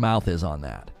money where their mouth is on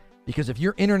that, because if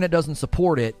your internet doesn't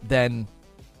support it, then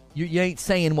you ain't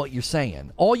saying what you're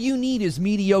saying. All you need is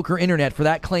mediocre internet for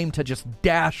that claim to just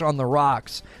dash on the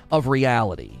rocks of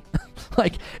reality.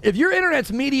 Like, if your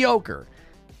internet's mediocre,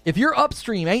 if your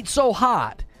upstream ain't so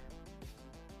hot,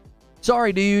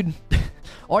 sorry, dude.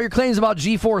 All your claims about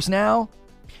GeForce Now,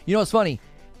 you know what's funny?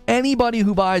 Anybody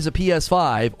who buys a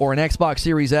PS5 or an Xbox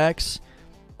Series X,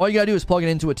 all you gotta do is plug it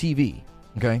into a TV,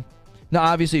 okay? Now,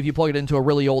 obviously, if you plug it into a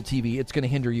really old TV, it's going to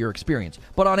hinder your experience.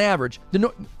 But on average,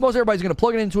 most everybody's going to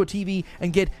plug it into a TV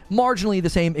and get marginally the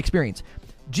same experience.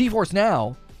 GeForce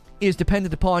Now is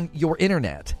dependent upon your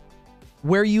internet,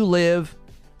 where you live,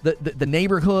 the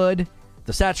neighborhood,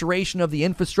 the saturation of the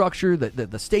infrastructure,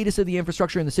 the status of the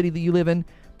infrastructure in the city that you live in.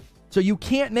 So you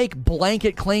can't make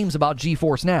blanket claims about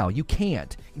GeForce Now. You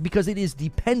can't, because it is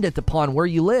dependent upon where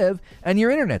you live and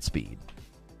your internet speed.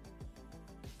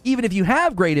 Even if you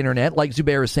have great internet, like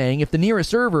Zubair is saying, if the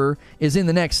nearest server is in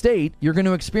the next state, you're going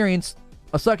to experience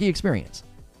a sucky experience.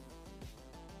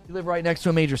 You live right next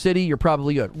to a major city, you're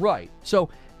probably good. Right. So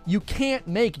you can't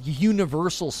make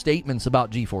universal statements about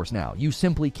GeForce Now. You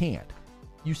simply can't.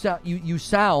 You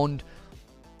sound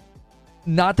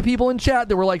not the people in chat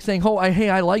that were like saying,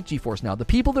 hey, I like GeForce Now. The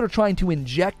people that are trying to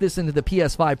inject this into the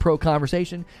PS5 Pro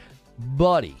conversation,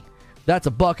 buddy, that's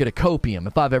a bucket of copium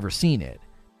if I've ever seen it.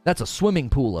 That's a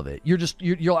swimming pool of it. You're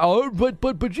like,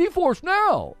 but GeForce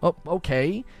Now. Oh,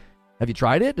 okay. Have you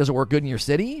tried it? Does it work good in your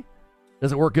city?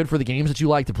 Does it work good for the games that you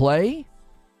like to play?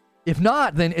 If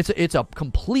not, then it's a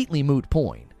completely moot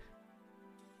point.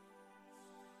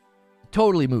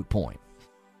 Totally moot point.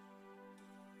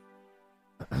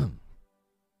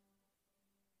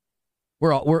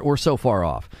 We're so far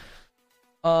off.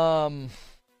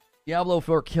 Diablo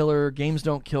 4 killer. Games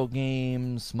don't kill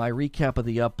games. My recap of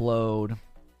the upload.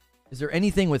 Is there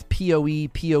anything with PoE,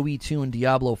 PoE 2, and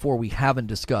Diablo 4 we haven't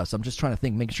discussed? I'm just trying to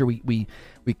think, make sure we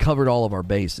covered all of our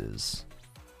bases.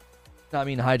 Not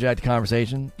mean to hijack the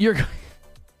conversation. You're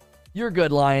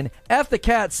good, Lion. F the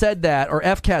Cat said that, or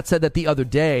F-Cat said that the other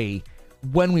day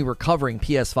when we were covering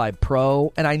PS5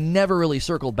 Pro, and I never really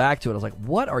circled back to it. I was like,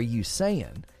 what are you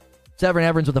saying? Severin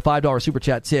Evans with a $5 super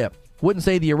chat tip. Wouldn't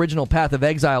say the original Path of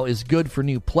Exile is good for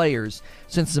new players,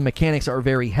 since the mechanics are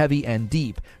very heavy and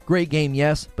deep. Great game,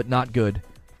 yes, but not good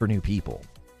for new people.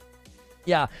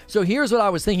 Yeah, so here's what I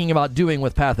was thinking about doing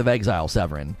with Path of Exile,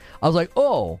 Severin. I was like,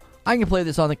 I can play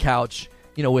this on the couch,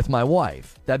 with my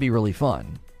wife. That'd be really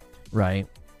fun, right?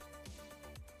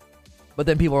 But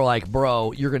then people are like,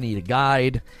 bro, you're going to need a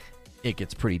guide. It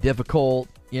gets pretty difficult,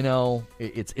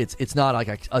 It's not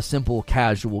like a simple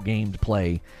casual game to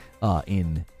play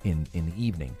in the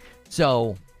evening.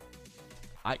 So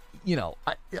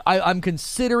I'm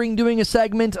considering doing a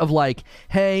segment of like,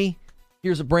 hey,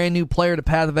 here's a brand new player to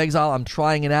Path of Exile. I'm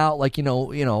trying it out, like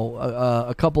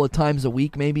a couple of times a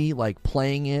week, maybe, like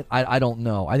playing it. I don't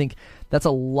know. I think that's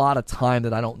a lot of time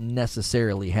that I don't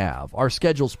necessarily have. Our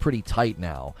schedule's pretty tight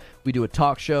now. We do a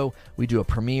talk show, we do a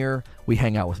premiere, we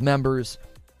hang out with members.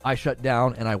 I shut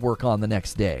down and I work on the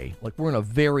next day. Like, we're in a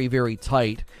very, very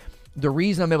tight. The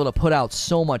reason I'm able to put out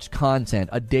so much content,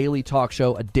 a daily talk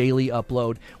show, a daily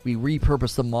upload, we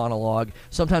repurpose the monologue.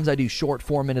 Sometimes I do short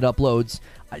 4-minute uploads.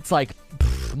 It's like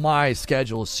my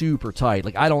schedule is super tight.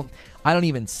 Like, I don't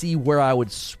even see where I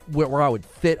would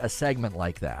fit a segment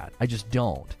like that. I just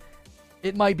don't.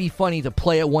 It might be funny to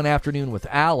play it one afternoon with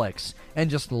Alex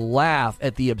and just laugh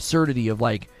at the absurdity of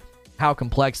like how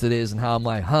complex it is and how I'm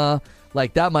like, huh?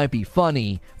 Like, that might be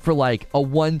funny for, like, a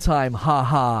one-time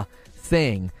ha-ha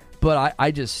thing. But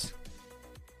I just...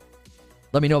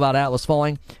 Let me know about Atlas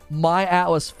Falling. My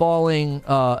Atlas Fallen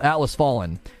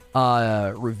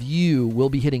review will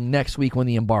be hitting next week when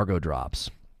the embargo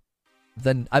drops.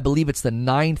 Then I believe it's the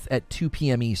 9th at 2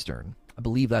 p.m. Eastern. I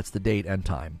believe that's the date and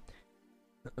time.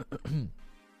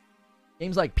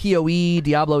 Games like PoE,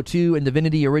 Diablo 2, and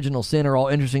Divinity Original Sin are all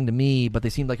interesting to me, but they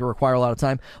seem like it require a lot of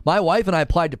time. My wife and I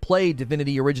applied to play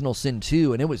Divinity Original Sin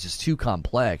 2, and it was just too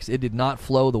complex. It did not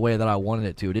flow the way that I wanted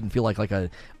it to. It didn't feel like a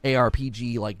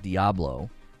ARPG like Diablo.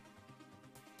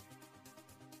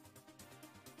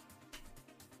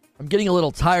 I'm getting a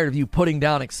little tired of you putting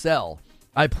down Excel.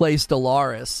 I play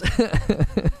Stellaris.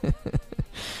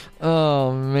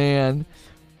 Oh, man.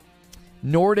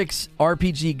 Nordic's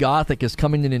RPG Gothic is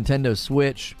coming to Nintendo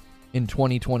Switch in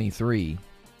 2023.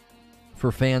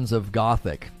 For fans of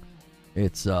Gothic,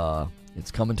 it's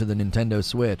coming to the Nintendo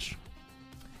Switch.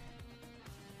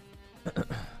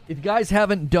 If you guys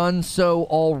haven't done so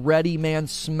already, man,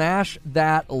 smash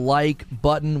that like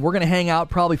button. We're going to hang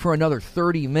out probably for another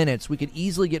 30 minutes. We could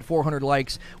easily get 400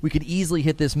 likes. We could easily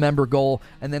hit this member goal,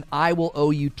 and then I will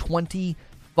owe you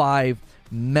 25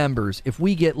 members. If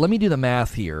we get, let me do the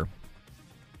math here.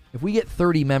 If we get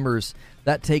 30 members,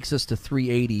 that takes us to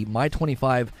 380. My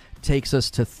 25 takes us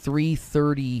to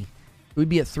 330. We'd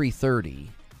be at 330.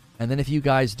 And then if you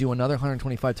guys do another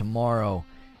 125 tomorrow,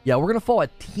 yeah, we're going to fall a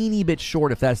teeny bit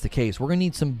short if that's the case. We're going to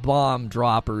need some bomb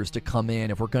droppers to come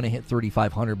in if we're going to hit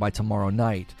 3,500 by tomorrow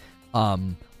night.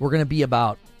 We're going to be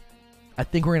about, I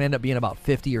think we're going to end up being about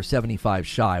 50 or 75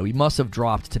 shy. We must have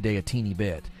dropped today a teeny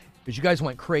bit because you guys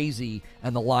went crazy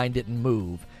and the line didn't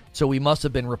move. So we must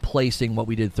have been replacing what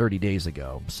we did 30 days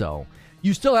ago. So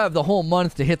you still have the whole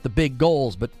month to hit the big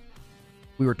goals, but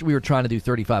we were trying to do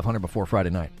 3,500 before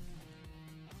Friday night.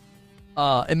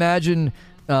 Imagine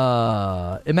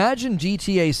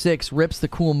GTA 6 rips the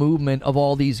cool movement of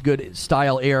all these good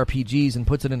style ARPGs and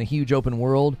puts it in a huge open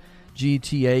world.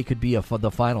 GTA could be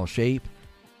the final shape.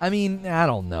 I mean, I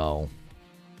don't know.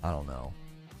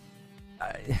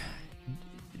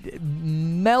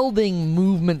 Melding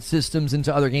movement systems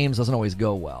into other games doesn't always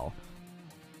go well.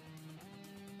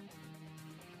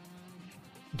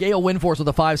 Gale Windforce with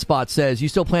a 5 spot says, you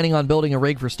still planning on building a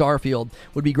rig for Starfield?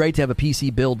 Would be great to have a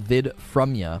PC build vid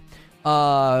from ya.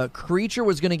 Creature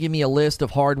was going to give me a list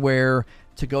of hardware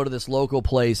to go to this local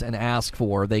place and ask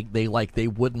for. They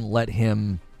wouldn't let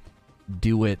him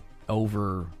do it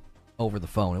over the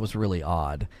phone. It was really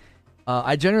odd.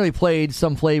 I generally played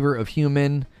some flavor of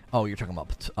human. Oh, you're talking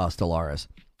about Stellaris.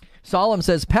 Solemn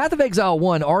says, Path of Exile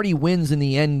 1 already wins in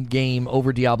the end game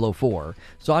over Diablo 4,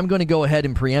 so I'm going to go ahead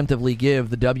and preemptively give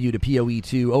the W to PoE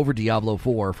 2 over Diablo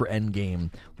 4 for end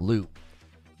game loot.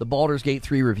 The Baldur's Gate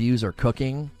 3 reviews are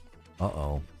cooking.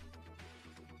 Uh-oh.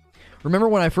 Remember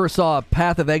when I first saw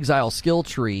Path of Exile skill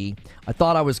tree, I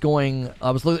thought I was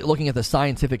looking at the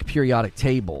scientific periodic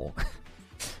table.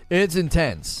 It's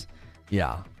intense.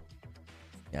 Yeah.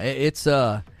 It's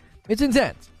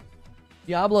intense.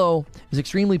 Diablo is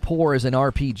extremely poor as an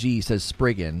RPG, says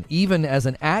Spriggan. Even as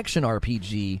an action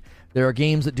RPG, there are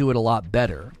games that do it a lot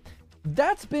better.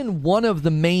 That's been one of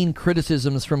the main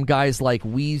criticisms from guys like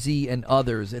Wheezy and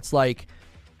others. It's like,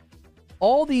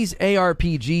 all these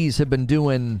ARPGs have been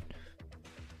doing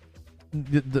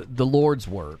the Lord's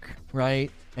work, right?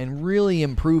 And really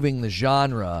improving the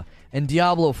genre. And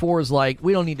Diablo 4 is like,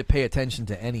 we don't need to pay attention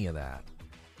to any of that.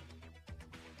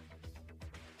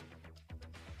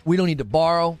 We don't need to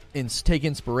borrow and take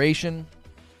inspiration.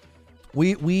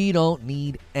 We don't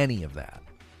need any of that.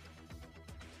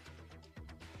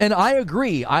 And I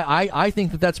agree. I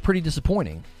think that that's pretty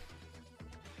disappointing.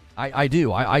 I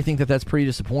do. I think that that's pretty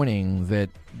disappointing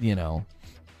that,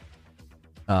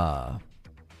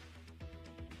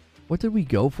 what did we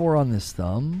go for on this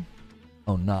thumb?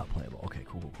 Oh, not playable. Okay,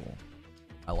 cool.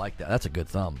 I like that. That's a good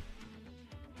thumb.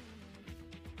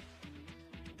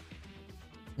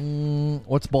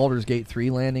 What's Baldur's Gate 3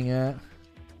 landing at?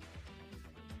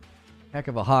 Heck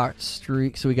of a hot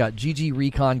streak. So we got GG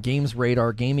Recon, Games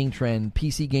Radar, Gaming Trend,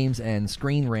 PC Games and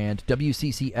Screen Rant,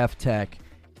 WCC F Tech.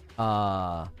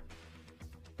 Wow,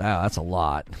 that's a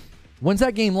lot. When's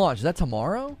that game launch? Is that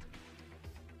tomorrow?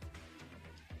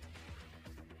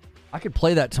 I could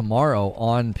play that tomorrow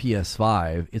on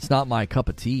PS5. It's not my cup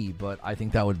of tea, but I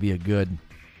think that would be a good...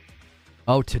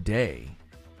 Oh, today.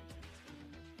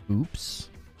 Oops.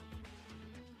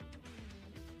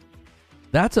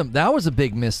 That was a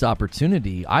big missed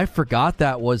opportunity. I forgot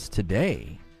that was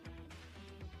today.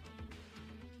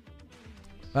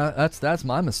 That's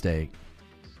my mistake.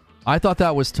 I thought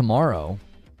that was tomorrow.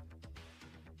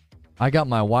 I got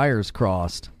my wires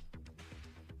crossed.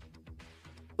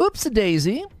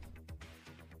 Oops-a-daisy.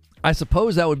 I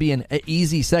suppose that would be an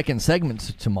easy second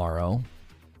segment tomorrow.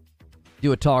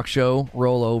 Do a talk show,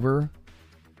 roll over.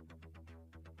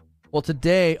 Well,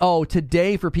 today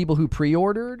for people who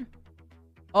pre-ordered?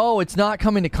 Oh, it's not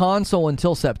coming to console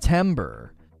until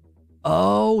September.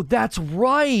 Oh, that's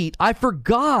right. I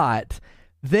forgot.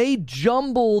 They they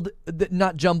juggled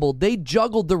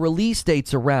the release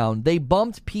dates around. They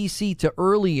bumped PC to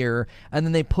earlier, and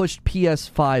then they pushed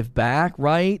PS5 back,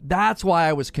 right? That's why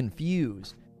I was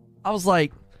confused. I was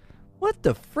like, what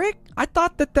the frick? I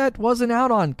thought that wasn't out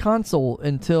on console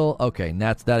until... Okay,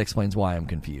 that explains why I'm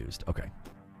confused. Okay.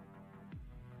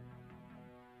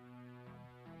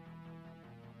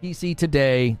 PC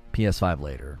today, PS5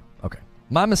 later. Okay.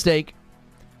 My mistake.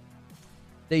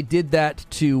 They did that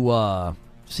to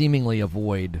seemingly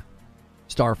avoid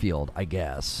Starfield, I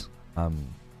guess.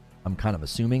 I'm kind of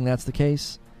assuming that's the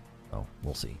case. Oh,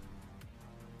 we'll see.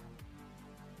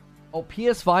 Oh,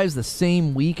 PS5 is the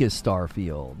same week as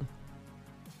Starfield.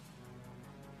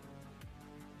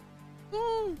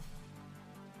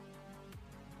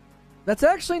 That's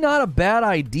actually not a bad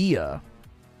idea.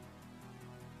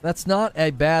 That's not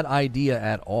a bad idea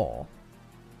at all.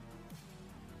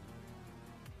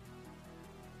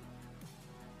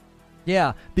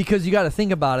 Yeah, because you got to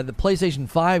think about it. The PlayStation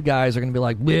 5 guys are going to be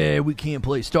like, we can't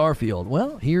play Starfield.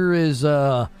 Well, here is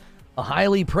a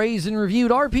highly praised and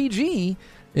reviewed RPG,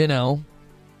 you know.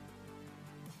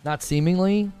 Not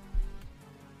seemingly.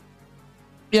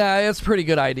 Yeah, it's a pretty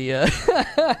good idea.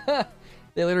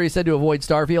 They literally said to avoid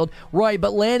Starfield. Right,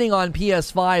 but landing on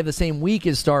PS5 the same week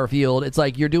as Starfield, it's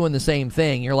like you're doing the same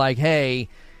thing. You're like, hey,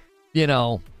 you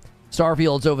know,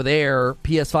 Starfield's over there.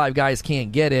 PS5 guys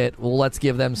can't get it. Well, let's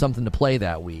give them something to play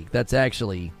that week. That's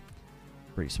actually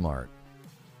pretty smart.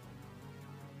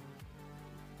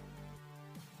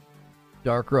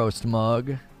 Dark roast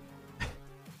mug.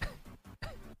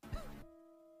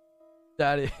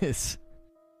 That is...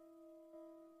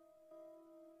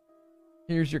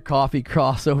 Here's your coffee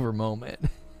crossover moment.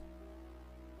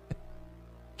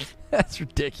 That's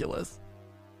ridiculous.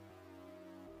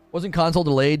 Wasn't console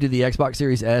delayed due to the Xbox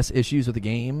Series S issues with the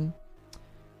game?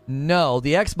 No,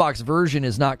 the Xbox version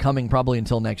is not coming probably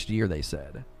until next year, they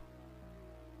said.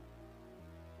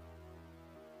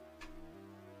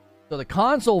 So the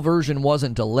console version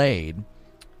wasn't delayed.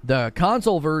 The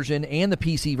console version and the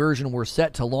PC version were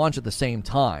set to launch at the same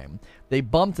time. They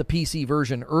bumped the PC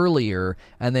version earlier,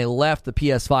 and they left the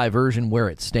PS5 version where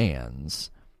it stands.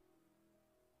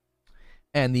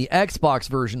 And the Xbox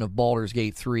version of Baldur's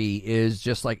Gate 3 is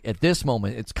just like, at this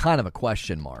moment, it's kind of a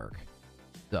question mark.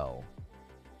 So,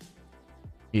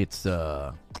 it's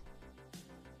a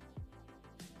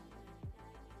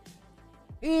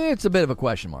bit of a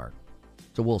question mark.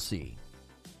 So we'll see.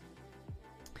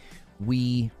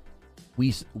 We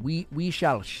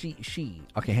shall she.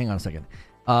 Okay, hang on a second.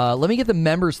 Let me get the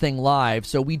members thing live.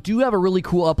 So we do have a really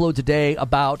cool upload today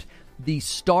about the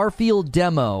Starfield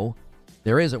demo.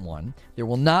 There isn't one. There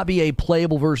will not be a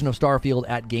playable version of Starfield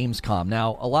at Gamescom.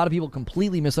 Now, a lot of people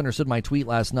completely misunderstood my tweet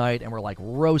last night and were like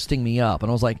roasting me up. And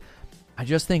I was like, I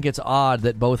just think it's odd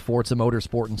that both Forza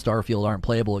Motorsport and Starfield aren't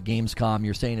playable at Gamescom.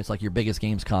 You're saying it's like your biggest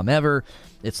Gamescom ever.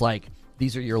 It's like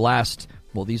these are your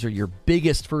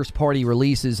biggest first-party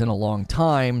releases in a long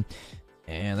time,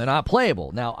 and they're not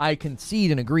playable. Now, I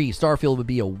concede and agree Starfield would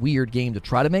be a weird game to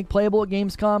try to make playable at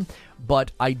Gamescom,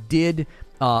 but I did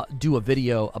do a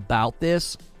video about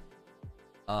this.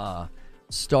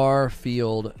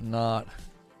 Starfield not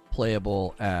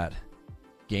playable at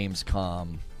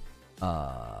Gamescom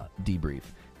debrief.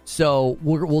 So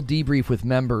we'll debrief with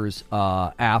members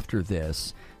after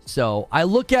this. So I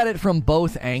look at it from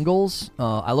both angles.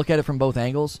 Why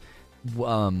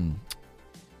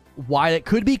it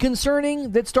could be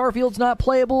concerning that Starfield's not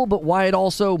playable, but why it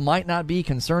also might not be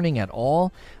concerning at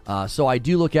all. So I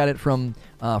do look at it from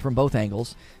both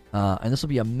angles. And this will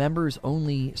be a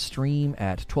members-only stream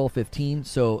at 12:15.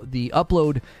 So the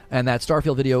upload and that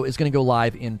Starfield video is going to go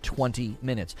live in 20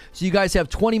 minutes. So you guys have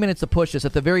 20 minutes to push this.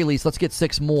 At the very least, let's get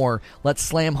 6 more. Let's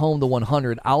slam home the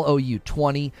 100. I'll owe you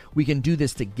 20. We can do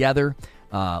this together.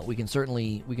 We can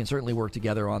certainly work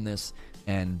together on this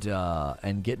and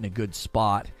get in a good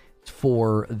spot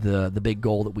for the big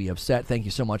goal that we have set. Thank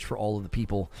you so much for all of the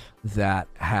people that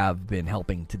have been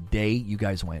helping today. You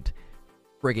guys went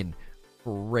friggin'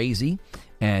 crazy,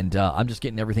 and I'm just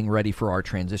getting everything ready for our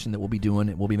transition that we'll be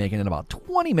doing. We'll be making it in about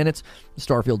 20 minutes. The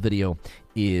Starfield video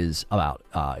is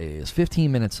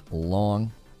 15 minutes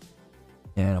long,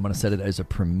 and I'm going to set it as a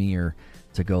premiere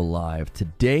to go live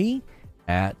today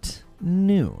at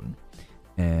noon.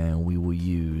 and we will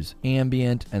use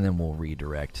ambient, and then we'll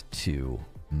redirect to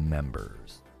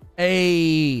members.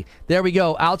 Hey, there we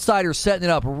go. Outsider setting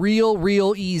it up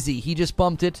real easy. He just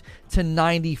bumped it to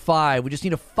 95. We just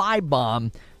need a 5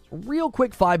 bomb, real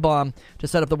quick 5 bomb to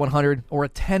set up the 100, or a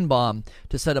 10 bomb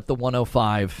to set up the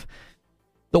 105.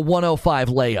 The 105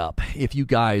 layup, if you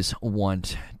guys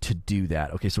want to do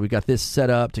that. Okay, so we got this set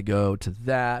up to go to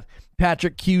that.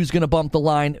 Patrick Q's going to bump the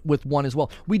line with 1 as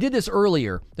well. We did this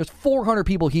earlier. There's 400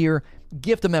 people here.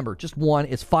 Gift a member, just 1.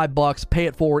 It's $5. Pay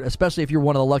it forward, especially if you're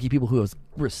one of the lucky people who has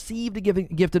received a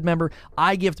gifted member.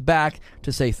 I gift back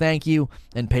to say thank you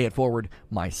and pay it forward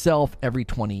myself every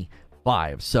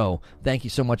 25. So thank you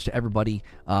so much to everybody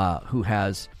who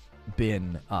has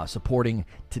been supporting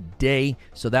today.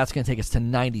 So that's going to take us to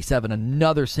 97.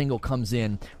 Another single comes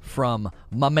in from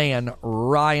my man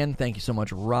Ryan. Thank you so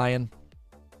much, Ryan.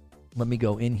 Let me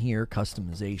go in here,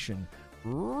 customization,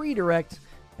 redirect,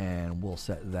 and we'll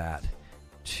set that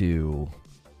to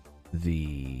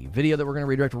the video that we're going to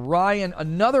redirect. Ryan,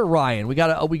 another Ryan. We got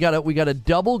a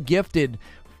double gifted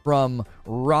from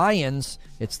Ryan's.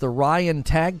 It's the Ryan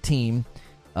tag team.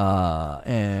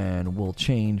 And we'll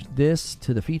change this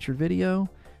to the featured video,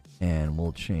 and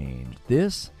we'll change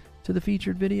this to the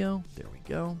featured video. There we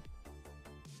go.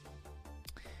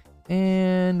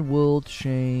 And we'll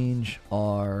change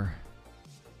our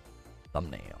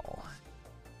thumbnail.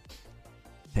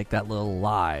 Take that little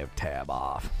live tab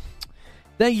off.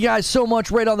 Thank you guys so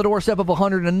much. Right on the doorstep of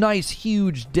 100. A nice,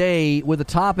 huge day with a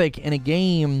topic and a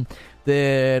game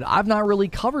that I've not really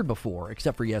covered before,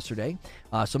 except for yesterday.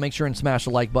 So make sure and smash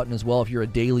the like button as well if you're a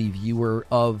daily viewer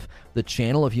of the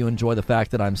channel, if you enjoy the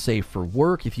fact that I'm safe for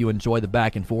work, if you enjoy the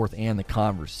back and forth and the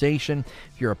conversation,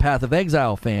 if you're a Path of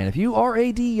Exile fan, if you are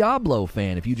a Diablo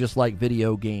fan, if you just like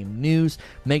video game news,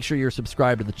 make sure you're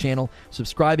subscribed to the channel.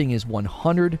 Subscribing is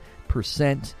 100%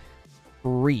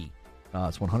 free.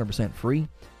 It's 100% free,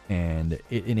 and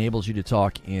it enables you to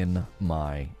talk in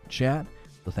my chat.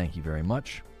 So thank you very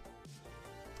much.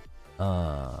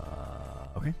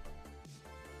 Okay.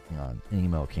 Hang on. An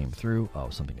email came through.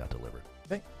 Oh, something got delivered.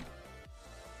 Okay.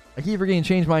 I keep forgetting to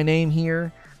change my name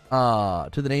here to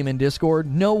the name in Discord.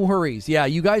 No worries. Yeah,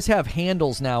 you guys have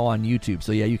handles now on YouTube.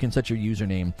 So, yeah, you can set your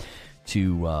username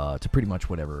to pretty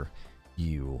much whatever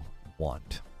you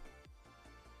want.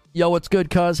 Yo, what's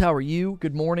good, cuz? How are you?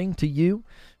 Good morning to you.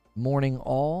 Morning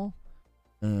all.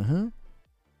 And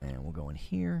we'll go in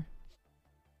here.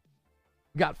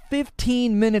 We got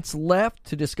 15 minutes left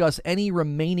to discuss any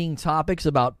remaining topics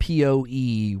about PoE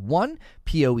 1,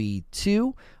 PoE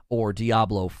 2, or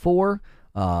Diablo 4.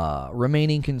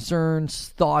 Remaining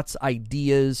concerns, thoughts,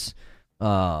 ideas,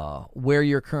 where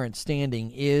your current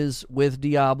standing is with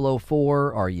Diablo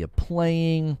 4. Are you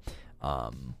playing?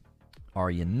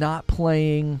 Are you not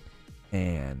playing?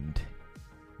 And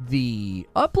the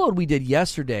upload we did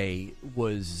yesterday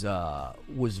was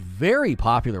very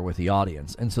popular with the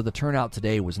audience, and so the turnout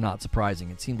today was not surprising.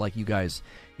 It seemed like you guys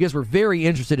were very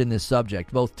interested in this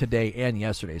subject, both today and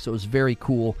yesterday. So it was very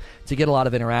cool to get a lot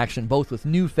of interaction, both with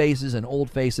new faces and old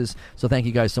faces. So thank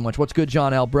you guys so much. What's good,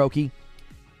 John L. Brokey?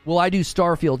 Will I do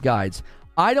Starfield guides?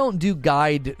 I don't do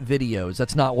guide videos.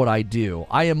 That's not what I do.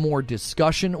 I am more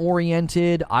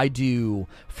discussion-oriented. I do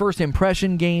first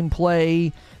impression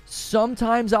gameplay.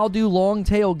 Sometimes I'll do long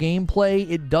tail gameplay.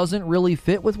 It doesn't really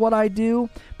fit with what I do,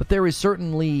 but there is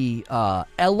certainly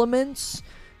elements.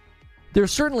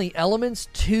 There's certainly elements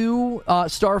to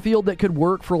Starfield that could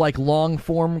work for like long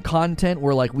form content,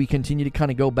 where like we continue to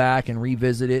kind of go back and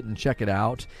revisit it and check it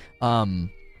out.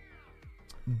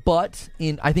 But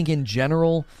I think in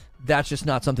general, that's just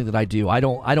not something that I do. I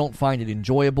don't find it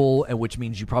enjoyable, and which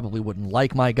means you probably wouldn't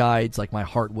like my guides. Like my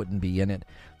heart wouldn't be in it.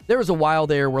 There was a while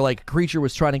there where like Creature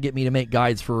was trying to get me to make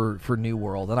guides for New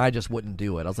World, and I just wouldn't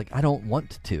do it. I was like, I don't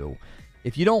want to.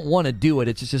 If you don't want to do it,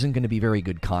 it just isn't going to be very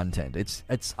good content.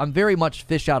 I'm very much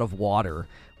fish out of water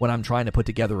when I'm trying to put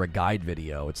together a guide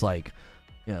video. It's like,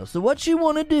 so what you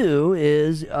want to do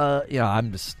is,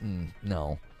 I'm just,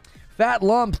 no. Fat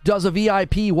Lump does a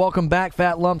VIP. Welcome back,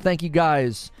 Fat Lump. Thank you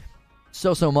guys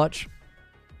so much.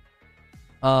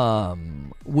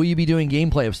 Will you be doing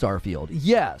gameplay of Starfield?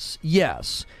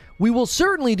 Yes. We will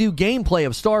certainly do gameplay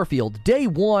of Starfield. Day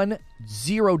one,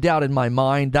 zero doubt in my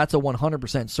mind. That's a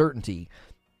 100% certainty.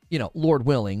 Lord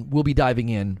willing, we'll be diving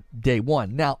in day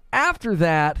one. Now, after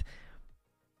that,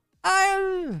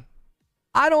 I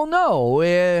don't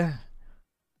know.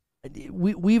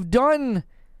 We've done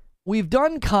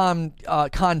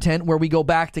content where we go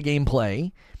back to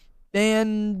gameplay,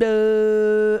 and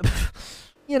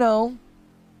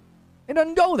it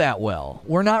doesn't go that well.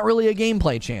 We're not really a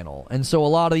gameplay channel, and so a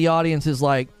lot of the audience is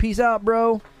like, peace out,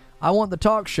 bro. I want the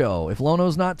talk show. If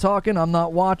Lono's not talking, I'm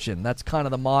not watching. That's kind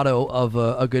of the motto of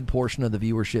a good portion of the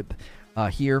viewership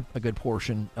here, a good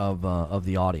portion of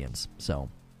the audience. So,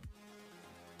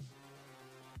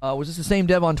 was this the same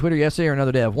dev on Twitter yesterday or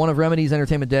another dev? One of Remedy's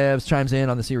entertainment devs chimes in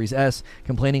on the Series S,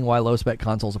 complaining why low-spec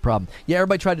console's a problem. Yeah,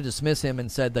 everybody tried to dismiss him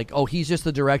and said, like, oh, he's just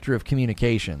the director of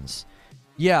communications.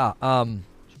 Yeah,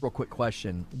 just real quick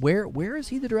question. Where is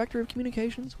he the director of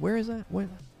communications? Where is that? Where?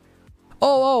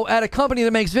 Oh, at a company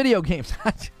that makes video games.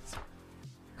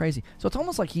 Crazy. So it's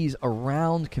almost like he's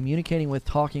around communicating with,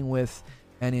 talking with,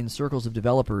 and in circles of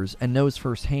developers and knows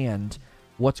firsthand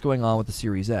what's going on with the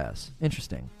Series S.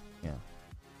 Interesting. Yeah.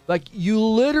 Like, you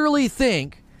literally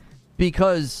think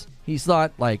because he's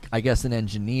not, like, I guess an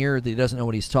engineer that he doesn't know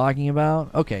what he's talking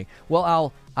about. Okay,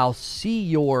 well, I'll see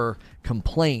your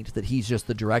complaint that he's just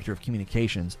the director of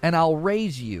communications, and I'll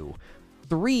raise you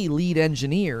 3 lead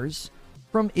engineers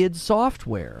from id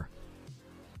Software.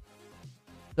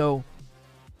 So,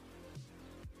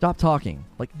 stop talking.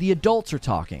 Like, the adults are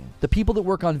talking. The people that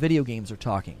work on video games are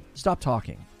talking. Stop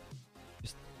talking.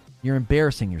 You're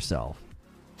embarrassing yourself.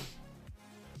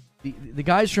 The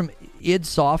guys from id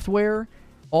Software,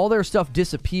 all their stuff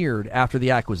disappeared after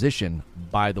the acquisition,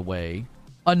 by the way.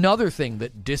 Another thing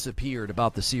that disappeared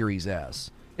about the Series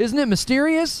S. Isn't it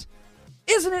mysterious?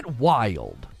 Isn't it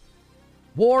wild?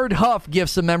 Ward Huff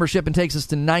gifts a membership and takes us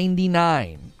to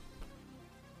 99.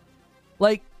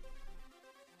 Like,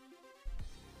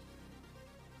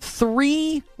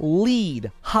 3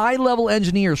 lead high-level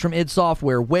engineers from id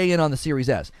Software weigh in on the Series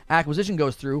S. Acquisition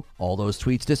goes through, all those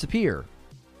tweets disappear.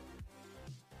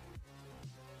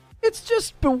 It's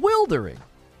just bewildering.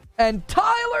 And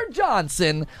Tyler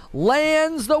Johnson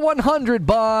lands the 100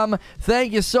 bomb.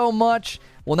 Thank you so much.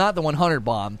 Well, not the 100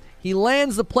 bomb. He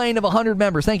lands the plane of 100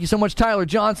 members. Thank you so much, Tyler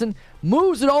Johnson.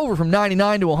 Moves it over from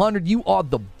 99 to 100. You are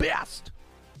the best.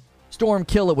 Storm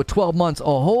Killer with 12 months, a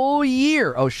whole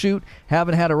year. Oh, shoot.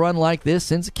 Haven't had a run like this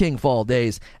since the Kingfall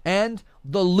days. And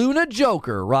the Luna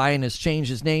Joker. Ryan has changed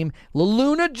his name. The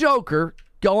Luna Joker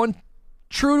going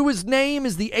true to his name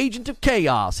is the Agent of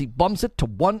Chaos. He bumps it to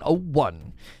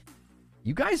 101.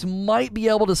 You guys might be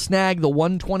able to snag the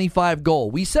 125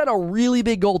 goal. We set a really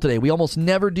big goal today. We almost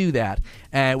never do that.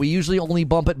 And we usually only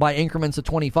bump it by increments of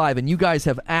 25. And you guys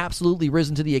have absolutely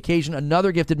risen to the occasion.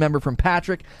 Another gifted member from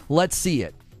Patrick. Let's see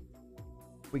it.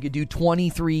 We could do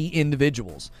 23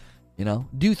 individuals. You know,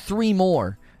 do 3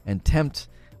 more and tempt.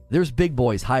 There's big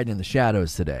boys hiding in the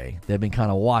shadows today. They've been kind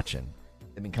of watching.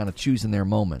 They've been kind of choosing their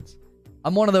moments.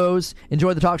 I'm one of those.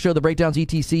 Enjoy the talk show, the breakdowns,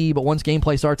 etc. But once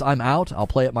gameplay starts, I'm out. I'll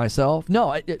play it myself.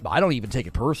 No, I don't even take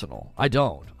it personal. I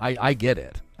don't. I get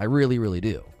it. I really, really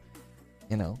do.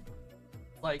 You know?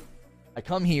 Like, I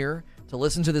come here to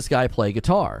listen to this guy play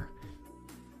guitar.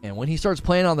 And when he starts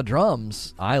playing on the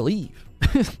drums, I leave.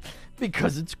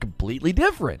 Because it's completely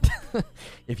different.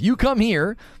 If you come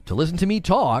here to listen to me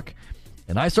talk,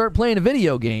 and I start playing a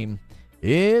video game,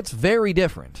 it's very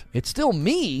different. It's still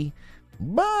me,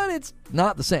 but it's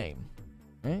not the same,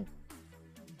 right?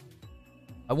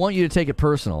 I want you to take it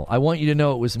personal. I want you to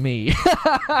know it was me.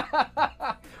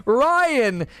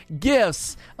 Ryan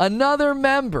gifts another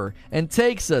member and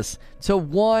takes us to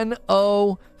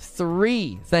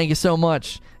 103. Thank you so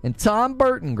much. And Tom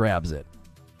Burton grabs it.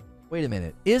 Wait a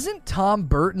minute. Isn't Tom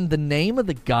Burton the name of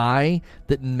the guy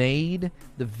that made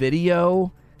the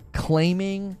video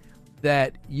claiming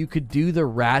that you could do the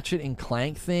Ratchet and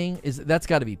Clank thing? That's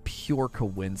got to be pure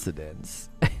coincidence.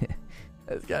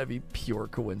 That's got to be pure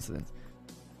coincidence.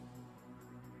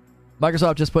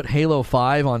 Microsoft just put Halo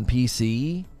 5 on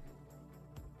PC.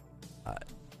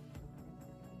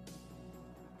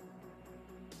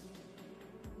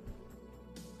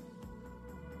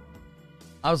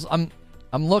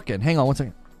 I'm looking. Hang on one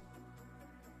second.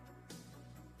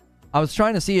 I was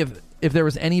trying to see if there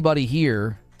was anybody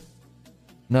here.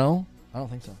 No? I don't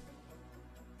think so.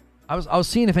 I was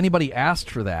seeing if anybody asked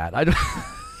for that. I don't.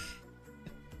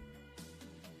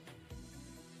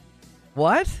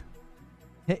 What?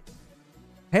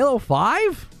 Halo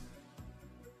 5?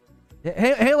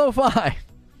 Halo 5.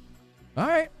 All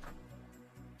right.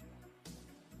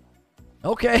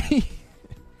 Okay.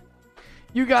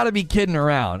 You got to be kidding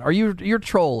around. You're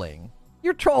trolling.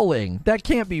 You're trolling. That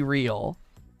can't be real.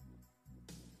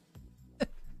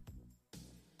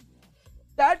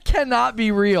 That cannot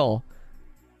be real.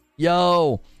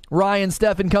 Yo, Ryan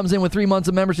Steffen comes in with 3 months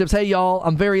of memberships. Hey, y'all,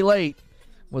 I'm very late.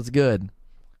 What's good?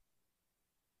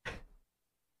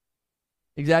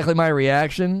 Exactly my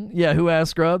reaction. Yeah, who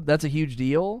asked Scrub? That's a huge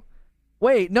deal.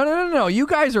 Wait, no. You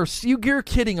guys you're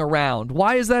kidding around.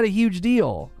 Why is that a huge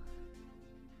deal?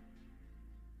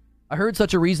 I heard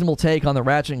such a reasonable take on the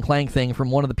Ratchet and Clank thing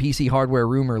from one of the PC hardware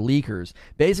rumor leakers.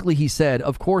 Basically, he said,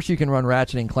 of course you can run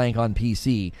Ratchet and Clank on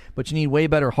PC, but you need way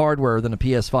better hardware than a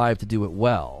PS5 to do it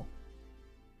well.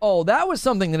 Oh, that was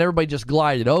something that everybody just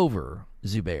glided over,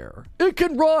 Zubair. It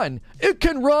can run! It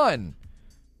can run!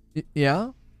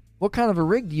 Yeah? What kind of a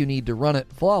rig do you need to run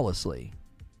it flawlessly?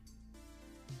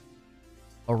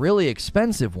 A really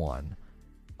expensive one.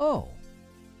 Oh.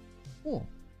 Cool.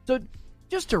 So,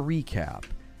 just to recap,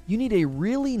 you need a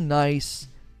really nice,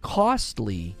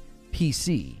 costly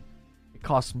PC. It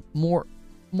costs more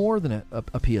than a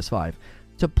PS5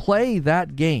 to play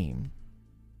that game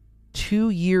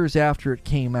 2 years after it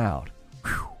came out.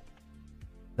 Whew.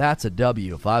 That's a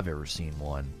W if I've ever seen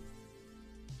one.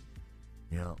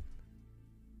 Yeah.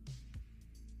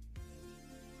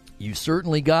 You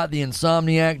certainly got the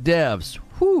Insomniac devs.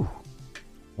 Whew.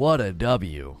 What a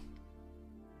W.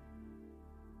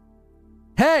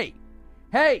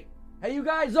 Hey, you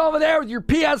guys over there with your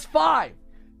PS5.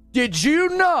 Did you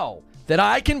know that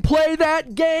I can play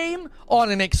that game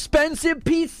on an expensive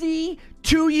PC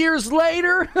 2 years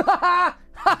later?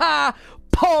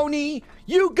 Pony,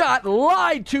 you got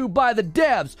lied to by the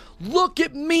devs. Look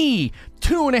at me,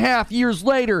 2.5 years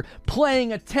later,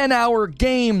 playing a 10-hour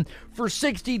game for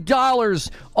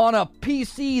 $60 on a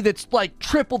PC that's like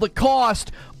triple the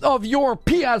cost of your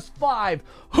PS5.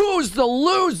 Who's the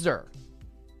loser?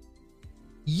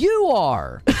 You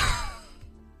are.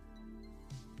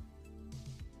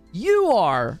 You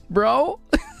are, bro.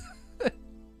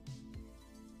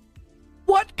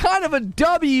 What kind of a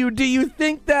W do you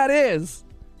think that is?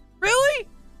 Really?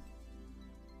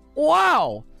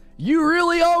 Wow. You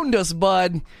really owned us,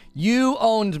 bud. You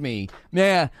owned me.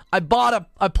 Man, I bought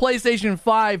a PlayStation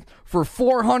 5 for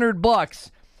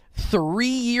 $400 3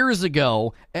 years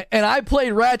ago, and I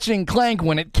played Ratchet and Clank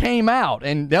when it came out,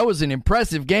 and that was an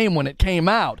impressive game when it came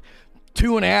out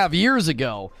 2.5 years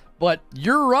ago. But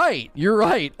you're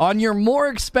right. On your more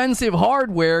expensive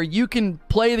hardware, you can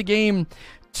play the game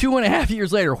 2.5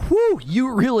 years later. Whew,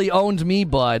 you really owned me,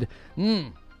 bud.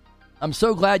 I'm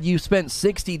so glad you spent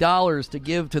 $60 to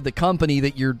give to the company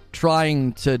that you're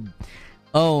trying to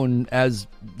own as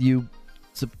you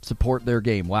support their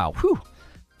game. Wow. Whew.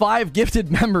 5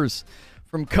 gifted members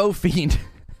from Kofiend.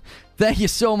 Thank you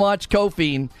so much,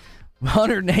 Kofiend.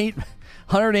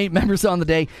 108 members on the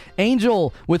day.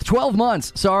 Angel with 12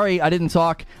 months. Sorry, I didn't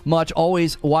talk much.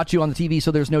 Always watch you on the TV,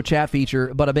 so there's no chat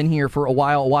feature, but I've been here for a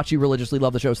while. Watch you religiously.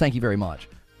 Love the shows. Thank you very much.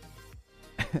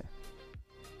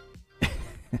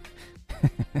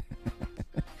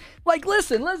 Like,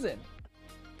 listen.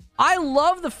 I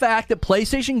love the fact that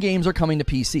PlayStation games are coming to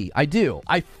PC. I do.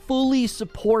 I fully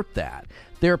support that.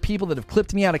 There are people that have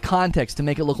clipped me out of context to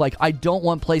make it look like I don't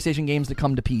want PlayStation games to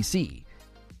come to PC.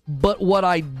 But what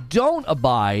I don't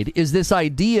abide is this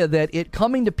idea that it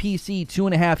coming to PC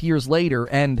 2.5 years later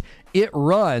and it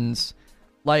runs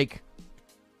like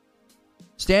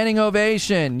standing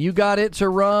ovation. You got it to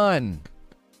run.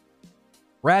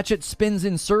 Ratchet spins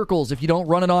in circles if you don't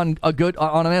run it on an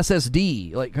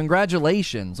SSD. Like,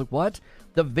 congratulations. Like, what?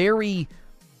 The very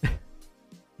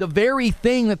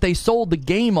thing that they sold the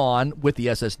game on with the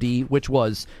SSD, which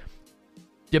was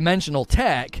dimensional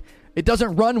tech, it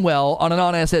doesn't run well on a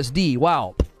non-SSD.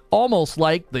 Wow. Almost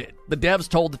like the devs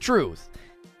told the truth.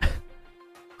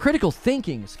 Critical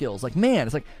thinking skills. Like, man,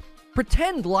 it's like,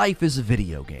 pretend life is a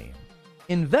video game.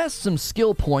 Invest some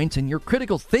skill points in your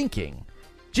critical thinking.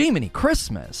 Jiminy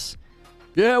Christmas.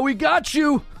 Yeah, we got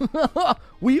you.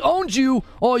 We owned you,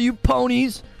 all you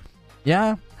ponies.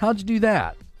 Yeah? How'd you do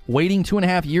that? Waiting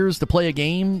 2.5 years to play a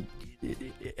game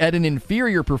at an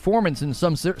inferior performance in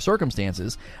some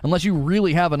circumstances, unless you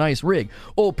really have a nice rig.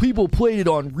 Oh, people played it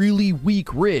on really weak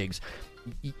rigs.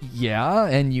 Yeah,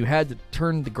 and you had to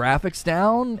turn the graphics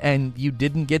down, and you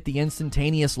didn't get the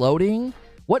instantaneous loading?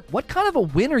 What kind of a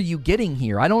win are you getting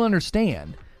here? I don't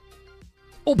understand.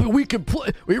 Oh, but we could play.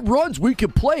 It runs. We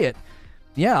could play it.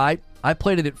 Yeah, I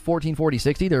played it at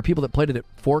 1440-60. There are people that played it at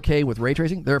 4K with ray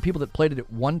tracing. There are people that played it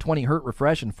at 120 hertz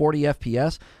refresh and 40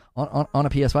 FPS on a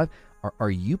PS5.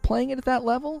 Are you playing it at that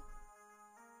level?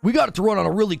 We got it to run on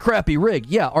a really crappy rig.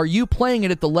 Yeah, are you playing it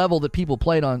at the level that people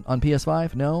played on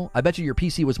PS5? No? I bet you your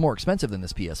PC was more expensive than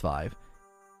this PS5.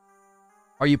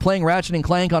 Are you playing Ratchet and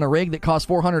Clank on a rig that costs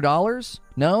 $400?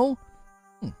 No?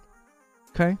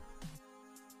 Okay.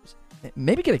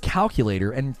 Maybe get a calculator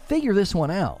and figure this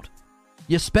one out.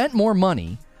 You spent more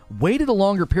money, waited a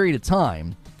longer period of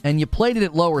time, and you played it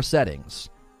at lower settings.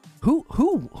 Who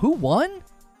won?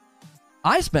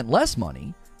 I spent less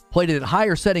money, played it at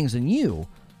higher settings than you,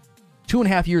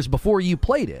 2.5 years before you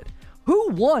played it. Who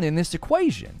won in this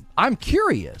equation? I'm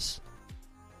curious.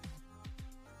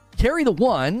 carry the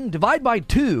 1, divide by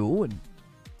 2.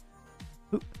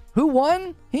 Who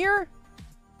won here?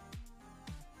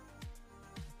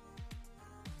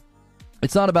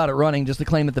 It's not about it running, just the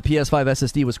claim that the PS5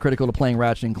 SSD was critical to playing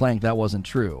Ratchet & Clank. That wasn't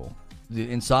true. The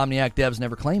Insomniac devs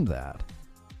never claimed that.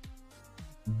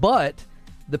 But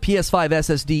the PS5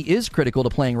 SSD is critical to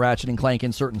playing Ratchet & Clank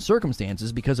in certain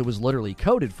circumstances because it was literally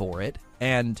coded for it,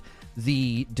 and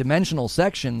the dimensional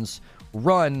sections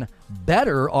run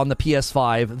better on the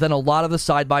PS5 than a lot of the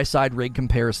side-by-side rig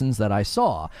comparisons that I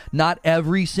saw. Not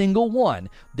every single one.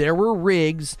 There were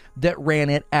rigs that ran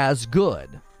it as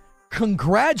good.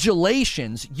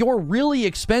 Congratulations, your really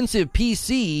expensive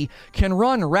PC can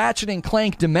run Ratchet &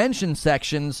 Clank dimension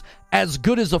sections as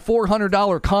good as a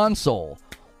 $400 console.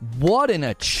 What an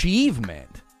achievement.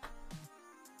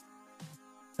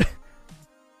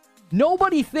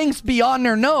 Nobody thinks beyond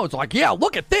their nose. Like, yeah,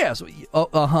 look at this.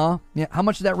 Yeah, how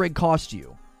much did that rig cost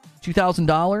you?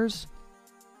 $2,000?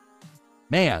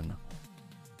 Man,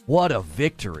 what a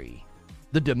victory.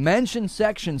 The dimension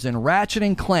sections in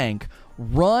Ratchet & Clank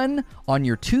run on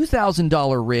your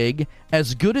 $2,000 rig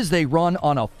as good as they run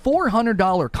on a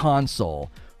 $400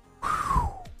 console. Whew.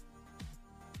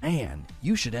 Man,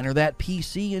 you should enter that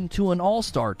PC into an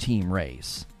all-star team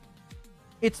race.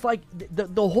 It's like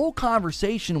the whole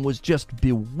conversation was just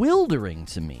bewildering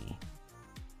to me.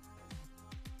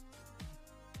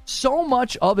 So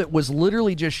much of it was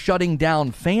literally just shutting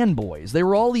down fanboys. There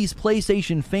were all these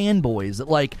PlayStation fanboys that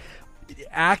like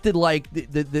acted like the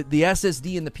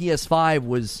SSD in the PS5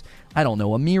 was, I don't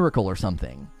know, a miracle or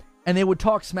something. And they would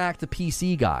talk smack to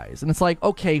PC guys. And it's like,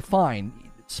 okay, fine.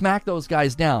 Smack those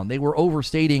guys down. They were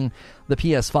overstating the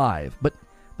PS5. But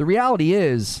the reality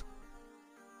is,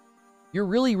 your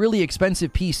really, really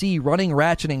expensive PC running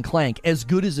Ratchet & Clank as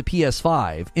good as a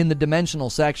PS5 in the dimensional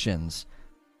sections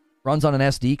runs on an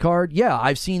SD card? Yeah,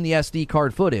 I've seen the SD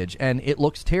card footage, and it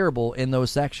looks terrible in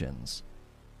those sections.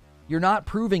 You're not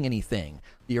proving anything.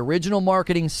 The original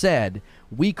marketing said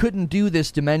we couldn't do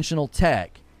this dimensional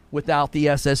tech without the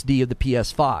SSD of the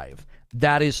PS5.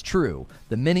 That is true.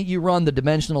 The minute you run the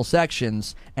dimensional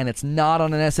sections and it's not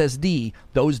on an SSD,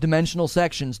 those dimensional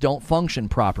sections don't function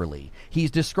properly. He's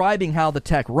describing how the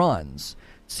tech runs,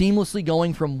 seamlessly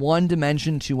going from one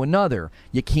dimension to another.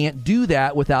 You can't do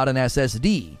that without an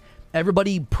SSD.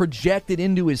 Everybody projected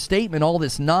into his statement all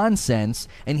this nonsense,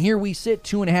 and here we sit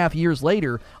 2.5 years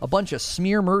later, a bunch of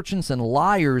smear merchants and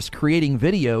liars creating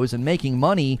videos and making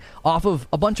money off of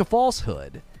a bunch of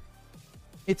falsehood.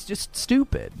 It's just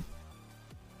stupid.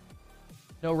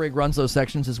 No rig runs those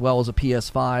sections as well as a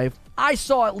PS5. I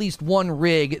saw at least one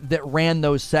rig that ran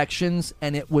those sections,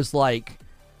 and it was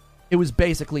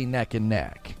basically neck and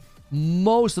neck.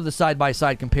 Most of the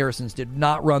side-by-side comparisons did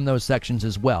not run those sections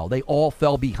as well. They all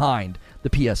fell behind the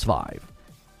PS5.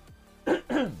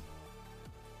 The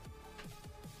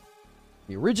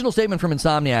original statement from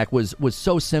Insomniac was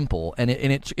so simple, and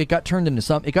it got turned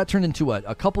into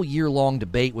a couple year-long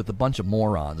debate with a bunch of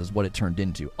morons, is what it turned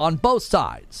into on both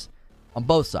sides. On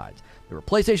both sides. There were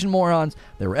PlayStation morons,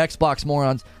 there were Xbox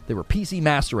morons, there were PC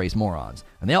Master Race morons.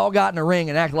 And they all got in a ring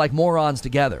and acted like morons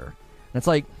together. And it's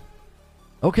like,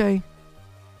 okay.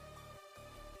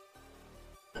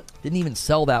 Didn't even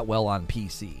sell that well on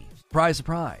PC. Surprise,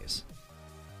 surprise.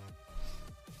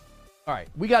 All right,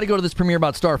 we got to go to this premiere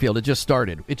about Starfield. It just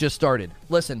started.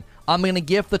 Listen, I'm going to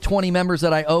gift the 20 members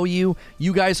that I owe you.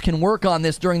 You guys can work on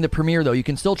this during the premiere, though. You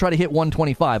can still try to hit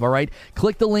 125, all right?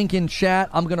 Click the link in chat.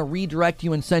 I'm going to redirect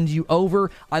you and send you over.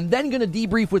 I'm then going to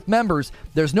debrief with members.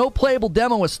 There's no playable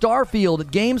demo of Starfield at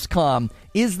Gamescom.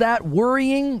 Is that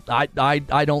worrying?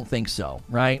 I don't think so,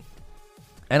 right?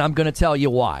 And I'm going to tell you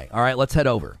why. All right, let's head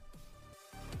over.